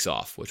he takes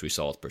off, which we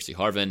saw with Percy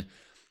Harvin.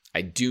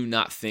 I do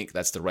not think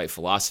that's the right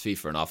philosophy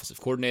for an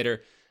offensive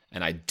coordinator.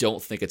 And I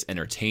don't think it's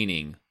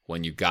entertaining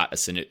when you got a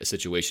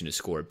situation to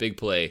score a big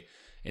play.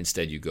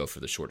 Instead, you go for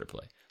the shorter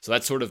play. So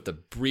that's sort of the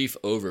brief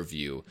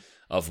overview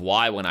of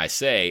why when I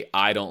say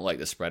I don't like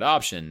the spread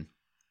option,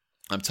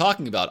 I'm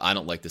talking about I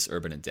don't like this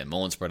Urban and Dan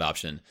Mullen spread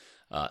option.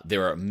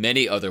 There are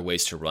many other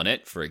ways to run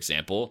it. For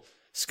example,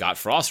 Scott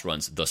Frost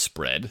runs the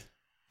spread,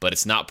 but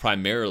it's not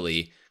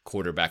primarily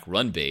quarterback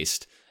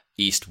run-based,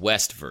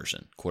 east-west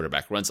version.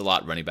 Quarterback runs a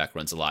lot, running back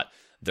runs a lot.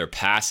 Their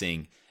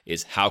passing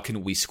is how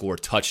can we score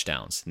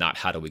touchdowns, not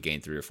how do we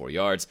gain 3 or 4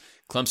 yards.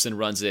 Clemson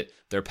runs it.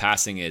 Their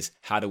passing is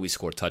how do we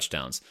score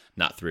touchdowns,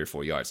 not 3 or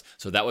 4 yards.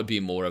 So that would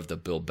be more of the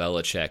Bill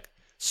Belichick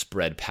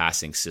spread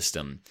passing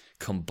system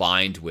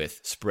combined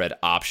with spread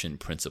option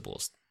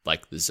principles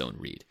like the zone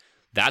read.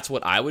 That's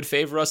what I would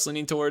favor us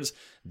leaning towards.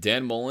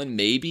 Dan Mullen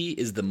maybe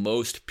is the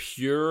most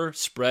pure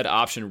spread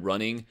option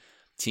running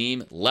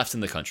team left in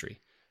the country.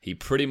 He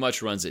pretty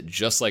much runs it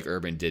just like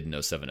Urban did in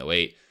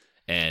 07-08.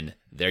 And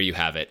there you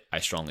have it. I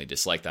strongly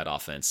dislike that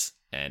offense,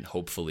 and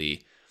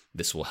hopefully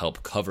this will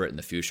help cover it in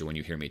the future when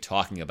you hear me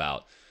talking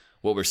about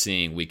what we're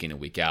seeing week in and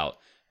week out,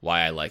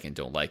 why I like and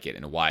don't like it,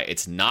 and why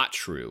it's not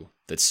true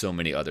that so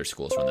many other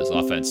schools run this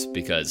offense,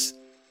 because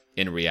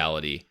in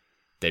reality,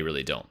 they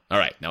really don't. All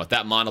right, now with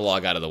that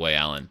monologue out of the way,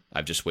 Alan,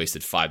 I've just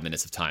wasted 5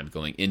 minutes of time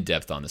going in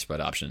depth on the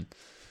spread option.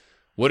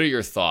 What are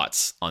your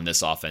thoughts on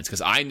this offense? Because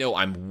I know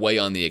I'm way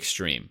on the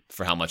extreme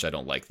for how much I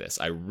don't like this.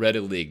 I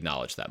readily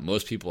acknowledge that.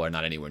 Most people are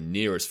not anywhere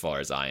near as far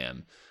as I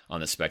am on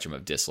the spectrum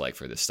of dislike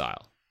for this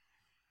style.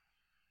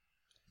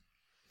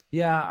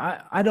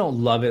 Yeah, I don't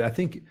love it. I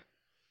think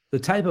the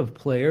type of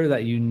player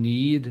that you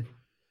need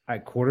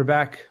at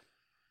quarterback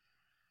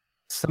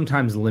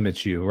sometimes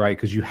limits you, right?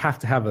 Because you have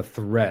to have a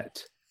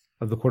threat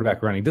of the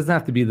quarterback running. It doesn't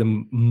have to be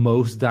the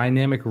most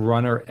dynamic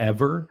runner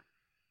ever,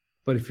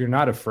 but if you're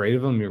not afraid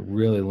of him, it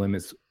really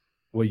limits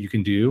what you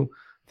can do.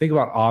 Think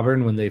about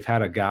Auburn when they've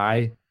had a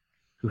guy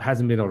who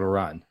hasn't been able to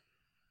run.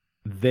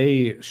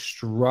 They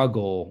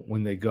struggle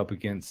when they go up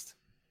against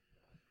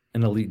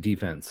an elite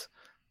defense.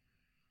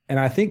 And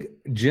I think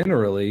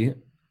generally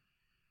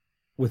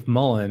with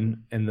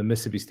Mullen and the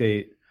Mississippi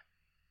State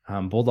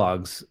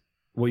Bulldogs,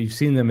 what you've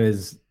seen them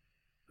is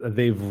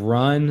they've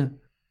run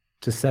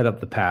to set up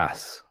the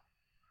pass,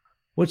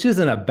 which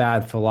isn't a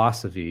bad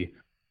philosophy,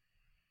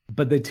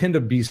 but they tend to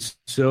be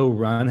so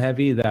run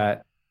heavy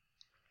that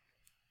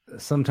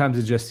sometimes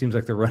it just seems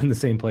like they're running the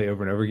same play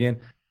over and over again.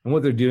 And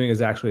what they're doing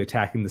is actually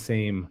attacking the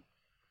same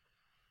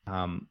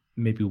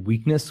maybe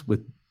weakness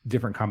with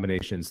different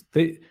combinations.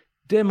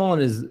 Dan Mullen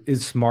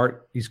is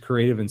smart. He's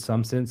creative in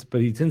some sense,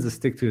 but he tends to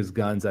stick to his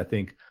guns, I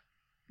think,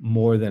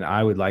 more than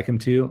I would like him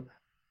to.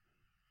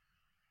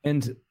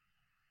 And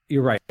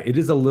you're right. It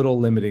is a little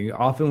limiting.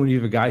 Often when you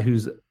have a guy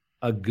who's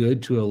a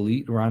good to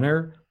elite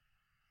runner,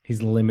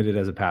 he's limited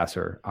as a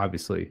passer,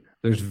 obviously.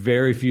 There's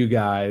very few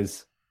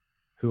guys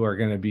who are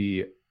going to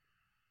be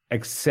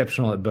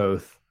exceptional at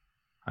both.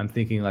 I'm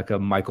thinking like a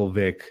Michael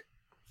Vick,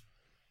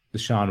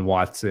 Deshaun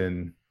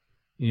Watson,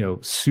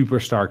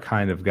 superstar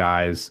kind of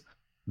guys.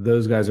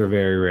 Those guys are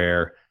very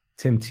rare.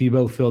 Tim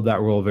Tebow filled that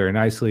role very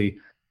nicely.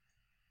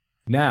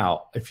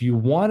 Now, if you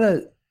want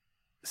to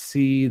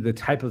see the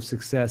type of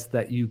success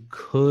that you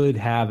could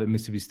have at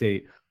Mississippi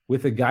State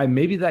with a guy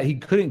maybe that he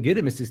couldn't get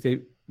at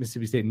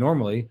Mississippi State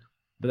normally,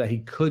 but that he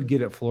could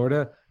get at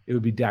Florida, it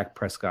would be Dak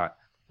Prescott.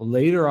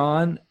 Later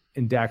on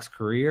in Dak's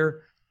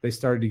career, they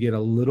started to get a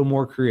little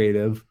more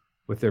creative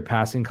with their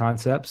passing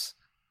concepts,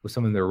 with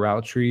some of their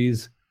route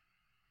trees,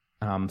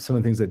 some of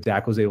the things that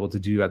Dak was able to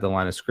do at the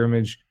line of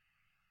scrimmage.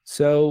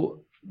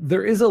 So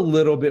there is a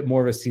little bit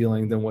more of a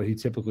ceiling than what he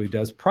typically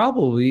does,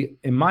 probably,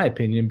 in my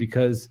opinion,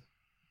 because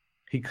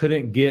he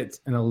couldn't get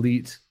an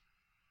elite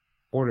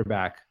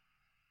quarterback.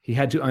 He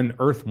had to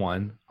unearth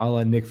one, a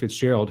la Nick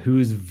Fitzgerald, who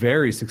is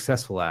very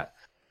successful at.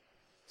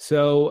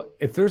 So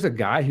if there's a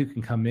guy who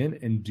can come in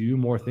and do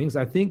more things,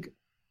 I think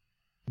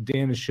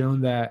Dan has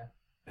shown that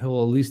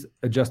he'll at least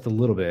adjust a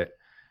little bit.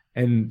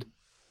 And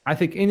I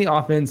think any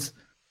offense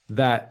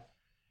that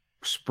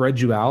spreads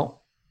you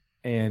out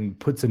and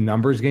puts a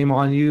numbers game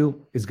on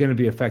you is going to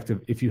be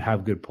effective if you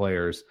have good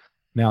players.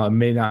 Now, it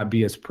may not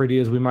be as pretty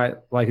as we might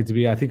like it to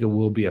be. I think it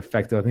will be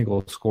effective. I think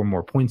we'll score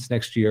more points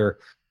next year.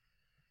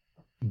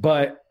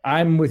 But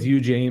I'm with you,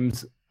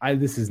 James.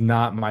 This is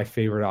not my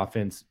favorite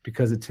offense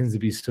because it tends to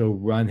be so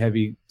run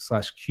heavy /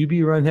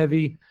 QB run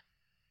heavy.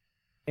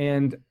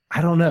 And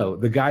I don't know.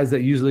 The guys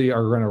that usually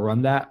are going to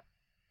run that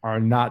are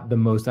not the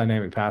most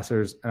dynamic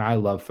passers. And I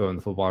love throwing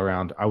the football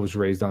around. I was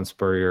raised on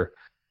Spurrier,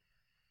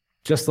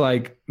 just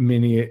like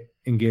many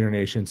in Gator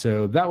Nation.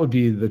 So that would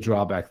be the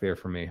drawback there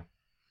for me.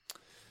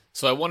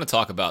 So I want to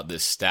talk about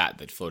this stat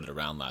that floated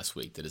around last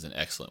week that is an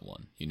excellent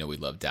one. We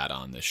love data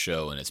on this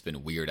show, and it's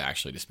been weird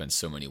actually to spend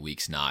so many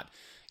weeks not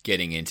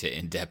getting into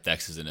in-depth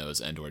X's and O's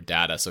and or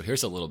data. So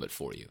here's a little bit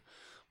for you.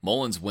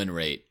 Mullen's win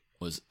rate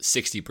was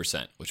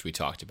 60%, which we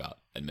talked about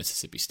at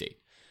Mississippi State.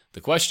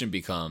 The question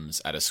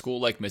becomes, at a school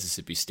like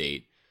Mississippi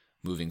State,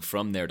 moving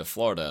from there to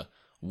Florida,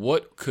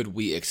 what could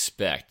we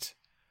expect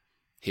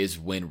his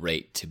win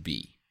rate to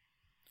be?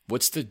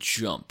 What's the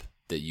jump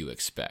that you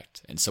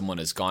expect? And someone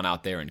has gone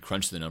out there and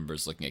crunched the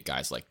numbers looking at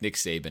guys like Nick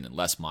Saban and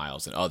Les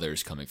Miles and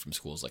others coming from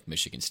schools like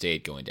Michigan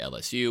State, going to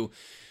LSU,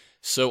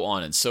 so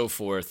on and so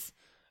forth.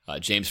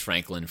 James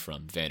Franklin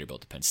from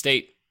Vanderbilt to Penn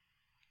State.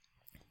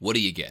 What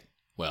do you get?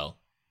 Well,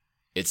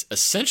 it's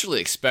essentially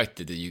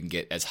expected that you can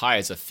get as high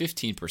as a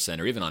 15%,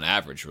 or even on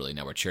average, really,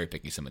 now we're cherry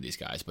picking some of these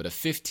guys, but a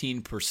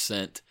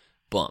 15%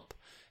 bump.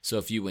 So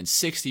if you win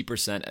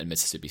 60% at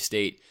Mississippi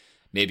State,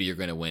 maybe you're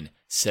going to win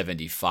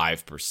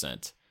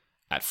 75%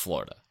 at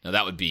Florida. Now,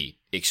 that would be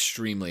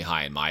extremely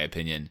high in my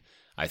opinion.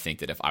 I think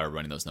that if I were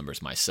running those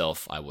numbers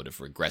myself, I would have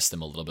regressed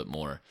them a little bit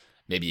more.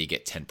 Maybe you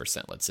get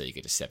 10%. Let's say you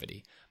get to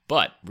 70.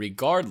 But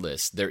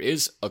regardless, there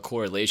is a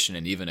correlation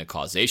and even a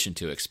causation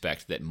to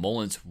expect that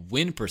Mullen's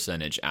win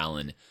percentage,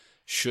 Allen,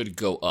 should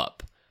go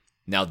up.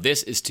 Now,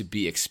 this is to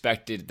be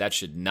expected. That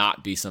should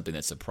not be something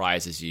that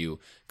surprises you.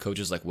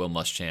 Coaches like Will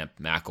Muschamp,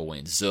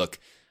 McElwain, Zook,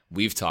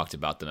 we've talked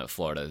about them at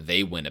Florida.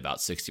 They win about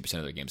 60%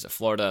 of their games at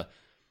Florida.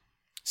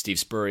 Steve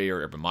Spurrier,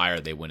 Urban Meyer,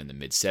 they win in the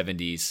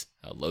mid-70s,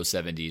 low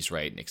 70s,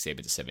 right? Nick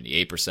Saban to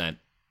 78%.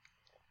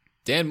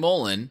 Dan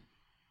Mullen,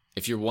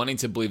 if you're wanting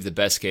to believe the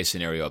best case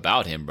scenario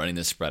about him, running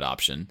the spread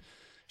option,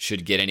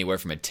 should get anywhere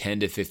from a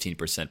 10 to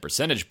 15%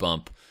 percentage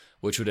bump,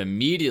 which would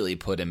immediately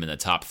put him in the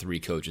top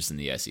 3 coaches in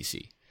the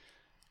SEC.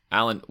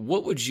 Alan,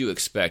 what would you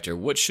expect, or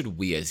what should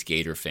we as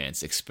Gator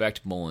fans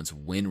expect Mullen's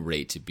win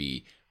rate to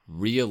be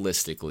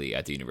realistically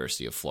at the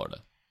University of Florida?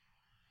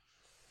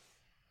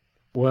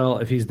 Well,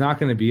 if he's not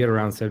going to be at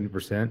around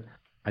 70%,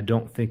 I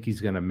don't think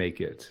he's going to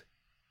make it.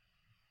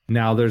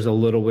 Now, there's a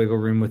little wiggle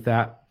room with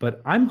that,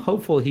 but I'm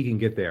hopeful he can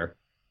get there.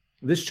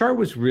 This chart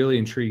was really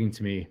intriguing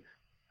to me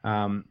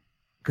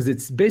because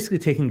it's basically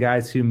taking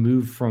guys who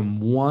moved from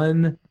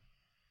one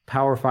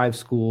Power 5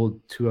 school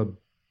to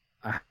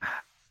a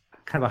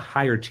kind of a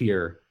higher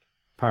tier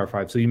Power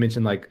 5. So you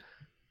mentioned like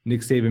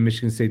Nick Saban,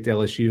 Michigan State to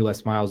LSU,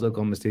 Les Miles,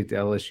 Oklahoma State to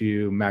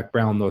LSU, Mac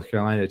Brown, North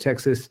Carolina to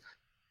Texas,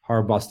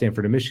 Harbaugh,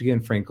 Stanford to Michigan,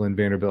 Franklin,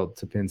 Vanderbilt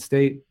to Penn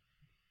State.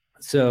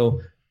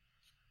 So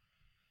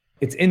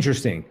it's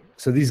interesting.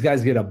 So these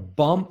guys get a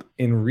bump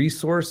in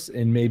resource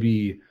and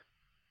maybe,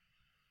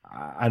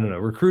 I don't know,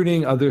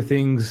 recruiting, other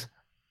things,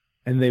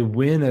 and they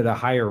win at a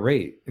higher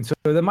rate. And so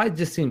that might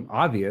just seem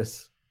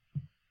obvious,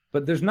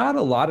 but there's not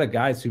a lot of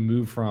guys who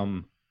move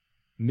from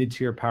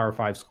mid-tier Power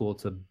 5 school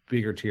to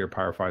bigger tier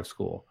Power 5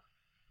 school.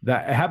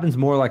 That it happens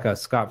more like a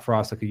Scott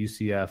Frost, like a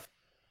UCF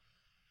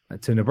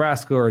to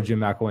Nebraska, or Jim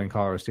McElwain,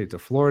 Colorado State to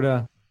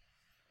Florida.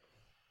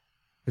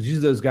 Because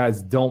usually those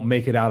guys don't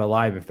make it out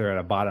alive if they're at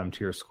a bottom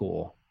tier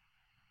school,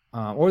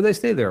 or they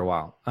stay there a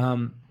while.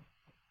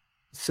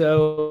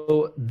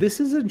 So this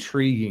is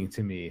intriguing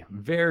to me,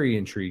 very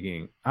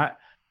intriguing.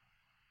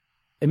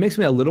 It makes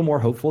me a little more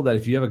hopeful that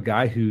if you have a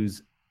guy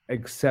who's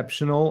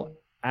exceptional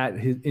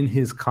in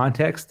his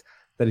context,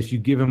 that if you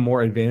give him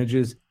more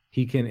advantages,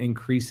 he can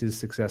increase his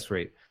success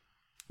rate.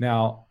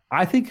 Now,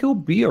 I think he'll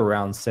be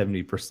around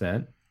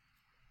 70%,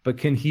 but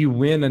can he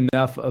win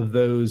enough of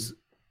those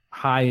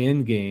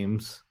high-end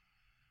games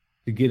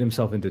to get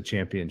himself into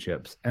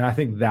championships? And I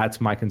think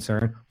that's my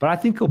concern. But I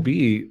think he'll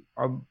be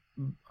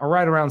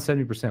right around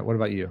 70%. What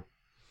about you?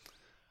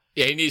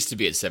 Yeah, he needs to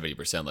be at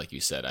 70%, like you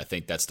said. I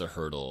think that's the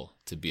hurdle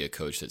to be a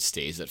coach that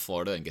stays at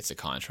Florida and gets a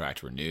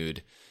contract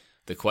renewed.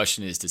 The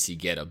question is, does he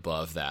get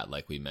above that,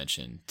 like we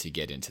mentioned, to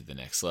get into the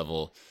next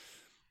level?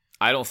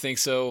 I don't think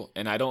so,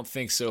 and I don't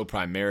think so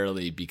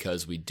primarily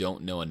because we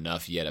don't know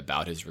enough yet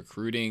about his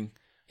recruiting.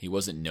 He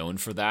wasn't known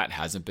for that,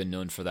 hasn't been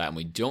known for that, and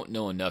we don't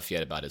know enough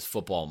yet about his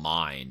football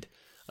mind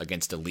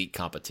against elite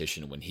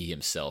competition when he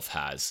himself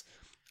has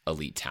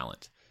elite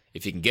talent.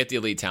 If he can get the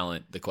elite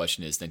talent, the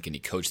question is then can he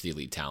coach the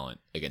elite talent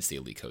against the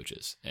elite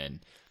coaches? And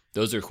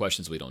those are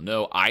questions we don't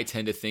know. I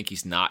tend to think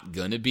he's not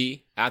going to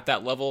be at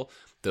that level.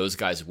 Those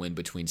guys win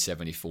between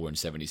 74 and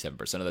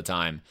 77% of the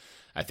time.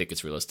 I think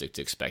it's realistic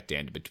to expect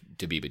Dan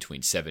to be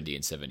between 70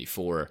 and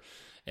 74.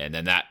 And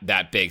then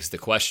that begs the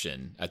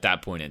question at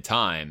that point in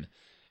time,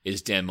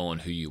 is Dan Mullen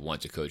who you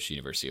want to coach the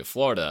University of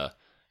Florida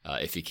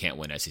if he can't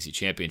win SEC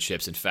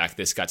championships? In fact,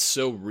 this got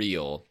so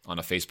real on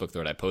a Facebook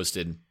thread I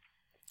posted.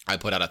 I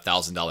put out a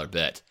 $1,000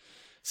 bet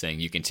saying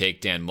you can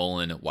take Dan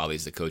Mullen while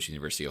he's the coach of the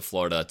University of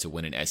Florida to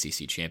win an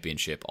SEC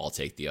championship. I'll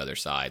take the other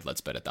side.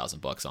 Let's bet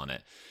 $1,000 on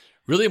it.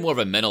 Really more of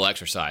a mental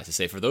exercise to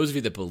say, for those of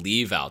you that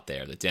believe out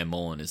there that Dan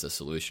Mullen is the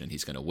solution,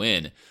 he's going to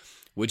win,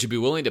 would you be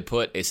willing to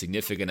put a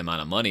significant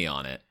amount of money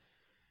on it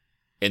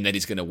and that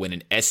he's going to win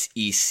an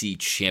SEC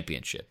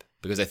championship?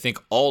 Because I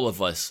think all of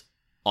us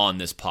on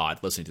this pod,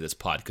 listening to this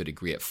pod, could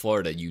agree at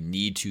Florida, you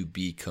need to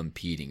be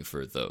competing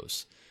for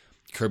those.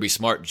 Kirby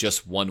Smart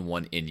just won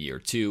one in year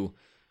 2,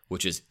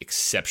 which is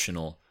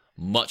exceptional,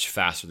 much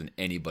faster than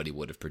anybody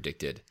would have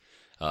predicted.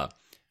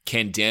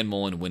 Can Dan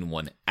Mullen win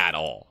one at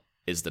all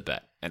is the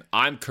bet. And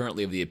I'm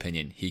currently of the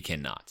opinion he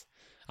cannot.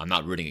 I'm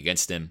not rooting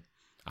against him.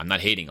 I'm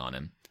not hating on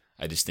him.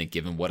 I just think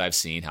given what I've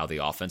seen, how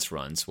the offense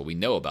runs, what we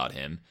know about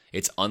him,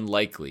 it's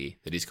unlikely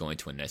that he's going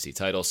to win an SEC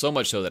title, so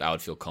much so that I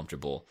would feel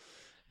comfortable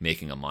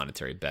making a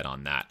monetary bet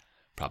on that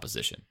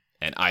proposition.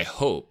 And I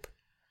hope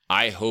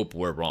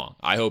we're wrong.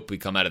 I hope we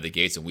come out of the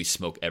gates and we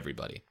smoke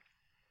everybody.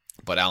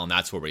 But Alan,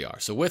 that's where we are.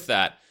 So with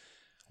that,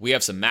 we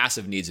have some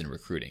massive needs in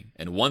recruiting.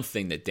 And one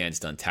thing that Dan's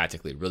done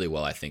tactically really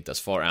well, I think, thus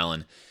far,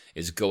 Alan,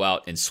 is go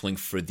out and swing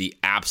for the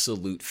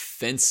absolute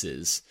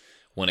fences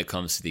when it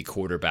comes to the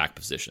quarterback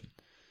position.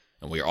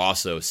 And we are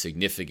also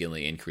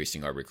significantly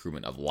increasing our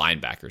recruitment of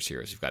linebackers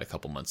here, as we've got a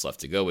couple months left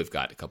to go. We've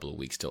got a couple of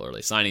weeks till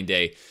early signing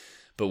day.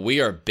 But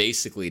we are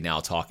basically now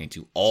talking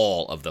to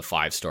all of the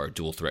 5-star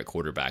dual threat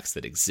quarterbacks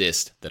that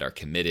exist, that are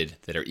committed,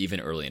 that are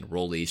even early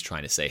enrollees,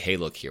 trying to say, hey,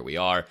 look, here we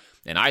are.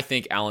 And I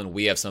think, Alan,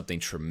 we have something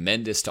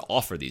tremendous to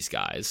offer these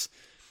guys,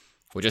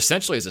 which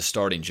essentially is a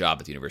starting job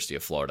at the University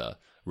of Florida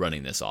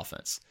running this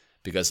offense.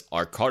 Because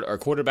our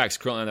quarterbacks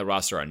currently on the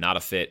roster are not a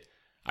fit.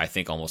 I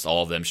think almost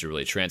all of them should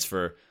really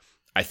transfer.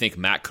 I think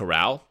Matt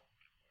Corral,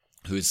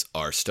 who's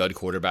our stud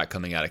quarterback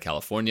coming out of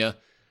California,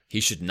 he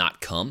should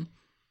not come.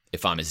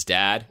 If I'm his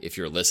dad, if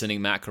you're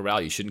listening, Matt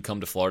Corral, you shouldn't come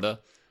to Florida.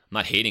 I'm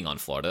not hating on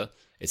Florida.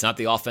 It's not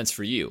the offense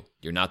for you.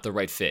 You're not the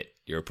right fit.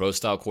 You're a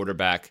pro-style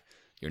quarterback.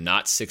 You're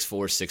not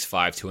 6'4",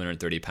 6'5",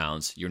 230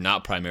 pounds. You're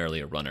not primarily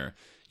a runner.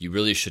 You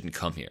really shouldn't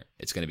come here.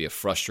 It's going to be a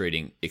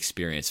frustrating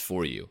experience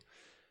for you.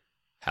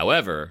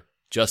 However,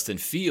 Justin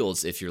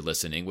Fields, if you're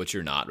listening, which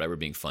you're not, right? We're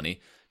being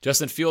funny.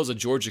 Justin Fields, a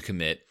Georgia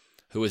commit,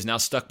 who is now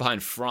stuck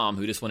behind Fromm,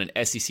 who just won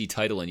an SEC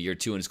title in year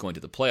 2 and is going to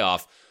the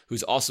playoff,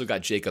 who's also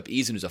got Jacob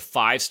Eason, who's a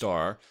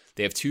 5-star.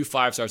 They have 2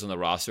 5-stars on the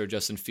roster.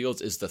 Justin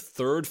Fields is the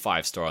 3rd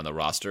 5-star on the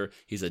roster.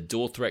 He's a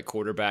dual-threat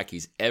quarterback.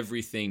 He's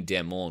everything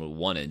Dan Mullen would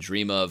want and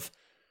dream of.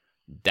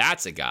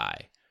 That's a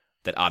guy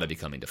that ought to be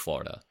coming to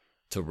Florida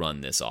to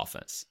run this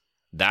offense.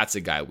 That's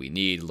a guy we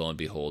need. Lo and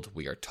behold,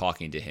 we are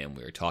talking to him.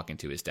 We are talking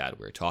to his dad.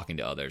 We are talking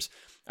to others.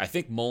 I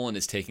think Mullen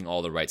is taking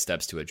all the right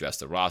steps to address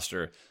the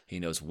roster. He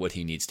knows what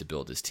he needs to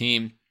build his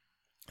team.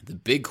 The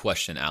big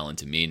question, Alan,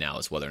 to me now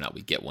is whether or not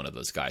we get one of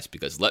those guys,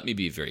 because let me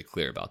be very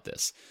clear about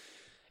this.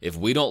 If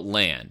we don't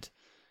land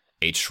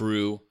a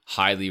true,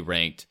 highly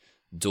ranked,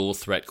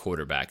 dual-threat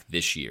quarterback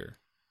this year,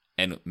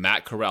 and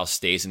Matt Corral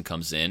stays and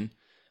comes in,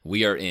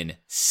 we are in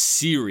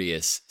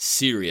serious,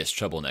 serious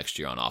trouble next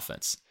year on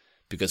offense,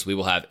 because we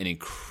will have an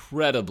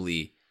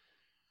incredibly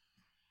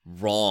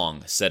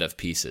wrong set of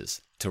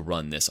pieces to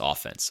run this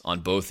offense on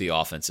both the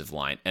offensive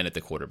line and at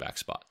the quarterback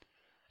spot.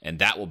 And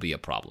that will be a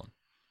problem.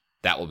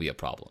 That will be a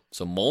problem.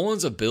 So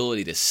Mullen's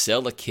ability to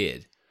sell a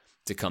kid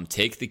to come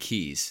take the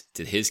keys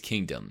to his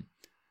kingdom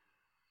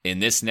in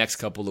this next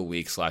couple of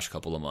weeks /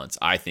 couple of months,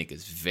 I think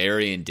is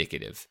very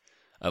indicative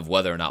of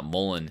whether or not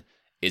Mullen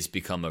is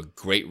become a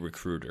great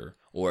recruiter,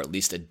 or at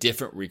least a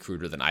different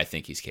recruiter than I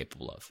think he's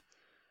capable of.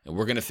 And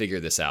we're going to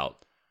figure this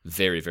out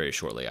very, very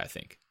shortly, I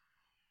think.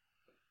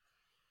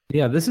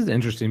 Yeah, this is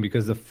interesting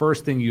because the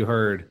first thing you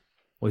heard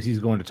was he's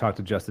going to talk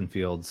to Justin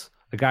Fields,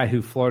 a guy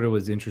who Florida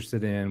was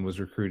interested in, was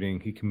recruiting.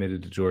 He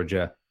committed to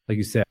Georgia. Like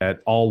you said,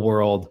 all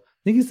world. I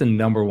think he's the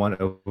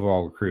 #1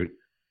 overall recruit.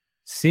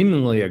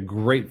 Seemingly a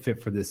great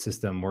fit for this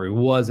system, where he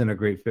wasn't a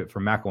great fit for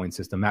McElwain's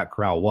system. Matt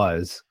Corral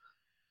was.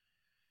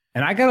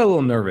 And I got a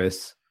little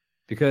nervous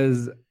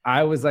because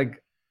I was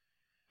like,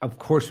 of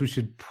course we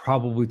should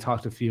probably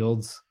talk to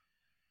Fields.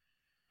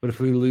 But if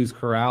we lose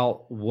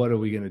Corral, what are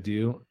we going to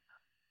do?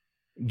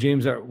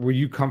 James, were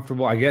you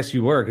comfortable? I guess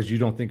you were, because you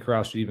don't think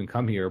Corral should even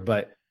come here,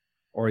 but,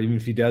 or even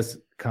if he does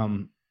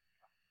come,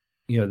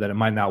 that it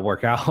might not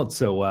work out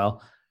so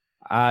well.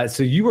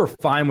 So you were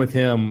fine with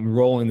him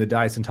rolling the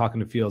dice and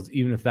talking to Fields,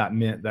 even if that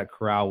meant that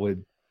Corral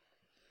would,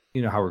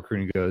 how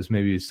recruiting goes,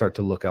 maybe start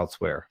to look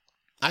elsewhere.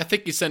 I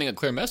think he's sending a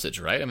clear message,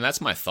 right? I mean,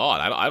 that's my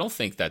thought. I don't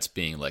think that's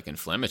being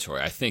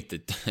inflammatory. I think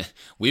that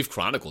we've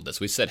chronicled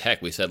this. We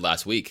said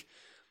last week,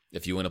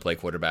 if you want to play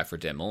quarterback for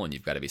Dan Mullen,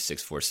 you've got to be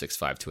 6'4",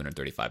 6'5",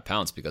 235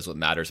 pounds, because what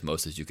matters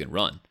most is you can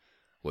run,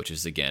 which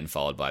is, again,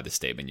 followed by the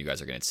statement you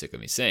guys are getting sick of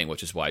me saying,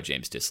 which is why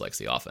James dislikes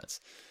the offense.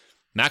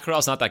 Matt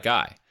Corral's not that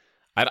guy.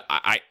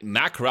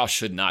 Matt Corral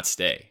should not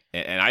stay.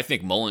 And I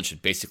think Mullen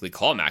should basically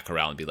call Matt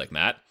Corral and be like,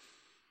 Matt,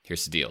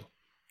 here's the deal.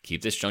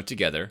 Keep this junk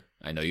together.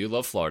 I know you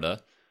love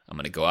Florida. I'm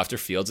going to go after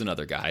Fields and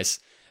other guys.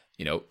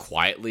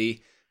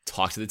 Quietly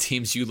talk to the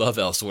teams you love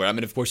elsewhere. I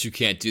mean, of course you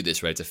can't do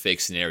this, right? It's a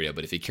fake scenario.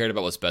 But if you cared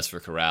about what's best for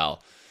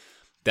Corral,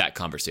 that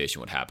conversation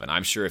would happen.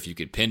 I'm sure if you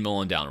could pin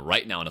Mullen down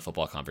right now in a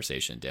football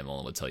conversation, Dan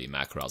Mullen would tell you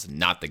Matt Corral's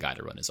not the guy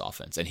to run his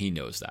offense. And he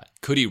knows that.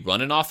 Could he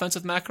run an offense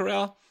with Matt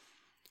Corral?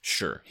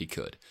 Sure, he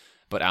could.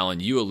 But Alan,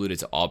 you alluded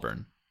to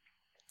Auburn.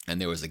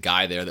 And there was a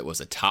guy there that was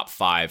a top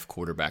 5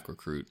 quarterback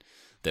recruit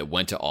that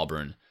went to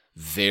Auburn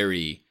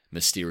very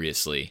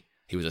mysteriously.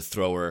 He was a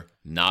thrower,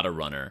 not a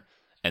runner,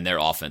 and their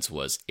offense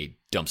was a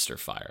dumpster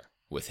fire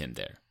with him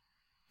there.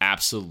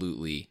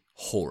 Absolutely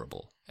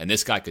horrible. And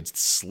this guy could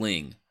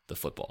sling the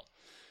football.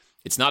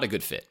 It's not a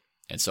good fit.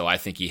 And so I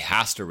think he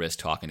has to risk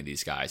talking to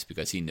these guys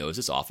because he knows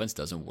his offense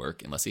doesn't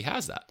work unless he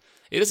has that.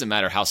 It doesn't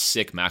matter how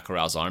sick Matt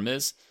Corral's arm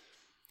is.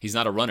 He's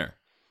not a runner.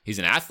 He's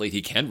an athlete.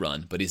 He can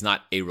run, but he's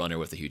not a runner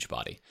with a huge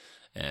body.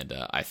 And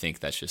I think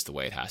that's just the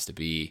way it has to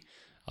be.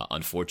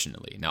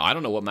 Unfortunately. Now, I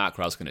don't know what Matt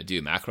Corral's going to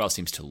do. Matt Corral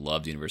seems to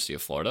love the University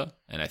of Florida,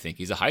 and I think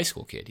he's a high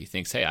school kid. He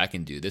thinks, hey, I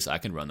can do this. I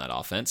can run that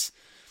offense.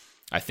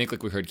 I think,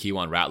 like we heard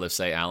Kewan Ratliff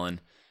say,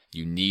 Alan,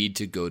 you need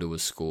to go to a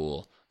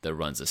school that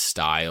runs a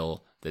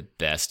style that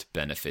best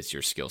benefits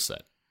your skill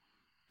set.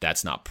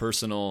 That's not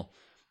personal.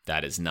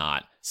 That is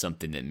not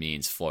something that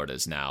means Florida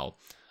is now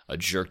a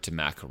jerk to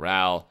Matt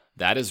Corral.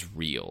 That is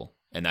real,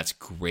 and that's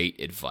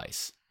great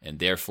advice. And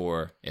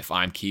therefore, if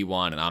I'm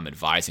Kewan and I'm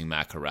advising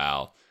Matt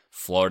Corral,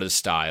 Florida's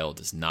style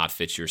does not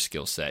fit your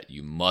skill set.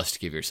 You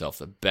must give yourself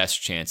the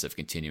best chance of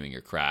continuing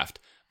your craft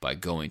by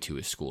going to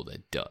a school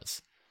that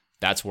does.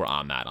 That's where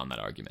I'm at on that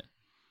argument.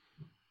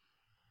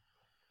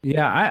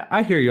 Yeah,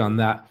 I hear you on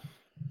that.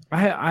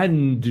 I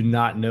do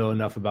not know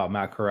enough about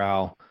Matt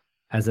Corral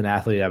as an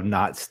athlete. I've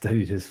not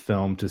studied his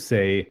film to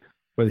say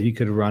whether he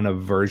could run a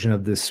version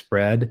of this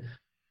spread.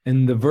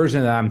 And the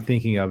version that I'm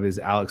thinking of is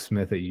Alex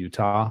Smith at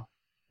Utah,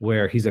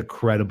 where he's a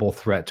credible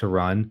threat to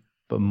run,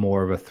 but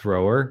more of a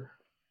thrower.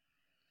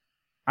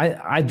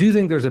 I do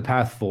think there's a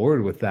path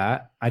forward with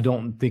that. I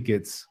don't think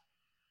it's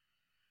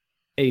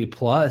A+,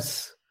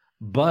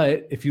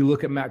 but if you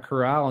look at Matt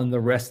Corral and the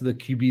rest of the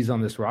QBs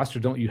on this roster,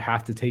 don't you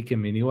have to take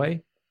him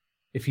anyway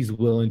if he's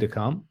willing to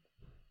come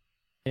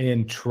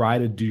and try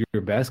to do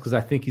your best? Because I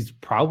think he's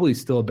probably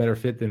still a better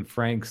fit than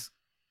Franks,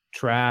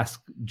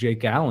 Trask,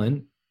 Jake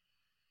Allen.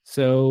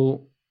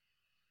 So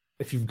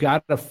if you've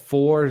got a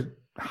 4,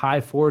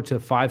 high 4 to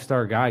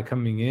 5-star guy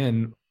coming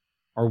in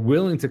are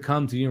willing to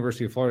come to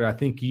University of Florida, I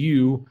think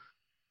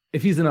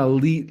if he's an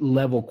elite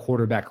level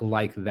quarterback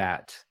like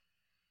that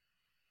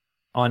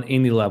on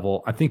any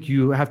level, I think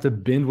you have to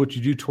bend what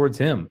you do towards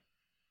him.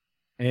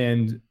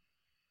 And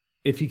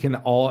if he can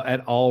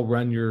at all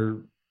run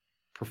your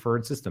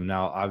preferred system.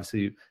 Now,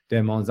 obviously,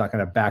 Dan Mullen's not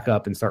going to back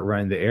up and start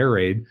running the air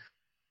raid.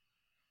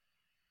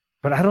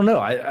 But I don't know.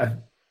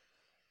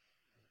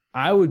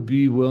 I would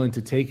be willing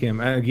to take him.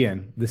 And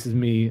again, this is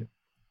me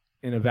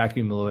in a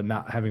vacuum a little bit,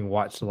 not having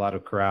watched a lot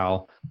of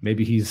Corral.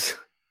 Maybe he's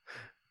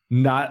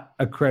not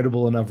a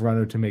credible enough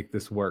runner to make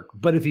this work.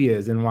 But if he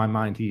is, in my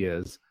mind he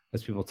is,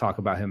 as people talk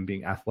about him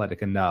being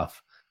athletic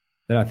enough,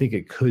 then I think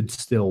it could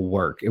still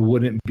work. It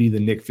wouldn't be the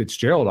Nick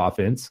Fitzgerald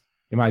offense.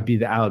 It might be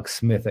the Alex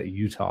Smith at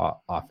Utah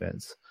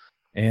offense.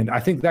 And I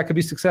think that could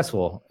be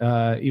successful,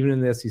 even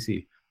in the SEC.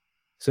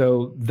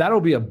 So that'll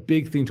be a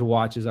big thing to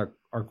watch is our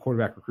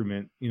quarterback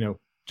recruitment.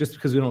 Just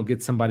because we don't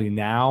get somebody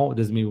now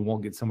doesn't mean we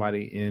won't get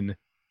somebody in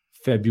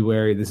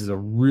February. This is a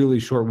really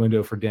short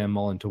window for Dan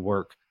Mullen to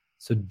work.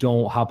 So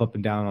don't hop up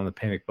and down on the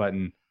panic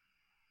button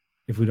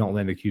if we don't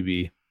land a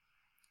QB.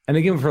 And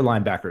again, for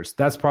linebackers,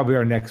 that's probably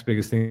our next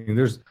biggest thing.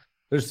 There's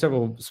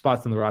several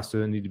spots on the roster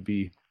that need to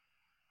be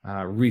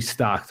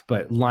restocked,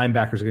 but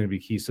linebackers are going to be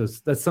key. So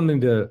that's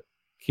something to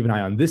keep an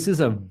eye on. This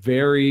is a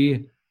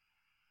very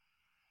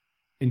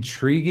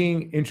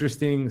intriguing,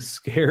 interesting,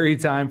 scary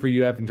time for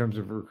UF in terms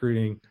of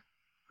recruiting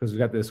because we've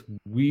got this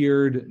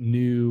weird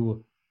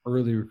new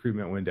early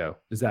recruitment window.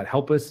 Does that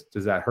help us?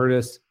 Does that hurt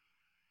us?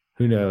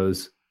 Who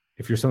knows?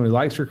 If you're someone who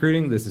likes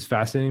recruiting, this is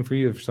fascinating for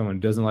you. If someone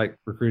doesn't like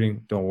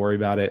recruiting, don't worry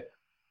about it.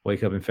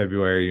 Wake up in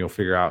February, you'll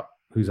figure out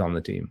who's on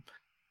the team.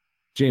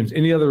 James,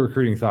 any other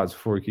recruiting thoughts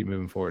before we keep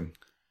moving forward?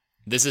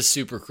 This is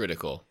super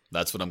critical.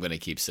 That's what I'm going to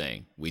keep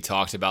saying. We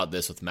talked about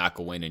this with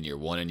McElwain in year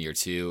 1 and year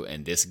 2,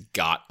 and this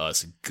got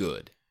us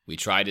good. We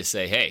tried to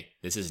say, hey,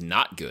 this is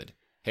not good.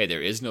 Hey,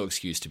 there is no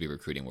excuse to be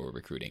recruiting where we're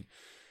recruiting.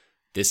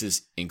 This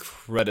is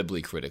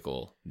incredibly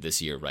critical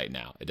this year right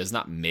now. It does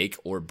not make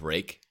or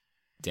break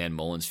Dan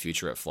Mullen's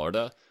future at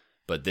Florida,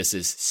 but this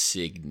is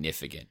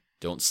significant.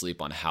 Don't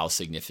sleep on how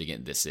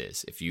significant this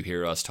is. If you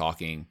hear us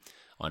talking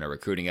on our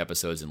recruiting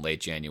episodes in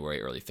late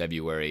January, early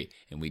February,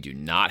 and we do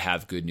not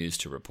have good news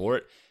to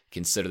report,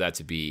 consider that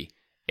to be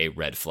a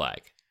red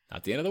flag.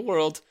 Not the end of the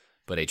world,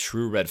 but a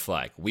true red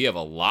flag. We have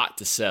a lot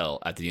to sell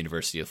at the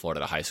University of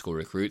Florida to high school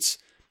recruits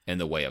in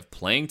the way of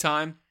playing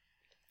time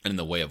and in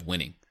the way of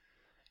winning.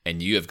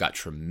 And you have got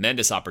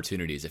tremendous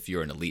opportunities if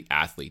you're an elite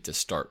athlete to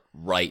start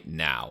right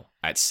now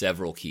at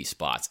several key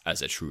spots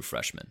as a true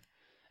freshman.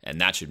 And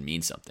that should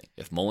mean something.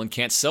 If Mullen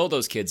can't sell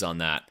those kids on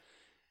that,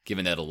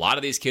 given that a lot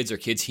of these kids are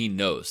kids he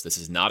knows, this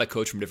is not a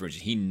coach from different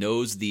regions, he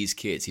knows these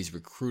kids, he's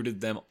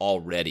recruited them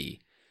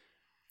already,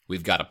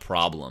 we've got a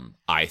problem,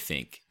 I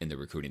think, in the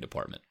recruiting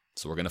department.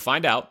 So we're going to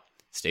find out.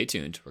 Stay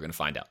tuned. We're going to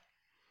find out.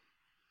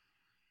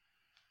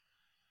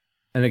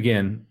 And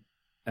again,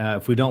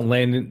 if we don't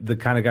land the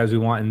kind of guys we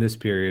want in this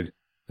period,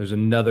 there's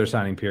another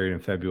signing period in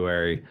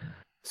February.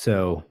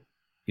 So,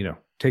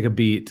 take a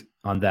beat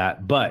on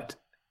that. But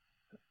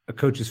a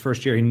coach's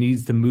first year, he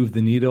needs to move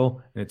the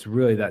needle. And it's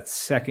really that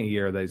second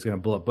year that he's going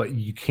to blow up. But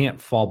you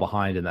can't fall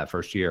behind in that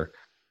first year.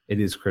 It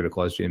is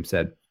critical, as James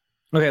said.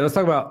 Okay, let's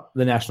talk about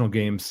the national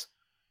games.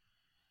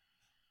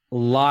 A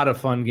lot of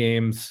fun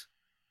games.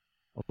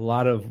 A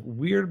lot of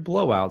weird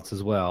blowouts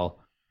as well.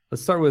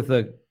 Let's start with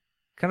a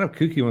kind of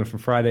kooky one from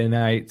Friday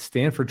night.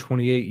 Stanford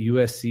 28,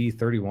 USC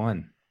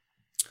 31.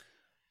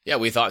 Yeah,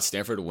 we thought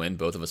Stanford would win.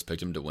 Both of us picked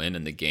them to win,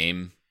 and the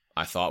game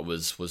I thought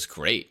was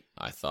great.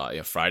 I thought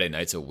Friday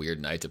night's a weird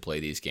night to play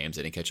these games.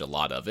 I didn't catch a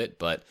lot of it,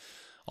 but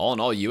all in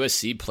all,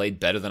 USC played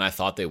better than I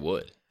thought they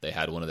would. They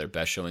had one of their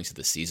best showings of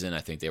the season.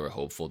 I think they were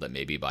hopeful that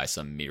maybe by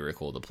some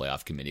miracle the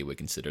playoff committee would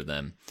consider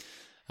them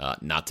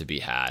not to be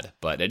had.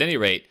 But at any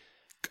rate,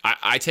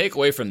 I take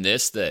away from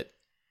this that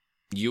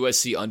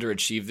USC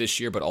underachieved this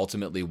year, but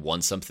ultimately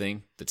won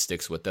something that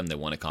sticks with them. They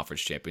won a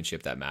conference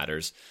championship that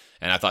matters.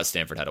 And I thought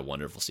Stanford had a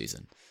wonderful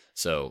season.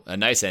 So a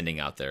nice ending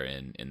out there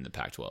in the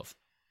Pac-12.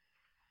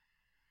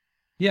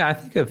 Yeah, I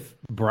think if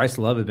Bryce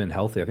Love had been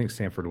healthy, I think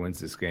Stanford wins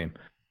this game.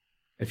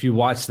 If you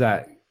watch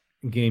that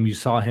game, you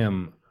saw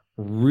him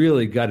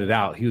really gut it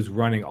out. He was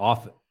running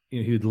off.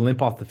 He would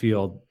limp off the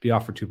field, be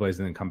off for 2 plays,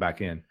 and then come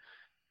back in.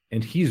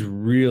 And he's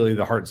really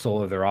the heart and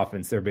soul of their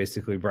offense. They're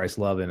basically Bryce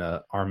Love in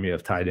an army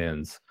of tight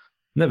ends.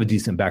 And they have a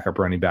decent backup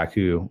running back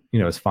who,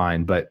 is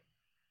fine, but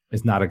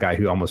is not a guy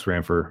who almost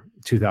ran for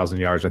 2,000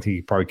 yards. I think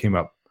he probably came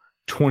up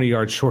 20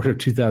 yards short of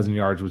 2,000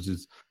 yards, which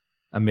is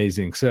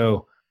amazing.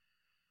 So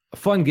a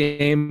fun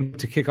game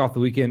to kick off the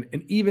weekend.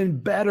 An even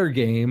better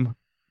game,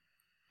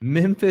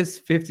 Memphis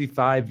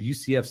 55,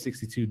 UCF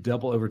 62,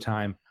 double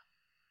overtime.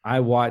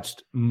 I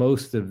watched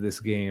most of this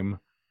game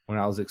when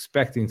I was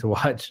expecting to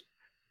watch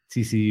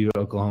TCU,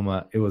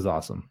 Oklahoma. It was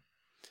awesome.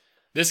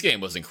 This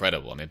game was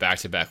incredible. I mean,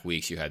 back-to-back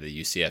weeks, you had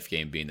the UCF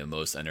game being the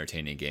most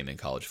entertaining game in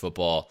college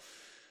football.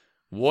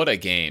 What a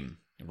game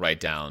right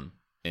down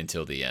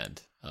until the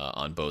end.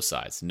 on both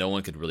sides. No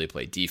one could really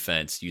play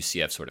defense.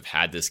 UCF sort of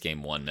had this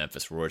game won.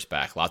 Memphis roars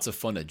back. Lots of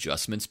fun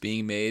adjustments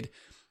being made.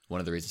 One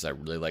of the reasons I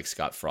really like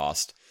Scott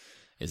Frost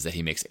is that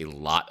he makes a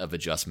lot of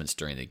adjustments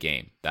during the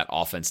game. That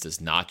offense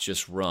does not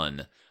just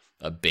run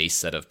a base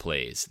set of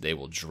plays. They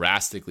will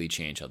drastically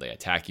change how they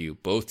attack you.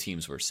 Both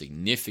teams were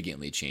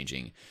significantly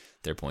changing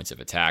their points of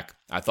attack.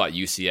 I thought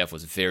UCF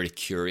was very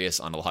curious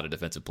on a lot of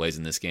defensive plays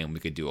in this game. We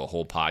could do a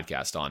whole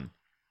podcast on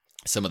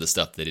some of the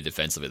stuff they did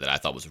defensively that I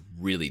thought was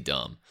really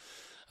dumb.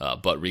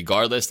 But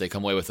regardless, they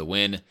come away with a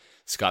win.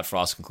 Scott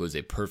Frost concludes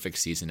a perfect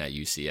season at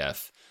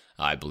UCF.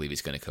 I believe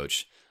he's going to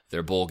coach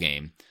their bowl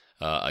game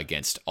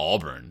against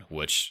Auburn,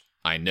 which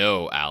I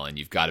know, Alan,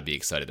 you've got to be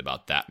excited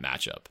about that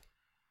matchup.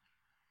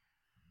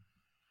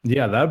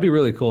 Yeah, that would be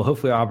really cool.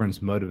 Hopefully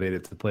Auburn's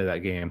motivated to play that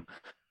game.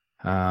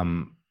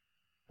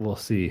 We'll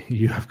see.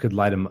 UCF could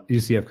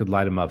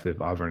light them up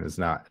if Auburn is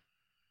not.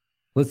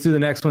 Let's do the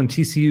next one.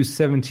 TCU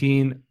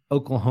 17,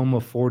 Oklahoma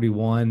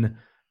 41.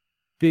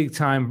 Big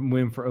time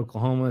win for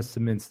Oklahoma,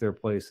 cements their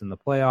place in the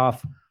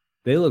playoff.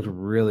 They looked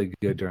really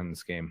good during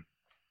this game.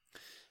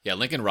 Yeah,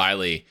 Lincoln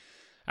Riley,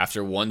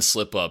 after one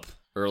slip up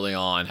early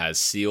on, has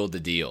sealed the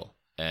deal.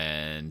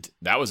 And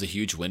that was a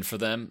huge win for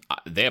them.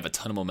 They have a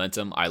ton of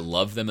momentum. I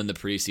love them in the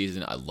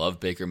preseason. I love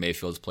Baker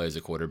Mayfield's play as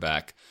a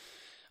quarterback.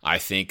 I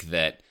think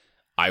that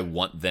I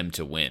want them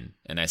to win.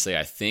 And I say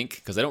I think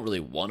because I don't really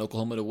want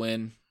Oklahoma to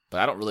win, but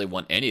I don't really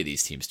want any of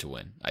these teams to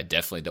win. I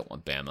definitely don't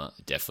want Bama.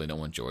 I definitely don't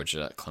want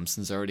Georgia.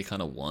 Clemson's already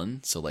kind of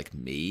won. So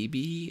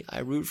maybe I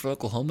root for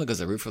Oklahoma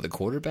because I root for the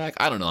quarterback.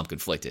 I don't know. I'm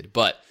conflicted.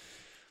 But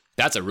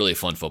that's a really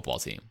fun football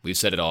team. We've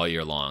said it all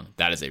year long.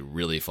 That is a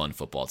really fun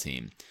football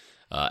team.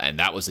 And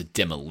that was a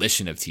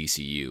demolition of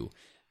TCU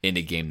in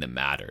a game that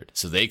mattered.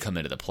 So they come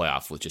into the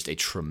playoff with just a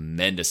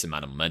tremendous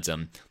amount of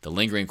momentum. The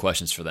lingering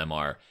questions for them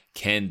are,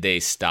 can they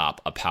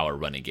stop a power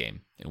running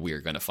game? And we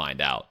are going to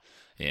find out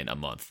in a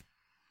month.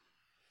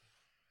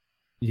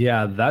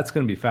 Yeah, that's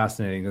going to be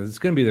fascinating because it's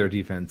going to be their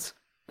defense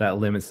that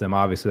limits them.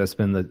 Obviously, that's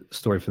been the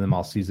story for them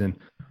all season.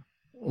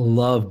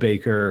 Love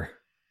Baker.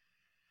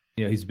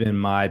 He's been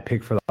my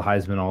pick for the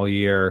Heisman all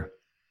year.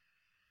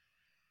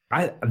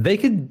 They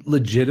could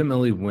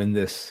legitimately win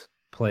this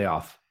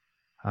playoff.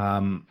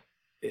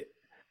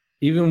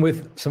 Even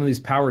with some of these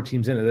power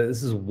teams in it,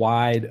 this is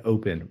wide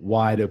open.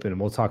 And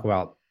we'll talk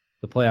about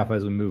the playoff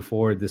as we move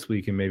forward this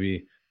week and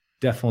maybe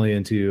definitely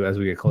into as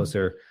we get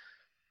closer.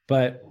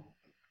 But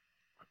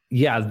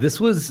yeah, this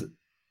was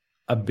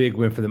a big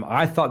win for them.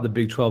 I thought the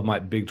Big 12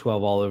 might Big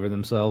 12 all over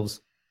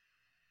themselves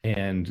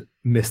and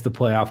miss the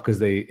playoff because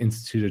they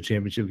instituted a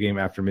championship game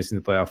after missing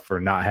the playoff for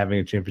not having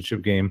a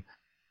championship game.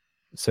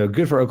 So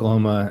good for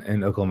Oklahoma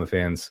and Oklahoma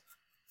fans.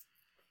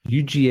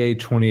 UGA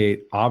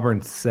 28,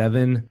 Auburn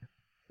 7.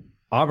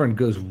 Auburn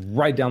goes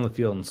right down the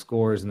field and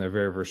scores in their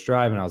very first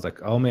drive. And I was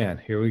like, oh man,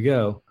 here we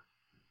go.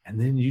 And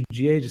then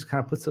UGA just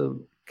kind of puts a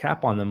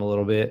cap on them a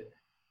little bit.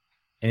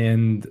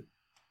 And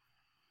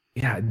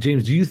yeah,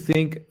 James, do you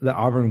think that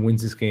Auburn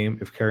wins this game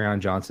if Kerryon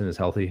Johnson is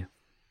healthy?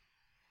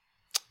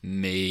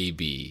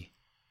 Maybe.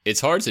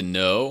 It's hard to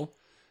know,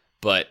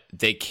 but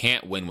they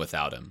can't win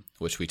without him,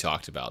 which we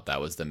talked about.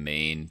 That was the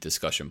main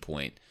discussion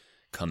point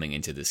coming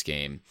into this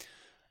game.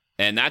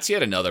 And that's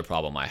yet another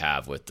problem I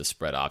have with the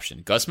spread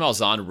option. Gus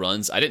Malzahn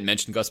runs, I didn't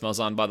mention Gus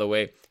Malzahn, by the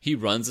way. He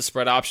runs the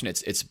spread option.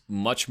 It's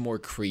much more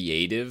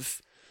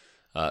creative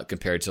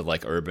compared to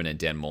like Urban and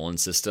Dan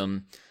Mullen's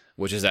system,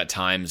 which is at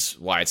times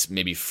why it's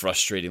maybe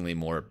frustratingly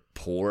more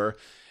poor.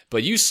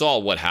 But you saw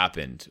what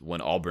happened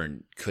when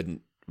Auburn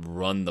couldn't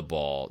run the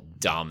ball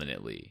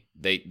dominantly.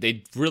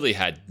 They really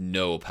had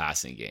no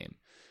passing game.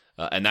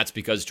 And that's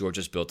because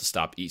Georgia's built to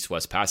stop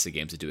East-West passing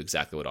games to do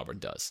exactly what Auburn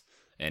does.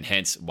 And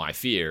hence my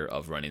fear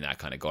of running that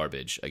kind of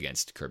garbage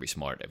against Kirby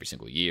Smart every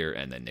single year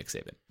and then Nick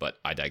Saban. But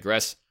I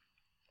digress.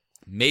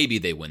 Maybe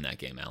they win that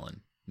game,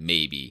 Alan.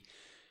 Maybe.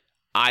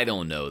 I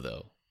don't know,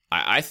 though.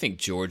 I think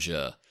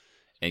Georgia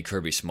and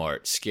Kirby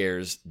Smart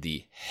scares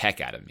the heck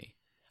out of me.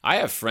 I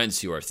have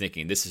friends who are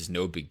thinking this is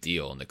no big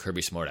deal and that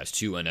Kirby Smart has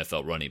 2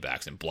 NFL running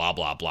backs and blah,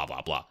 blah, blah,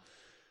 blah, blah.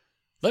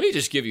 Let me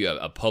just give you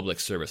a public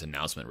service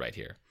announcement right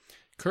here.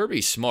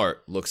 Kirby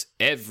Smart looks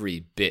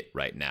every bit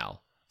right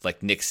now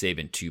like Nick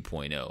Saban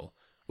 2.0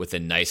 with a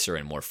nicer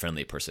and more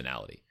friendly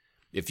personality.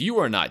 If you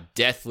are not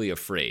deathly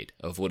afraid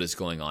of what is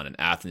going on in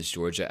Athens,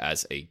 Georgia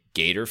as a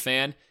Gator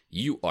fan,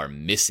 you are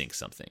missing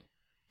something.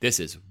 This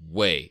is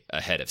way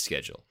ahead of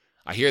schedule.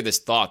 I hear this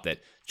thought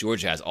that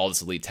Georgia has all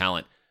this elite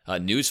talent.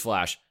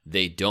 Newsflash,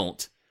 they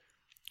don't.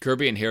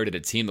 Kirby inherited a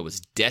team that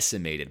was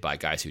decimated by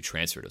guys who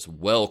transferred. It was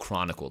well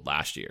chronicled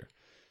last year.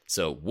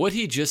 So what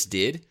he just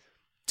did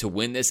to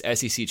win this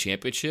SEC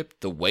championship,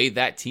 the way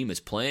that team is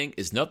playing,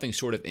 is nothing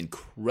short of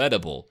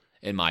incredible,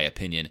 in my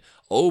opinion.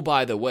 Oh,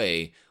 by the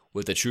way,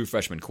 with a true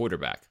freshman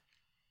quarterback.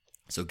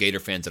 So Gator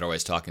fans are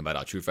always talking about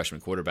how true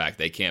freshman quarterback,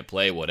 they can't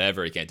play,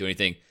 whatever, he can't do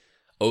anything.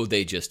 Oh,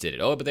 they just did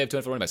it. Oh, but they have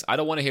 24 running backs. I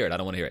don't want to hear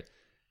it.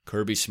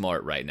 Kirby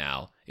Smart right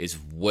now is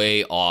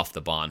way off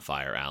the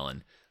bonfire,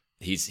 Alan.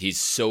 He's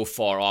so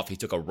far off. He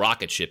took a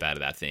rocket ship out of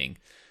that thing,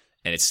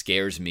 and it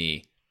scares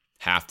me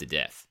half to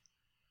death.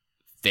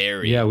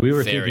 very,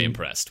 very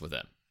impressed with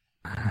them.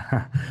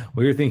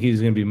 We were thinking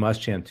he's going to be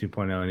Muschamp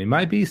 2.0, and he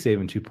might be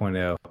Saban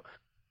 2.0.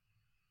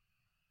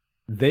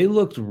 They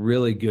looked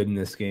really good in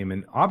this game,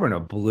 and Auburn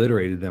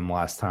obliterated them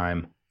last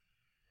time.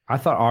 I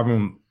thought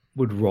Auburn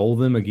would roll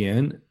them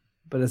again,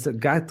 but as it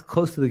got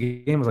close to the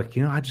game, I was like,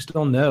 I just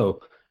don't know.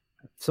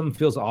 Something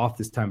feels off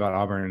this time about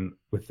Auburn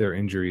with their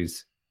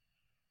injuries.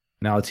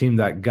 Now, a team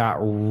that got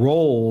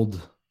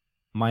rolled,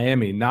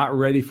 Miami, not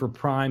ready for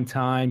prime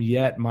time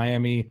yet,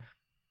 Miami.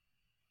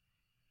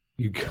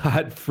 You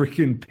got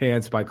freaking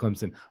pants by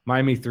Clemson.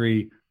 Miami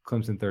 3,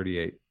 Clemson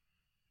 38.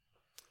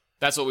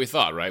 That's what we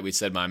thought, right? We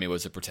said Miami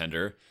was a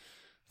pretender.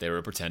 They were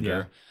a pretender.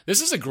 Yeah.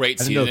 This is a great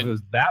season. I didn't know if it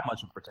was that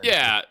much of a pretender.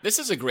 Yeah, this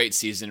is a great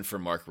season for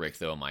Mark Richt,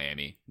 though, in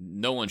Miami.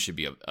 No one should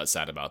be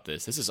sad about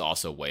this. This is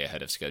also way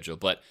ahead of schedule.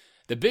 But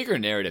the bigger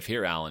narrative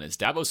here, Alan, is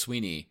Dabo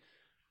Swinney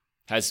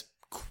has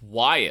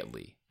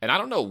quietly, and I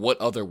don't know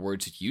what other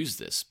word to use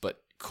this,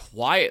 but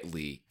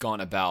quietly gone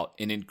about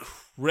an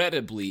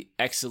incredibly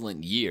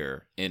excellent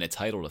year in a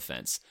title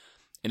defense.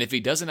 And if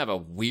he doesn't have a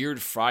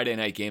weird Friday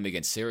night game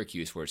against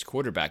Syracuse where his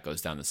quarterback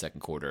goes down the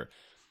second quarter,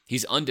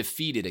 he's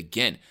undefeated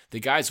again. The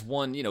guy's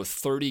won,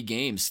 30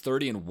 games,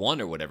 30-1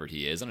 or whatever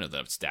he is. I don't know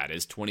what the stat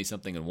is,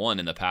 20-something and 1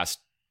 in the past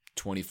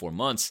 24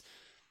 months.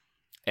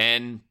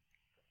 And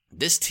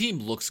this team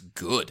looks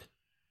good.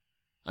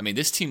 I mean,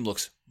 this team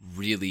looks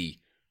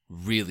really,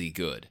 really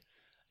good.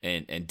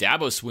 And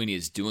Dabo Swinney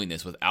is doing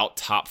this without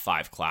top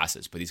 5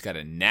 classes, but he's got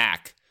a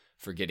knack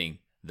for getting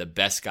the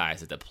best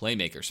guys at the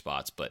playmaker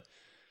spots. But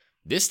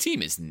this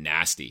team is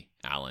nasty,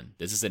 Alan.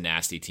 This is a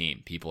nasty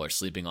team. People are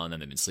sleeping on them.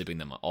 They've been sleeping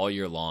them all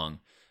year long.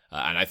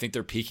 And I think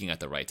they're peaking at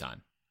the right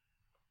time.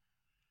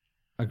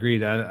 Agreed.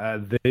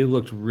 They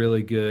looked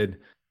really good.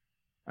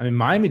 I mean,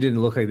 Miami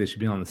didn't look like they should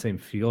be on the same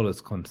field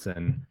as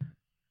Clemson.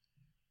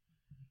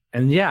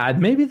 And yeah,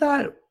 maybe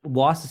that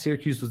loss to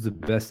Syracuse was the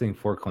best thing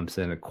for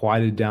Clemson. It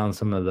quieted down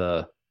some of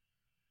the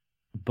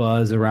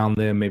buzz around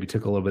them, maybe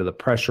took a little bit of the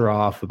pressure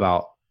off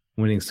about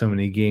winning so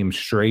many games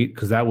straight,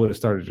 because that would have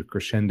started a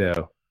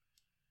crescendo.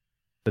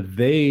 But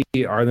they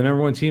are the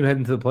number 1 team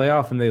heading to the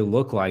playoff, and they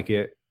look like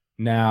it.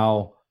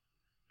 Now,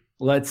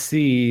 let's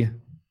see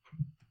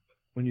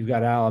when you've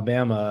got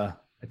Alabama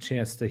a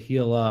chance to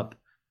heal up,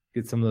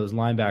 get some of those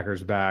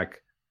linebackers back,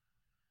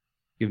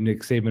 give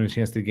Nick Saban a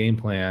chance to game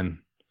plan.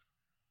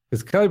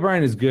 Because Kelly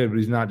Bryant is good, but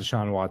he's not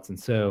Deshaun Watson.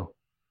 So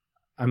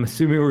I'm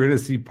assuming we're going to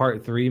see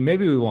part 3.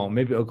 Maybe we won't.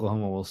 Maybe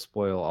Oklahoma will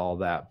spoil all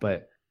that.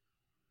 But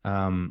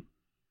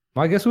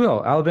I guess we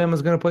will.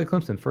 Alabama's going to play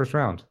Clemson first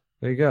round.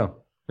 There you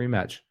go.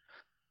 Rematch.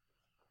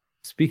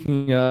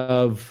 Speaking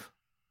of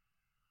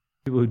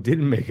people who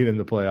didn't make it in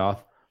the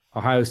playoff,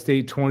 Ohio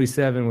State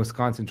 27,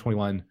 Wisconsin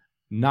 21.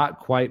 Not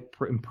quite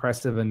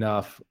impressive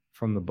enough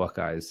from the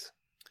Buckeyes.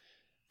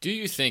 Do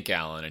you think,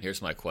 Alan, and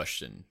here's my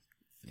question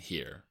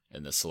here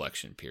in the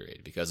selection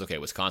period, because, okay,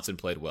 Wisconsin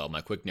played well.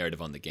 My quick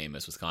narrative on the game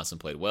is Wisconsin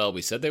played well.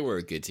 We said they were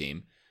a good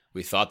team.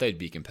 We thought they'd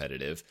be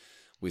competitive.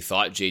 We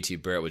thought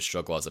JT Barrett would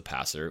struggle as a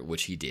passer,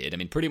 which he did. I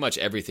mean, pretty much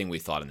everything we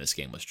thought in this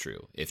game was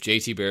true. If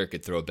JT Barrett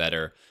could throw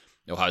better,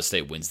 Ohio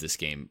State wins this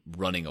game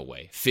running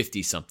away,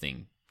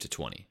 50-something to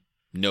 20.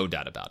 No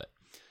doubt about it.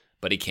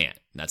 But he can't,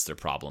 and that's their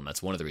problem.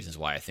 That's one of the reasons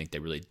why I think they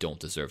really don't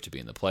deserve to be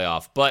in the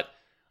playoff. But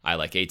I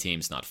like 8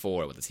 teams, not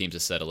 4. I want the teams to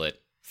settle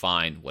it.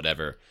 Fine,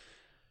 whatever.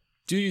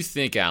 Do you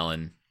think,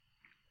 Alan,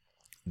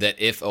 that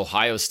if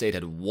Ohio State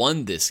had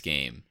won this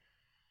game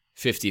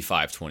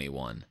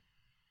 55-21,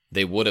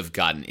 they would have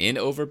gotten in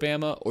over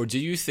Bama? Or do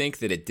you think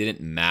that it didn't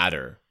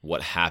matter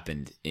what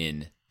happened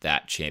in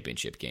that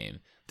championship game?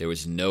 There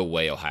was no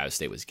way Ohio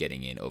State was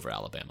getting in over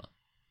Alabama.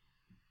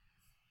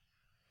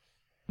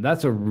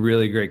 That's a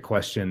really great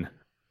question.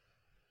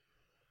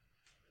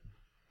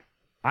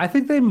 I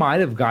think they might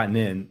have gotten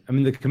in. I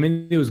mean, the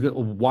committee was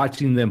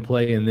watching them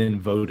play and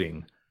then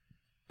voting.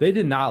 They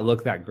did not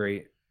look that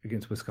great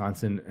against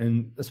Wisconsin,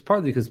 and that's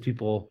partly because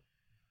people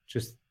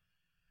just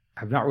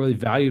have not really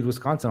valued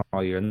Wisconsin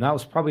all year, and that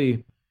was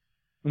probably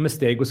a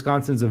mistake.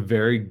 Wisconsin's a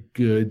very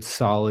good,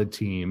 solid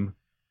team,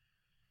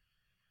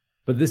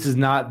 but this is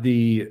not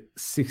the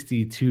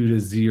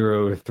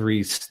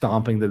 62-0-3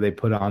 stomping that they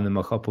put on them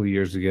a couple of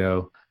years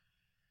ago.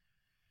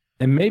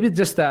 And maybe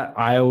just that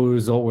Iowa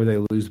result where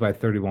they lose by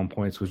 31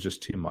 points was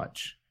just too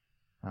much.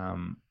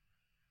 And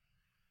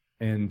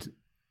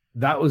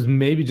that was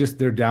maybe just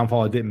their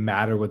downfall. It didn't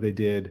matter what they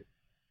did.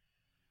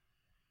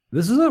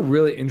 This is a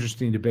really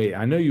interesting debate.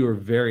 I know you were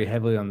very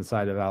heavily on the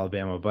side of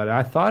Alabama, but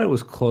I thought it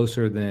was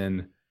closer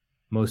than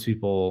most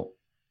people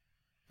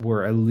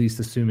were at least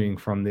assuming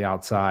from the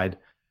outside.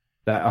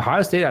 That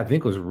Ohio State, I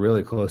think, was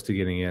really close to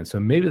getting in. So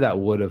maybe that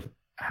would have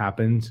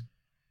happened.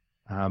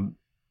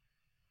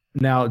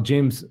 Now,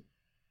 James,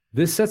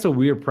 this sets a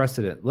weird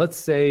precedent. Let's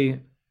say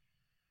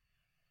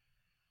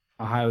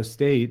Ohio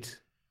State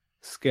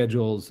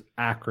schedules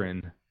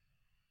Akron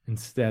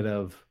instead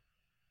of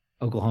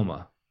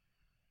Oklahoma.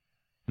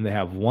 And they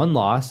have one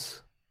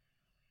loss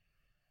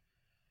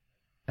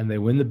and they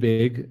win the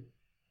big.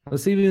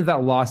 Let's see, even if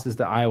that loss is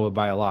to Iowa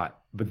by a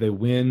lot, but they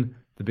win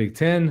the Big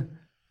Ten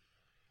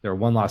They're a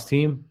one-loss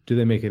team. Do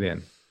they make it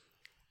in?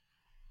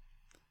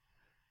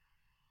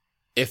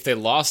 If they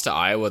lost to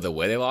Iowa the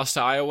way they lost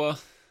to Iowa,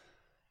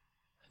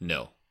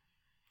 no.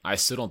 I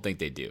still don't think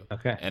they do.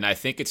 Okay. And I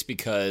think it's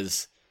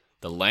because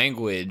the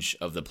language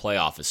of the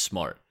playoff is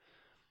smart.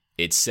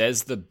 It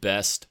says the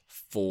best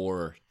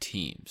 4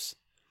 teams.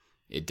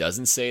 It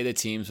doesn't say the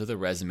teams with a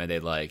resume they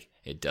like.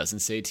 It doesn't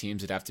say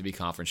teams that have to be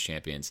conference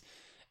champions.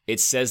 It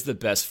says the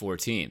best 4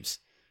 teams.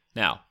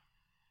 Now,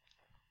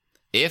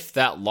 if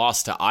that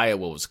loss to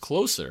Iowa was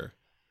closer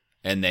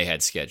and they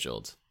had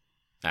scheduled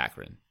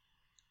Akron,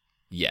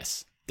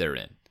 yes, they're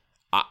in.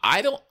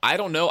 I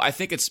don't know. I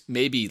think it's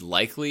maybe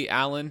likely,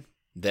 Alan,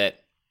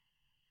 that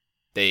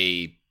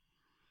they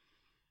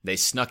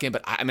snuck in,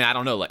 but I mean, I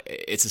don't know. Like,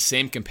 it's the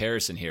same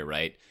comparison here,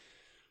 right?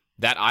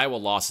 That Iowa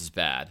loss is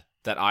bad.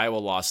 That Iowa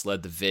loss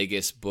led the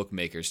Vegas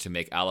bookmakers to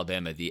make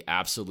Alabama the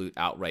absolute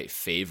outright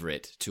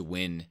favorite to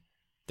win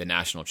the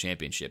national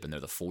championship, and they're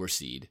the 4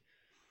 seed.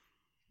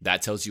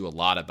 That tells you a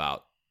lot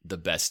about the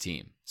best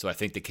team. So I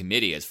think the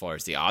committee, as far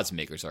as the odds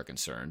makers are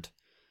concerned,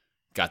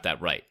 got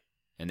that right.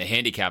 And the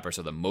handicappers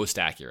are the most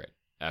accurate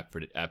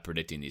at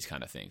predicting these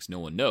kind of things. No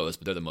one knows,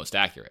 but they're the most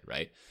accurate,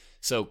 right?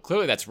 So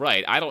clearly that's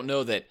right. I don't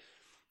know that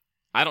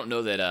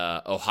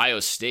Ohio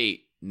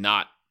State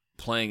not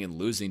playing and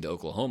losing to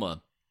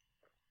Oklahoma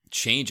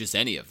changes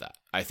any of that.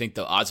 I think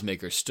the odds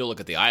makers still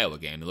look at the Iowa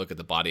game and look at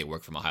the body of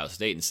work from Ohio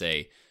State and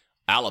say,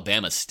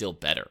 Alabama's still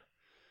better.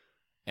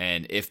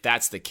 And if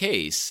that's the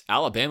case,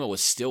 Alabama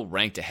was still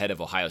ranked ahead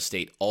of Ohio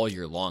State all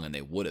year long, and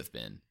they would have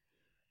been.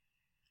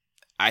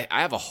 I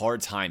have a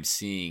hard time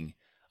seeing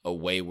a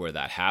way where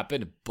that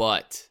happened,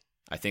 but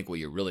I think what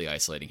you're really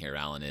isolating here,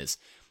 Alan, is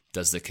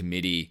does the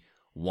committee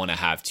want to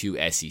have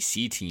 2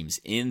 SEC teams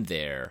in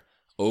there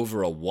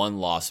over a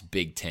one-loss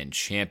Big Ten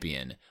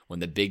champion when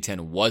the Big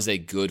Ten was a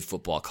good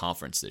football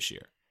conference this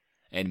year?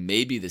 And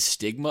maybe the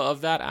stigma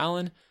of that,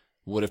 Alan,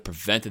 would have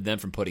prevented them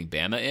from putting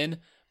Bama in,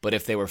 but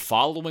if they were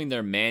following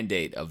their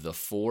mandate of the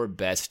 4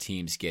 best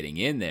teams getting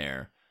in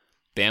there,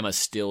 Bama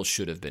still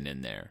should have been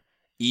in there,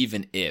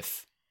 even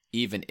if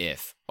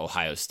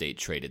Ohio State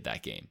traded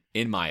that game,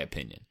 in my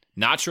opinion.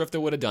 Not sure if they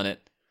would have done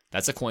it.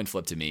 That's a coin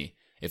flip to me.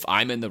 If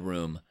I'm in the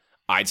room,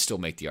 I'd still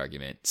make the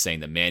argument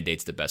saying the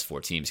mandate's the best 4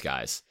 teams,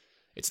 guys.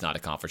 It's not a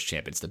conference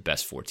champion. It's the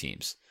best 4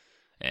 teams.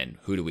 And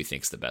who do we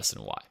think's the best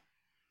and why?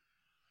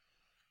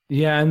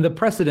 Yeah, and the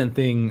precedent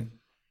thing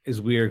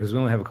is weird because we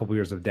only have a couple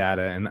years of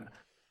data. And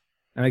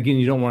again,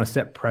 you don't want to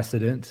set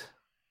precedent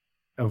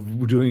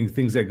of doing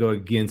things that go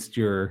against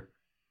your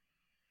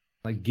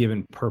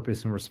given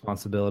purpose and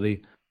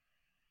responsibility.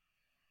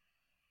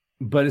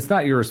 But it's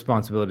not your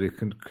responsibility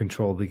to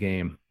control the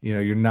game.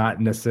 You're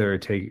not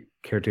necessarily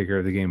caretaker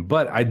of the game.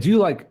 But I do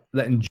like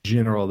that in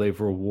general, they've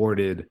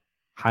rewarded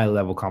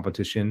high-level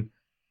competition.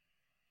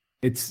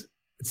 It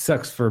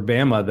sucks for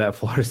Bama that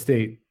Florida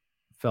State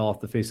fell off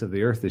the face of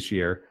the earth this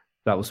year.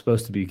 That was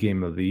supposed to be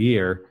game of the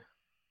year.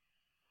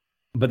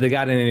 But they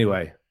got in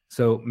anyway.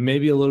 So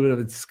maybe a little bit of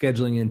its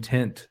scheduling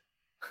intent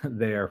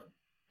there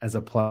as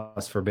a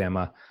plus for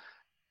Bama.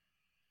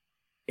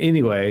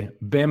 Anyway,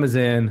 Bama's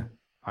in.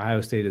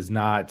 Ohio State is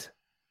not.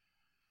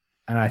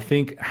 And I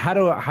think how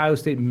do Ohio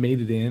State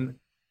made it in?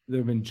 There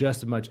have been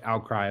just as much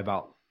outcry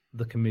about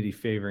the committee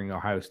favoring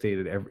Ohio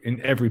State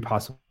in every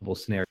possible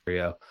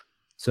scenario.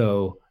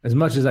 So as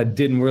much as I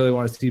didn't really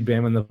want to see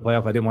Bama in the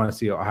playoff, I didn't want to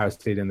see Ohio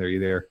State in there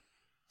either.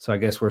 So I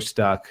guess we're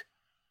stuck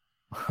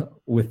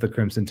with the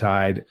Crimson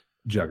Tide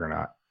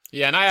juggernaut.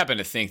 Yeah, and I happen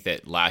to think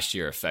that last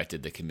year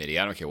affected the committee.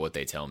 I don't care what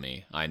they tell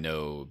me. I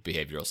know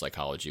behavioral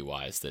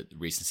psychology-wise that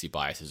recency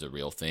bias is a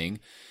real thing.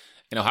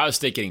 And Ohio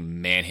State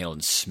getting manhandled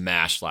and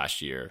smashed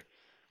last year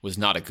was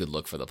not a good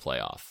look for the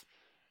playoff.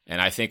 And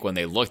I think when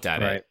they looked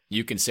at it,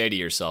 you can say to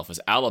yourself,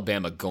 is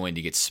Alabama going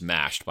to get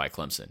smashed by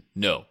Clemson?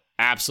 No,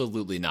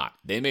 absolutely not.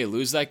 They may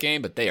lose that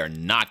game, but they are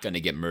not going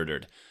to get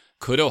murdered.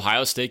 Could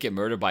Ohio State get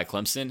murdered by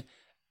Clemson?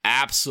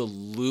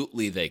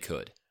 Absolutely they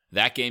could.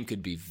 That game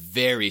could be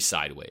very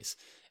sideways.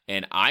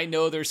 And I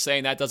know they're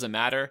saying that doesn't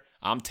matter.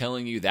 I'm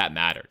telling you that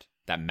mattered.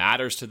 That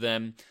matters to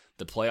them.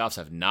 The playoffs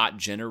have not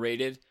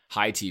generated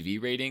high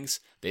TV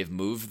ratings. They've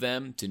moved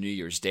them to New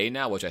Year's Day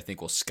now, which I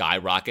think will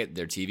skyrocket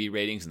their TV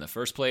ratings in the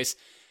first place.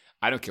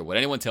 I don't care what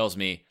anyone tells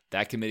me.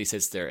 That committee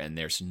sits there, and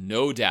there's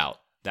no doubt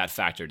that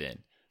factored in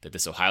that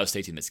this Ohio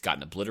State team that's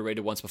gotten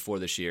obliterated once before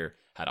this year,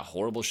 had a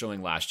horrible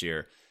showing last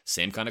year,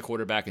 same kind of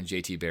quarterback in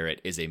JT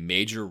Barrett, is a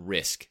major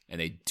risk, and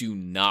they do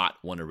not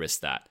want to risk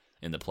that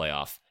in the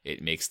playoff.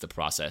 It makes the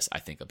process, I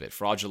think, a bit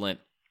fraudulent.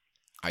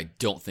 I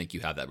don't think you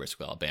have that risk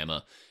with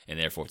Alabama, and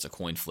therefore it's a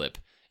coin flip.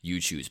 You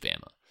choose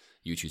Bama.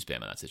 You choose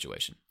Bama in that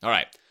situation. All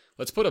right,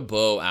 let's put a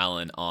bow,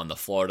 Alan, on the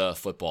Florida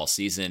football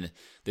season.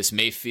 This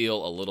may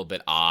feel a little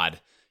bit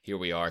odd. Here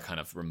we are kind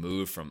of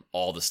removed from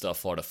all the stuff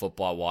Florida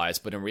football-wise,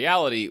 but in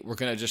reality, we're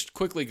going to just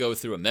quickly go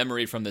through a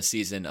memory from the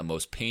season, a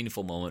most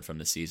painful moment from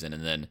the season,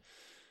 and then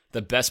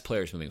the best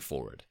players moving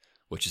forward,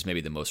 which is maybe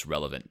the most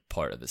relevant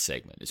part of the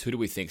segment, is who do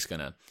we think is going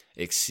to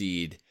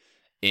exceed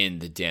in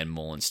the Dan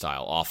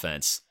Mullen-style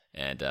offense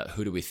And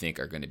who do we think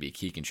are going to be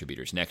key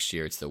contributors next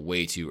year? It's the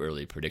way too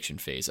early prediction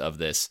phase of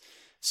this.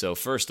 So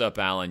first up,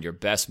 Alan, your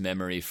best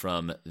memory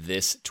from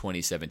this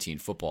 2017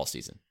 football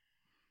season.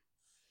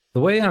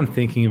 The way I'm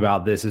thinking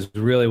about this is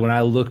really when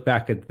I look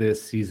back at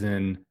this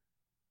season,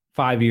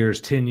 5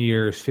 years, 10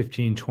 years,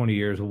 15, 20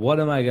 years, what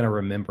am I going to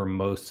remember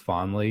most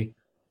fondly?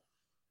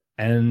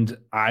 And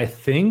I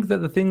think that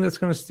the thing that's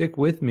going to stick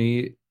with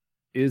me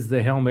is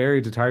the Hail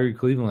Mary to Tyree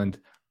Cleveland,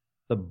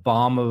 the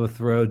bomb of a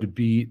throw to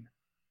beat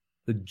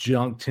the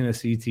junk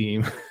Tennessee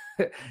team.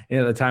 At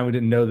the time, we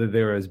didn't know that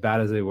they were as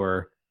bad as they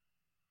were.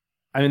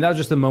 I mean, that was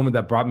just a moment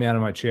that brought me out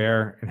of my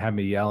chair and had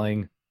me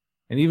yelling.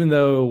 And even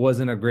though it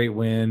wasn't a great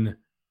win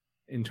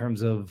in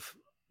terms of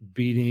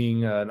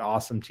beating an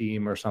awesome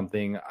team or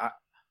something,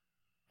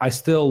 I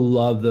still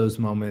love those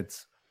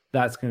moments.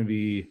 That's going to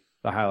be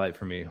the highlight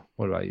for me.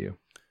 What about you?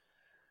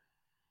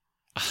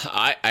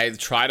 I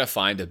try to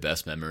find a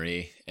best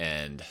memory,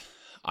 and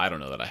I don't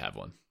know that I have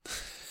one.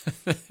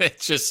 It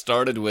just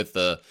started with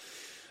the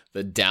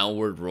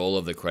downward roll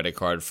of the credit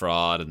card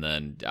fraud, and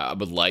then I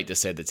would like to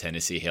say the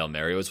Tennessee Hail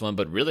Mary was one,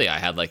 but really I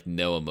had like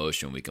no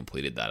emotion when we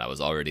completed that. I was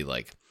already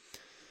like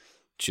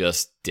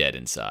just dead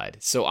inside.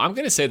 So I'm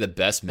going to say the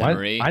best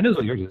memory. I know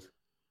what yours is.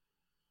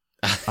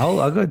 I'll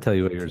go ahead and tell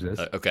you what yours is.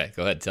 Okay,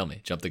 go ahead. Tell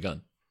me. Jump the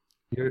gun.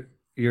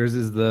 Yours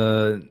is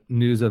the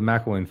news of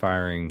McElwain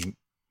firing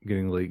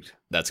getting leaked.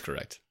 That's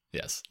correct.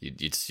 Yes,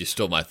 you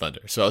stole my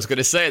thunder. So I was going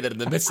to say that in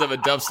the midst of a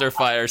dumpster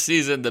fire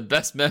season, the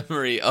best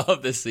memory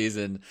of the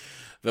season,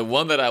 the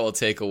one that I will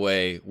take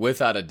away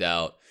without a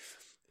doubt,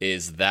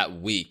 is that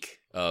week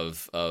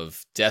of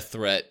death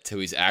threat to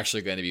he's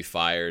actually going to be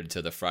fired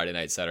to the Friday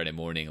night, Saturday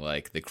morning,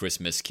 like the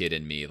Christmas kid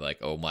in me, like,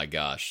 oh my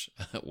gosh,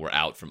 we're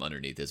out from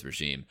underneath his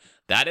regime.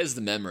 That is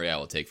the memory I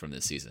will take from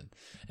this season.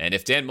 And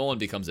if Dan Mullen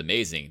becomes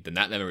amazing, then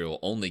that memory will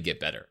only get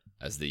better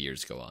as the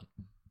years go on.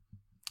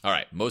 All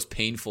right, most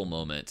painful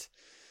moment.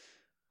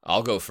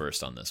 I'll go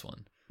first on this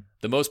one.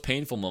 The most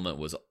painful moment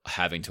was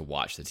having to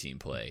watch the team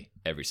play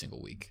every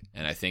single week.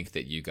 And I think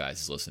that you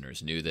guys as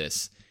listeners knew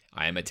this.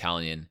 I am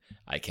Italian.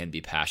 I can be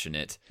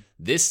passionate.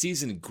 This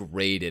season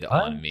grated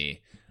on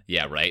me.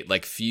 Yeah, right?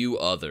 Like few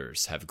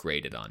others have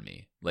grated on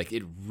me. Like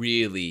it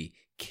really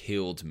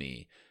killed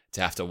me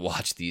to have to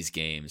watch these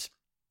games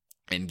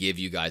and give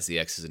you guys the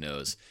X's and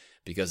O's,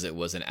 because it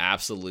was an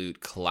absolute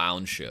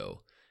clown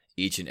show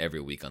each and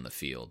every week on the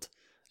field.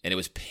 And it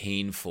was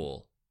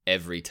painful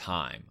every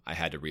time I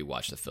had to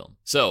rewatch the film.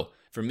 So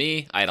for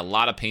me, I had a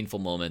lot of painful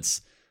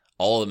moments.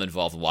 All of them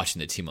involved watching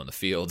the team on the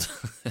field.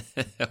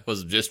 It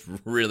was just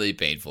really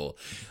painful.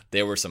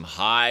 There were some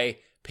high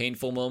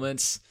painful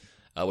moments,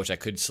 which I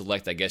could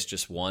select, I guess,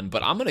 just one.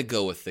 But I'm going to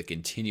go with the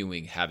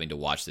continuing having to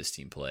watch this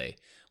team play,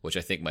 which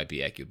I think might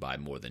be echoed by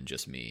more than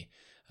just me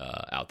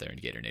out there in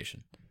Gator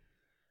Nation.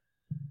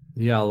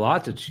 Yeah, a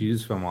lot to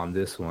choose from on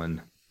this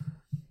one.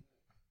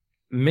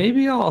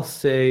 Maybe I'll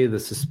say the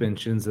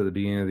suspensions at the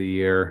beginning of the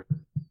year.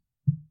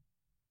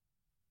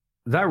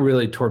 That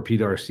really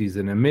torpedoed our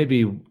season. And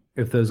maybe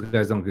if those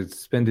guys don't get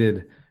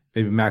suspended,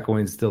 maybe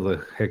McElwain's still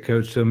the head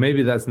coach. So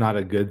maybe that's not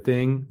a good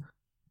thing.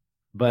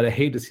 But I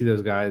hate to see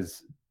those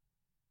guys,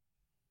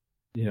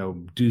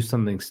 do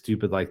something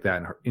stupid like that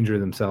and injure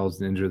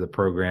themselves and injure the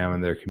program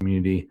and their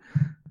community.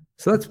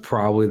 So that's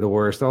probably the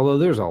worst, although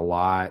there's a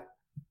lot.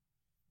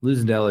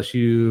 Losing to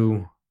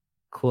LSU,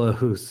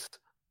 close.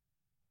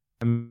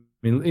 I mean,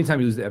 anytime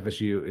you lose to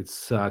FSU, it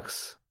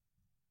sucks.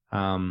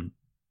 But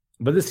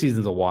this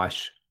season's a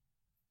wash.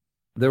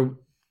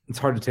 It's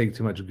hard to take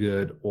too much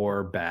good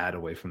or bad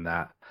away from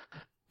that.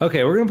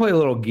 Okay, we're going to play a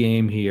little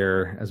game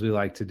here, as we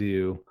like to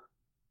do.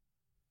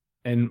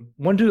 And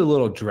want to do a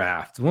little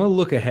draft. I want to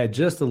look ahead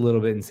just a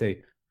little bit and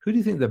say, who do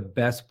you think the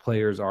best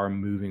players are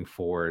moving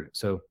forward?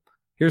 So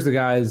here's the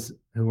guys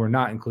who we're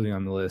not including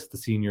on the list. The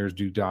seniors,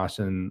 Duke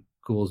Dawson,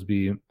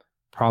 Goolsby,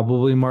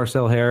 probably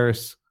Marcel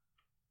Harris,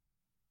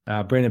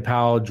 Brandon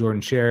Powell,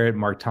 Jordan Sherritt,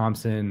 Mark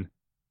Thompson,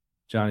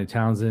 Johnny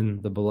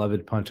Townsend, the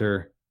beloved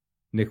punter,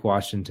 Nick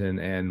Washington,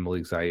 and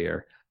Malik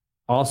Zaire.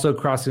 Also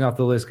crossing off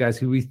the list, guys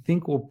who we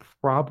think will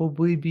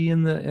probably be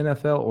in the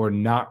NFL or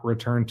not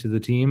return to the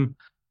team.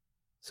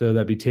 So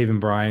that'd be Taven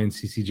Bryan,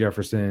 CeCe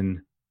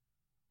Jefferson,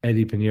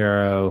 Eddie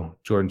Pinheiro,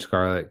 Jordan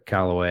Scarlett,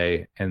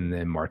 Callaway, and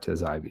then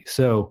Martez Ivey.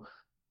 So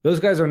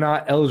those guys are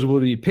not eligible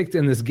to be picked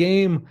in this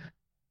game.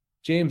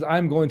 James,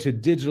 I'm going to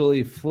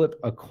digitally flip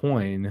a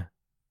coin.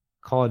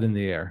 Call it in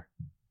the air.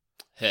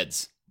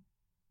 Heads.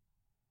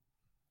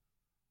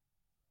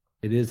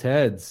 It is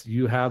heads.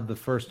 You have the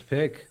first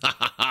pick,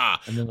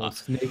 and then we'll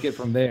snake it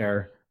from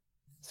there.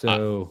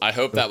 So I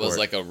hope that was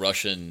like a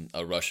Russian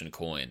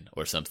coin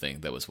or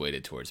something that was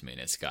weighted towards me,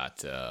 and it's got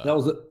that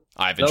was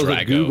Ivan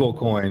Drago. A Google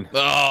coin.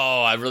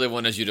 Oh, I really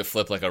wanted you to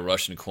flip like a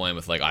Russian coin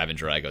with like Ivan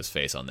Drago's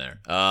face on there.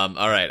 All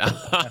right,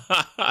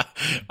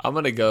 I'm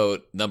gonna go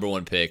number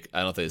one pick.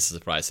 I don't think this is a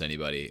surprise to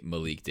anybody.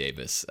 Malik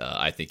Davis.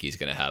 I think he's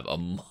gonna have a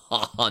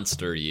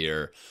monster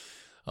year.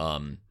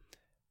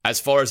 As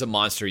far as a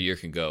monster year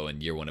can go in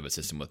year one of a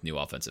system with new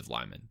offensive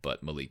linemen,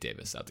 but Malik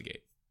Davis out the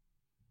gate.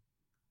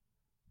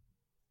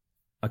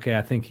 okay,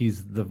 I think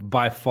he's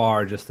by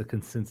far just the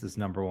consensus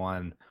number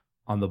one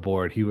on the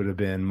board. He would have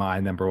been my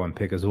number one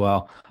pick as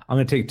well. I'm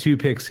going to take 2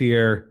 picks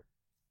here.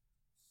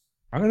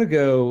 I'm going to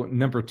go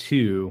number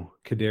 2,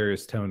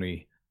 Kadarius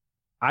Toney.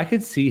 I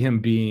could see him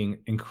being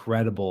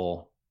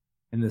incredible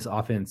in this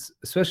offense,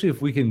 especially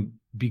if we can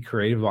be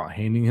creative about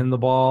handing him the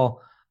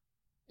ball.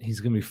 He's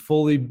going to be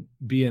fully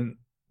being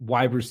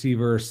wide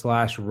receiver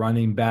 /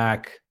 running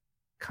back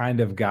kind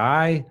of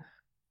guy.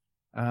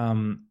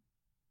 And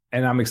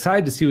I'm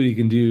excited to see what he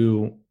can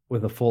do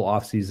with a full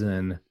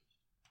offseason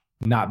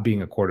not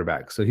being a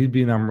quarterback. So he'd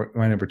be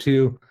my number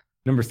 2.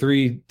 Number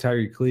 3,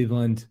 Tyree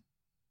Cleveland.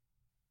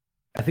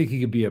 I think he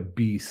could be a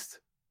beast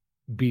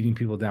beating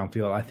people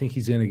downfield. I think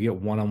he's going to get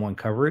one-on-one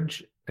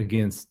coverage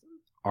against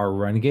our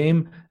run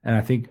game. And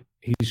I think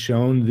he's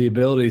shown the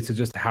ability to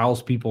just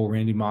house people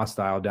Randy Moss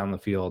style down the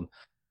field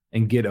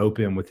and get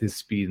open with his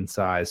speed and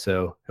size.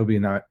 So he'll be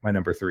my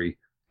number 3.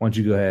 Why don't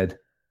you go ahead,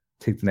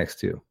 take the next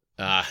 2?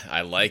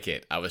 I like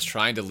it. I was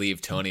trying to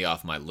leave Toney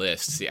off my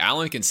list. See,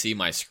 Alan can see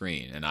my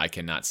screen, and I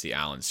cannot see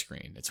Alan's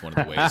screen. It's one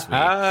of the ways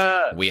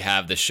we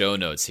have the show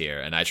notes here.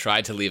 And I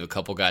tried to leave a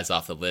couple guys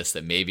off the list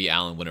that maybe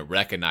Alan wouldn't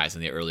recognize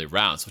in the early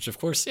rounds, which, of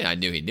course, I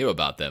knew he knew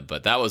about them.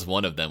 But that was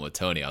one of them with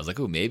Toney. I was like,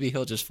 oh, maybe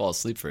he'll just fall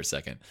asleep for a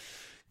second.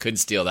 Couldn't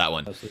steal that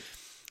one.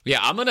 Yeah,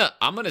 I'm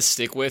gonna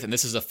stick with, and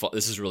this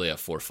is really a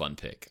for fun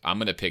pick. I'm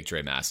gonna pick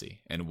Dre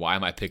Massey, and why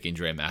am I picking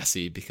Dre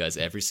Massey? Because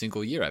every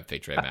single year I've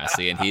picked Dre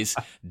Massey, and he's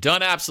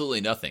done absolutely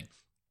nothing.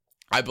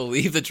 I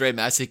believe that Dre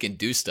Massey can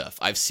do stuff.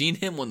 I've seen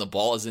him when the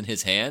ball is in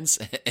his hands,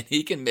 and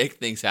he can make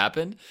things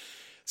happen.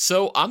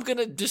 So I'm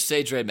gonna just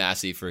say Dre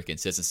Massey for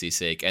consistency's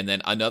sake, and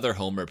then another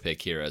homer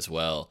pick here as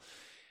well.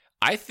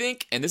 I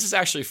think, and this is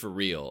actually for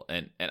real,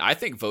 and I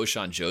think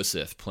Voshon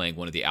Joseph playing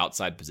one of the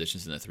outside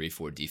positions in the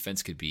 3-4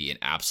 defense could be an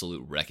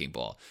absolute wrecking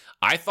ball.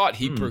 I thought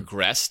he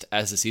progressed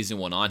as the season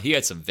went on. He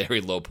had some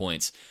very low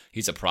points.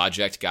 He's a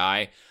project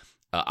guy.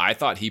 I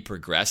thought he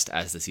progressed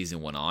as the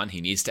season went on.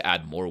 He needs to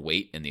add more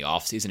weight in the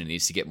offseason. He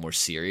needs to get more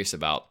serious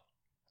about,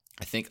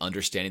 I think,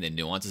 understanding the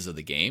nuances of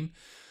the game.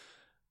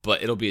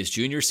 But it'll be his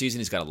junior season.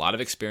 He's got a lot of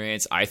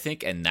experience. I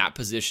think in that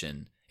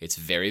position, it's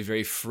very,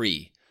 very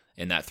free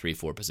in that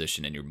 3-4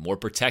 position, and you're more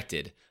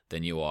protected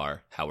than you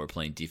are how we're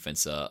playing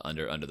defense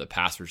under the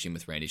pass regime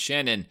with Randy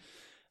Shannon.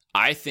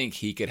 I think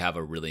he could have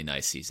a really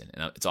nice season.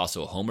 And it's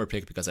also a homer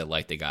pick because I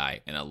like the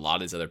guy, and a lot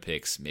of these other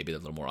picks, maybe they're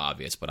a little more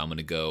obvious, but I'm going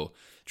to go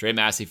Dre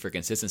Massey for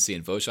consistency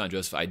and Voshon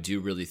Joseph. I do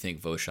really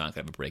think Voshon could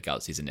have a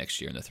breakout season next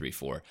year in the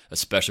 3-4,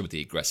 especially with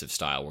the aggressive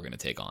style we're going to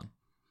take on.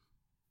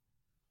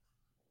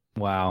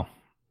 Wow.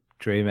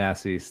 Dre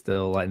Massey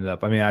still lighting it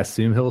up. I mean, I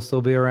assume he'll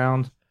still be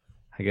around.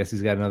 I guess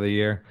he's got another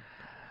year.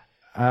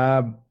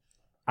 I'm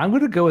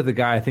going to go with a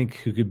guy I think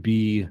who could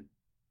be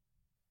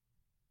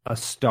a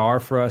star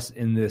for us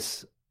in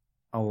this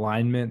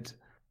alignment,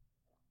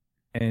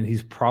 and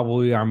he's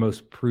probably our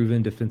most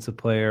proven defensive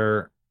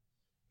player,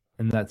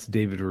 and that's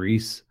David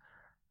Reese.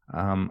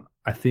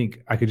 I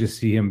think I could just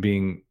see him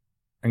being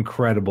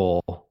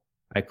incredible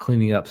at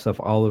cleaning up stuff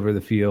all over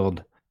the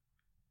field,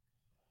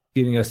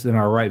 getting us in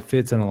our right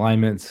fits and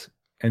alignments,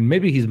 and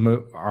maybe he's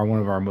one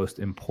of our most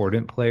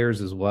important players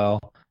as well.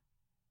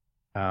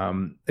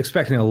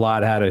 Expecting a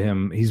lot out of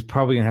him. He's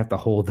probably going to have to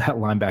hold that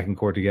linebacking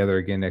core together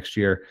again next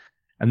year.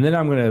 And then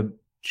I'm going to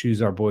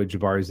choose our boy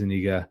Jabari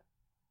Zuniga.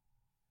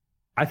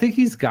 I think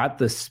he's got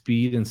the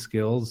speed and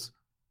skills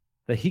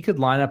that he could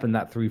line up in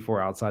that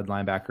 3-4 outside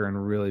linebacker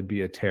and really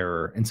be a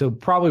terror. And so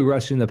probably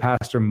rushing the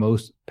passer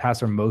most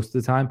of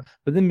the time,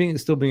 but then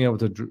still being able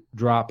to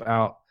drop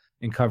out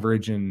in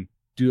coverage and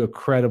do a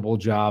credible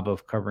job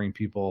of covering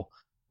people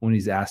when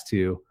he's asked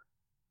to.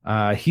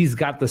 He's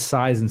got the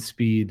size and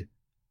speed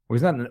where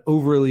he's not an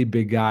overly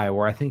big guy,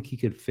 where I think he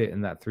could fit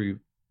in that 3-4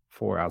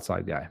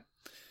 outside guy.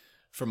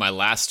 For my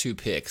last 2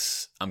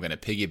 picks, I'm going to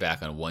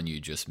piggyback on one you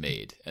just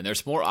made. And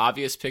there's more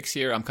obvious picks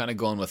here. I'm kind of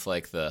going with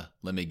like let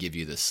me give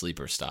you the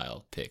sleeper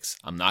style picks.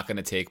 I'm not going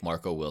to take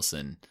Marco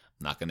Wilson.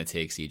 I'm not going to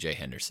take CJ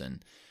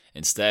Henderson.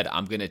 Instead,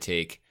 I'm going to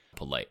take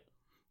Polite.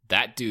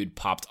 That dude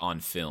popped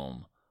on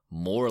film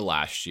more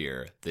last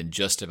year than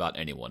just about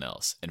anyone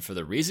else. And for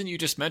the reason you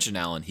just mentioned,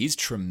 Alan, he's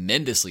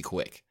tremendously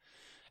quick.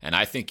 And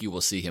I think you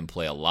will see him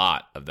play a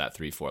lot of that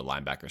 3-4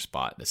 linebacker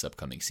spot this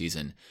upcoming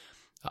season.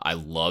 I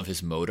love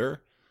his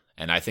motor,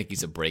 and I think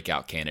he's a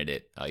breakout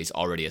candidate. He's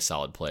already a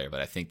solid player, but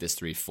I think this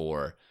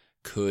 3-4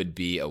 could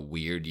be a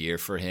weird year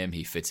for him.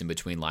 He fits in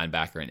between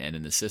linebacker and end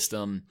in the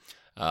system.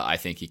 I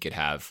think he could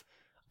have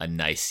a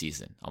nice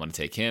season. I'm going to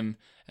take him.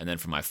 And then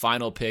for my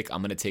final pick,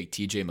 I'm going to take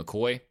TJ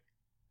McCoy.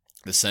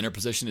 The center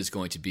position is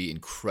going to be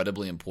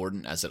incredibly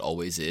important, as it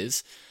always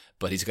is,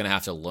 but he's going to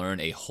have to learn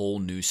a whole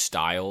new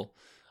style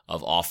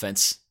of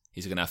offense.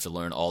 He's going to have to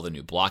learn all the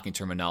new blocking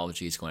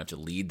terminology. He's going to have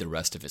to lead the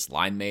rest of his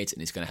line mates,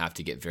 and he's going to have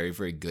to get very,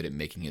 very good at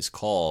making his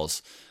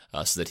calls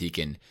so that he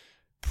can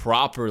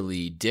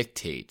properly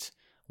dictate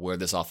where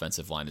this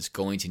offensive line is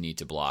going to need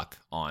to block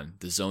on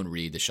the zone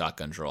read, the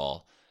shotgun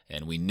draw,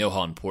 and we know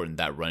how important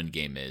that run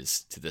game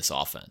is to this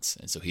offense.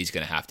 And so he's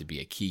going to have to be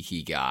a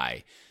key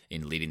guy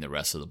in leading the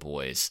rest of the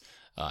boys.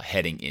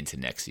 heading into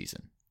next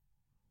season.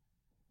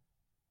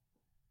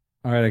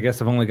 All right, I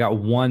guess I've only got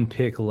one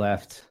pick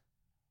left.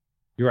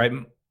 You're right.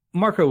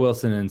 Marco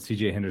Wilson and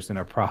CJ Henderson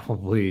are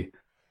probably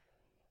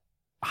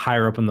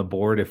higher up on the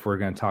board if we're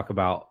going to talk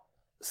about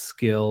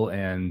skill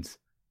and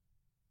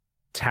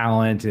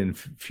talent and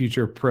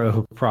future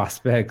pro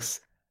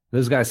prospects.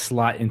 Those guys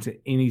slot into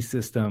any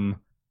system.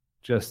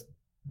 Just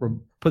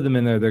put them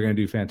in there. They're going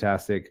to do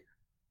fantastic.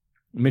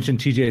 I mentioned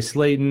TJ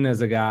Slaton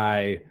as a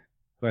guy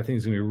who I think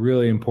is going to be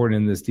really important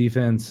in this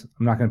defense.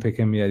 I'm not going to pick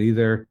him yet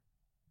either.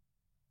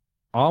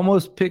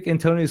 Almost pick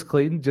Antonius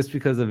Clayton just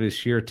because of his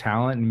sheer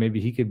talent, and maybe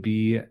he could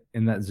be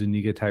in that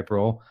Zuniga type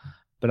role.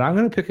 But I'm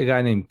going to pick a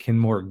guy named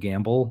Kenmore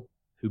Gamble,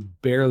 who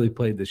barely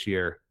played this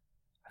year.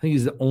 I think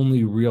he's the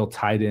only real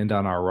tight end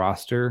on our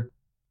roster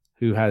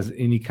who has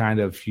any kind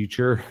of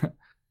future.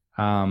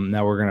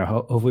 Now we're going to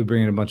hopefully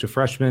bring in a bunch of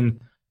freshmen.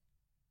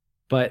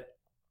 But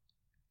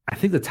I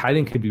think the tight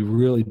end could be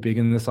really big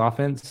in this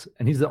offense.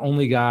 And he's the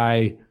only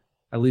guy,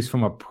 at least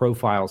from a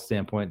profile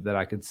standpoint, that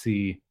I could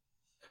see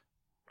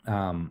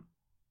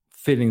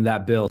fitting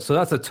that bill. So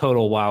that's a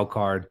total wild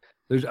card.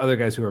 There's other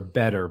guys who are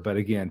better, but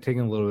again,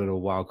 taking a little bit of a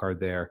wild card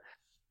there.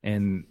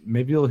 And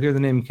maybe you'll hear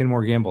the name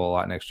Kenmore Gamble a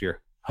lot next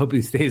year. Hope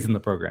he stays in the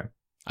program.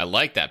 I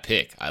like that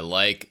pick. I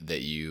like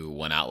that you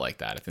went out like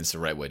that. I think it's the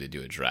right way to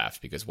do a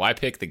draft, because why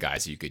pick the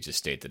guys you could just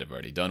state that have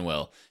already done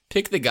well?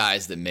 Pick the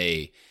guys that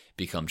may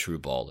become true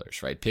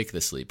ballers, right? Pick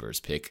the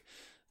sleepers, pick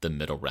the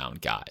middle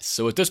round guys.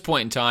 So at this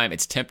point in time,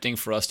 it's tempting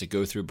for us to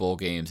go through bowl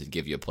games and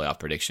give you a playoff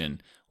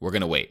prediction. We're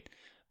going to wait,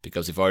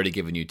 because we've already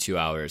given you 2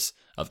 hours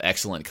of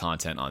excellent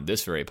content on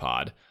this very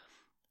pod,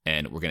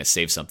 and we're going to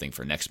save something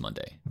for next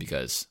Monday,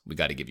 because we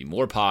got to give you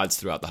more pods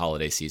throughout the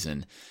holiday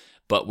season.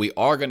 But we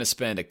are going to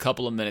spend a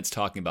couple of minutes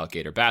talking about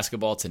Gator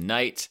basketball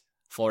tonight.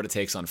 Florida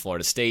takes on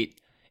Florida State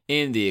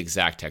in the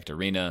Exactech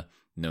Arena,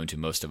 known to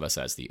most of us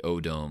as the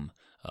O-Dome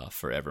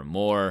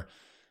forevermore.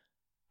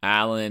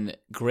 Alan,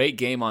 great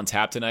game on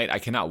tap tonight. I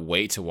cannot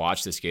wait to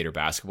watch this Gator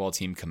basketball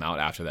team come out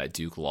after that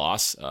Duke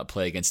loss,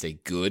 play against a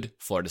good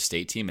Florida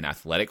State team, an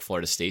athletic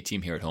Florida State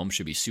team here at home.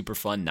 Should be super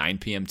fun. 9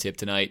 p.m. tip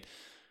tonight.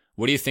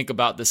 What do you think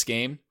about this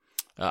game?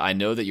 I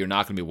know that you're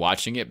not going to be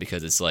watching it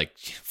because it's like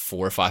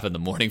 4 or 5 in the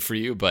morning for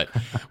you, but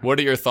what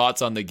are your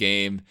thoughts on the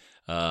game?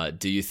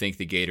 Do you think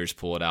the Gators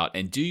pull it out?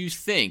 And do you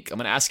think, I'm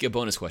going to ask you a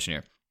bonus question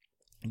here.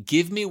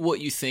 Give me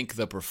what you think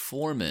the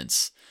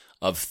performance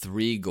of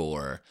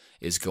Three-Gore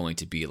is going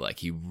to be like.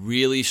 He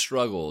really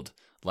struggled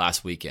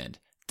last weekend.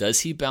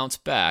 Does he bounce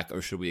back,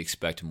 or should we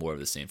expect more of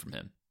the same from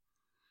him?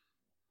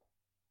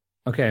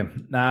 Okay,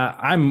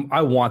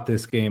 I want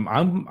this game.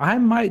 I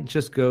might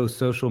just go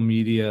social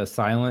media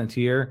silent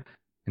here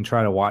and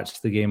try to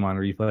watch the game on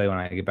replay when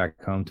I get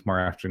back home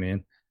tomorrow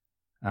afternoon.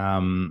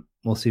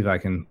 We'll see if I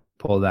can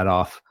pull that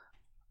off.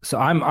 So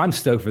I'm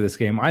stoked for this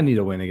game. I need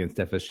a win against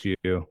FSU.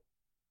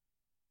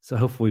 So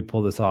hopefully we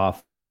pull this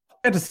off.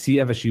 I got to see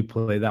FSU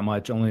play that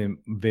much, only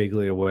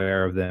vaguely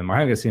aware of them. I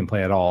haven't got to see them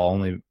play at all,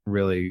 only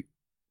really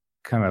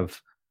kind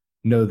of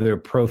know their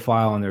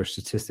profile and their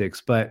statistics.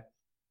 But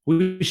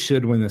we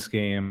should win this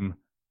game.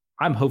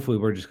 Hopefully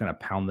we're just going to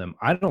pound them.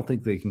 I don't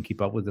think they can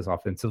keep up with this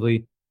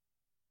offensively.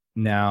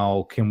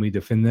 Now, can we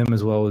defend them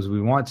as well as we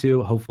want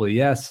to? Hopefully,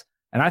 yes.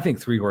 And I think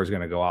Three-Gore is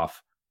going to go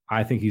off.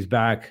 I think he's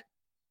back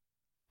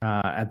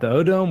at the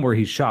O-Dome where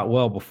he shot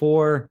well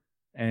before,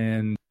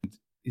 and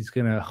he's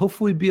going to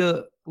hopefully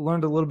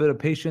learned a little bit of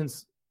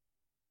patience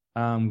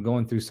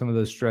going through some of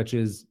those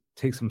stretches,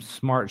 take some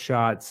smart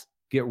shots,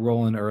 get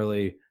rolling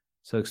early.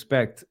 So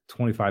expect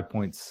 25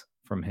 points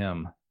from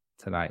him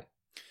tonight.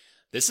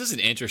 This is an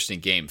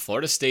interesting game.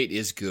 Florida State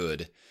is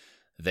good.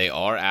 They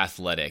are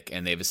athletic,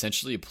 and they've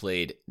essentially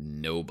played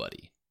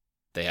nobody.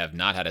 They have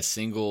not had a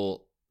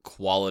single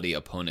quality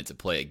opponent to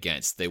play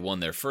against. They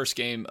won their first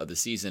game of the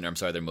season,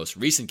 their most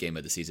recent game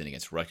of the season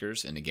against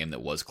Rutgers, in a game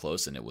that was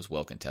close and it was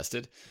well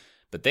contested.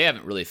 But they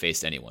haven't really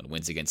faced anyone.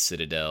 Wins against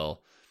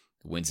Citadel,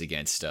 wins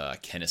against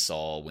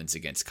Kennesaw, wins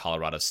against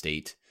Colorado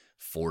State,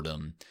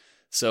 Fordham.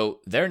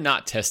 So they're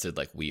not tested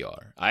like we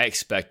are. I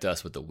expect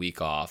us with the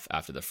week off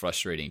after the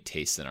frustrating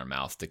taste in our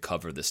mouth to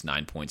cover this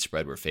 9-point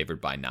spread. We're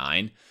favored by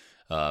 9.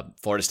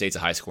 Florida State's a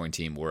high-scoring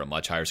team. We're a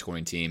much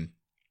higher-scoring team.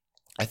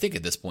 I think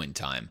at this point in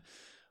time,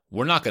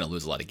 we're not going to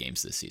lose a lot of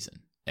games this season.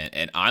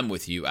 And I'm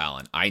with you,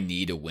 Alan. I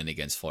need a win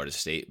against Florida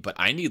State, but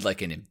I need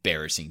like an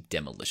embarrassing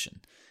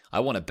demolition. I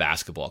want a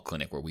basketball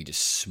clinic where we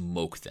just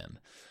smoke them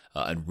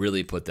and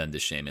really put them to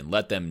shame and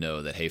let them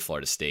know that, hey,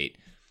 Florida State,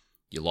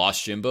 you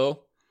lost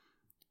Jimbo.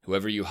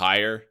 Whoever you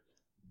hire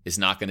is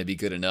not going to be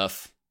good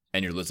enough,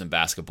 and you're losing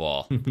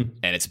basketball.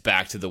 And it's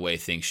back to the way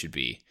things should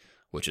be,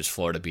 which is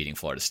Florida beating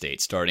Florida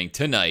State starting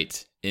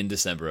tonight in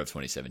December of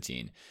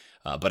 2017.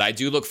 But I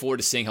do look forward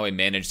to seeing how we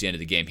manage the end of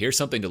the game. Here's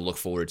something to look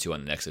forward to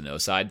on the X and O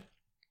side.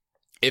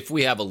 If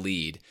we have a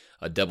lead,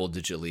 a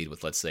double-digit lead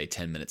with, let's say,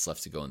 10 minutes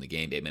left to go in the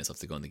game, 8 minutes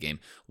left to go in the game,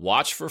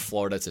 watch for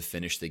Florida to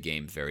finish the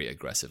game very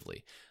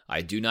aggressively.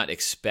 I do not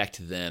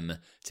expect them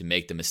to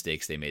make the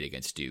mistakes they made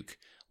against Duke.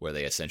 where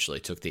they essentially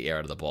took the air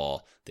out of the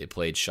ball. They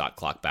played shot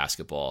clock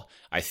basketball.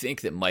 I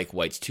think that Mike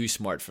White's too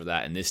smart for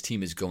that, and this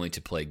team is going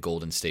to play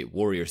Golden State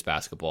Warriors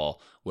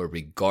basketball, where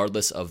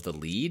regardless of the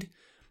lead,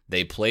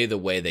 they play the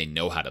way they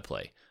know how to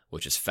play,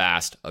 which is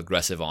fast,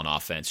 aggressive on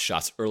offense,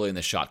 shots early in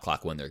the shot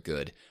clock when they're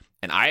good.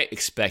 And I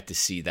expect to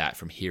see that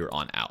from here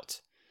on out.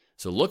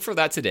 So look for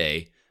that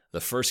today, the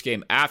first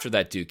game after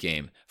that Duke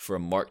game, for a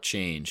marked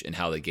change in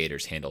how the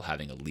Gators handle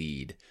having a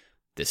lead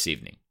this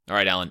evening. All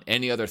right, Alan,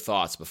 any other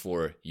thoughts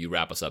before you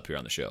wrap us up here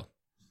on the show?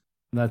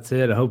 That's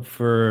it. I hope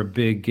for a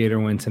big Gator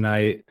win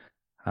tonight.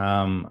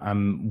 I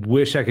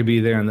wish I could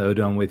be there in the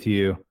O-Dome with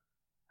you.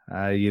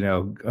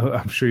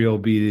 I'm sure you'll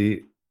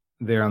be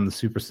there on the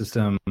Super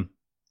System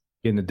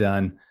getting it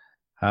done.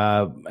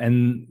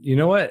 And you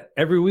know what?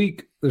 Every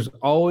week, there's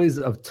always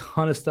a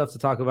ton of stuff to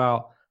talk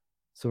about.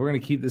 So we're going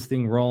to keep this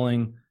thing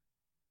rolling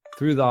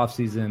through the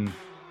offseason.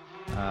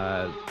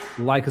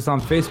 Like us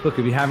on Facebook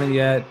if you haven't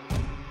yet.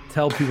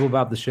 Tell people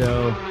about the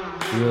show.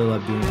 We really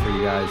love doing it for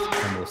you guys.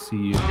 And we'll see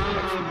you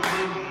next week.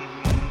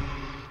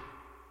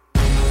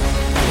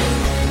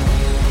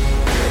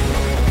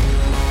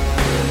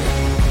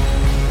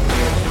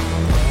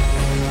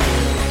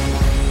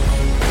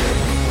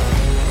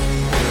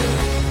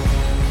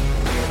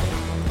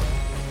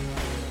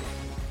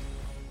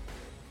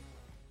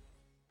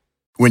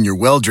 When you're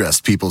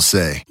well-dressed, people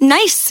say,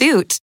 "Nice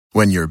suit."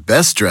 When you're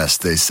best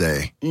dressed, they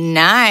say,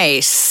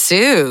 "Nice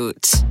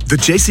suit." The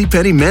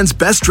JCPenney Men's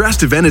Best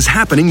Dressed event is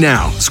happening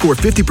now. Score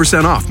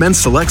 50% off men's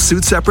select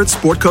suit separates,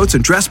 sport coats,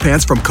 and dress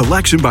pants from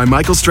Collection by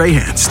Michael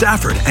Strahan,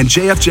 Stafford, and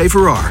JFJ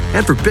Farrar.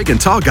 And for big and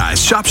tall guys,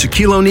 shop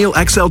Shaquille O'Neal,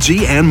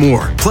 XLG, and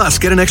more. Plus,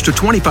 get an extra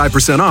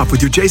 25% off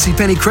with your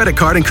JCPenney credit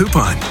card and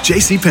coupon.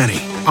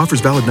 JCPenney.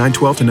 Offers valid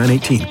 9/12 to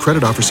 9/18.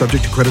 Credit offer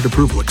subject to credit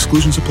approval.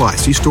 Exclusions apply.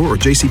 See store or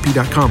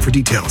jcp.com for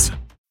details.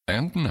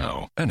 And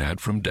now, an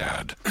ad from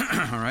Dad.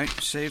 All right,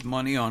 save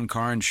money on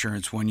car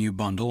insurance when you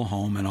bundle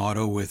home and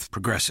auto with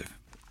Progressive.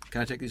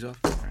 Can I take these off?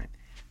 All right.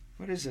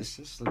 What is this?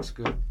 This looks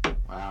good.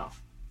 Wow,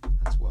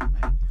 that's well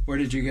made. Where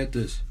did you get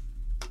this?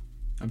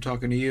 I'm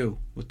talking to you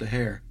with the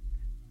hair.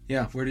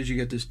 Yeah, where did you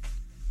get this?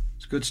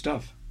 It's good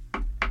stuff.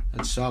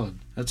 That's solid.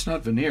 That's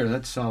not veneer.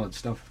 That's solid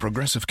stuff.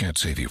 Progressive can't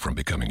save you from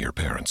becoming your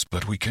parents,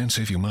 but we can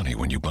save you money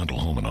when you bundle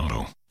home and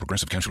auto.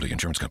 Progressive Casualty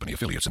Insurance Company,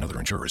 affiliates, and other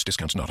insurers.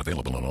 Discounts not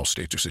available in all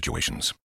states or situations.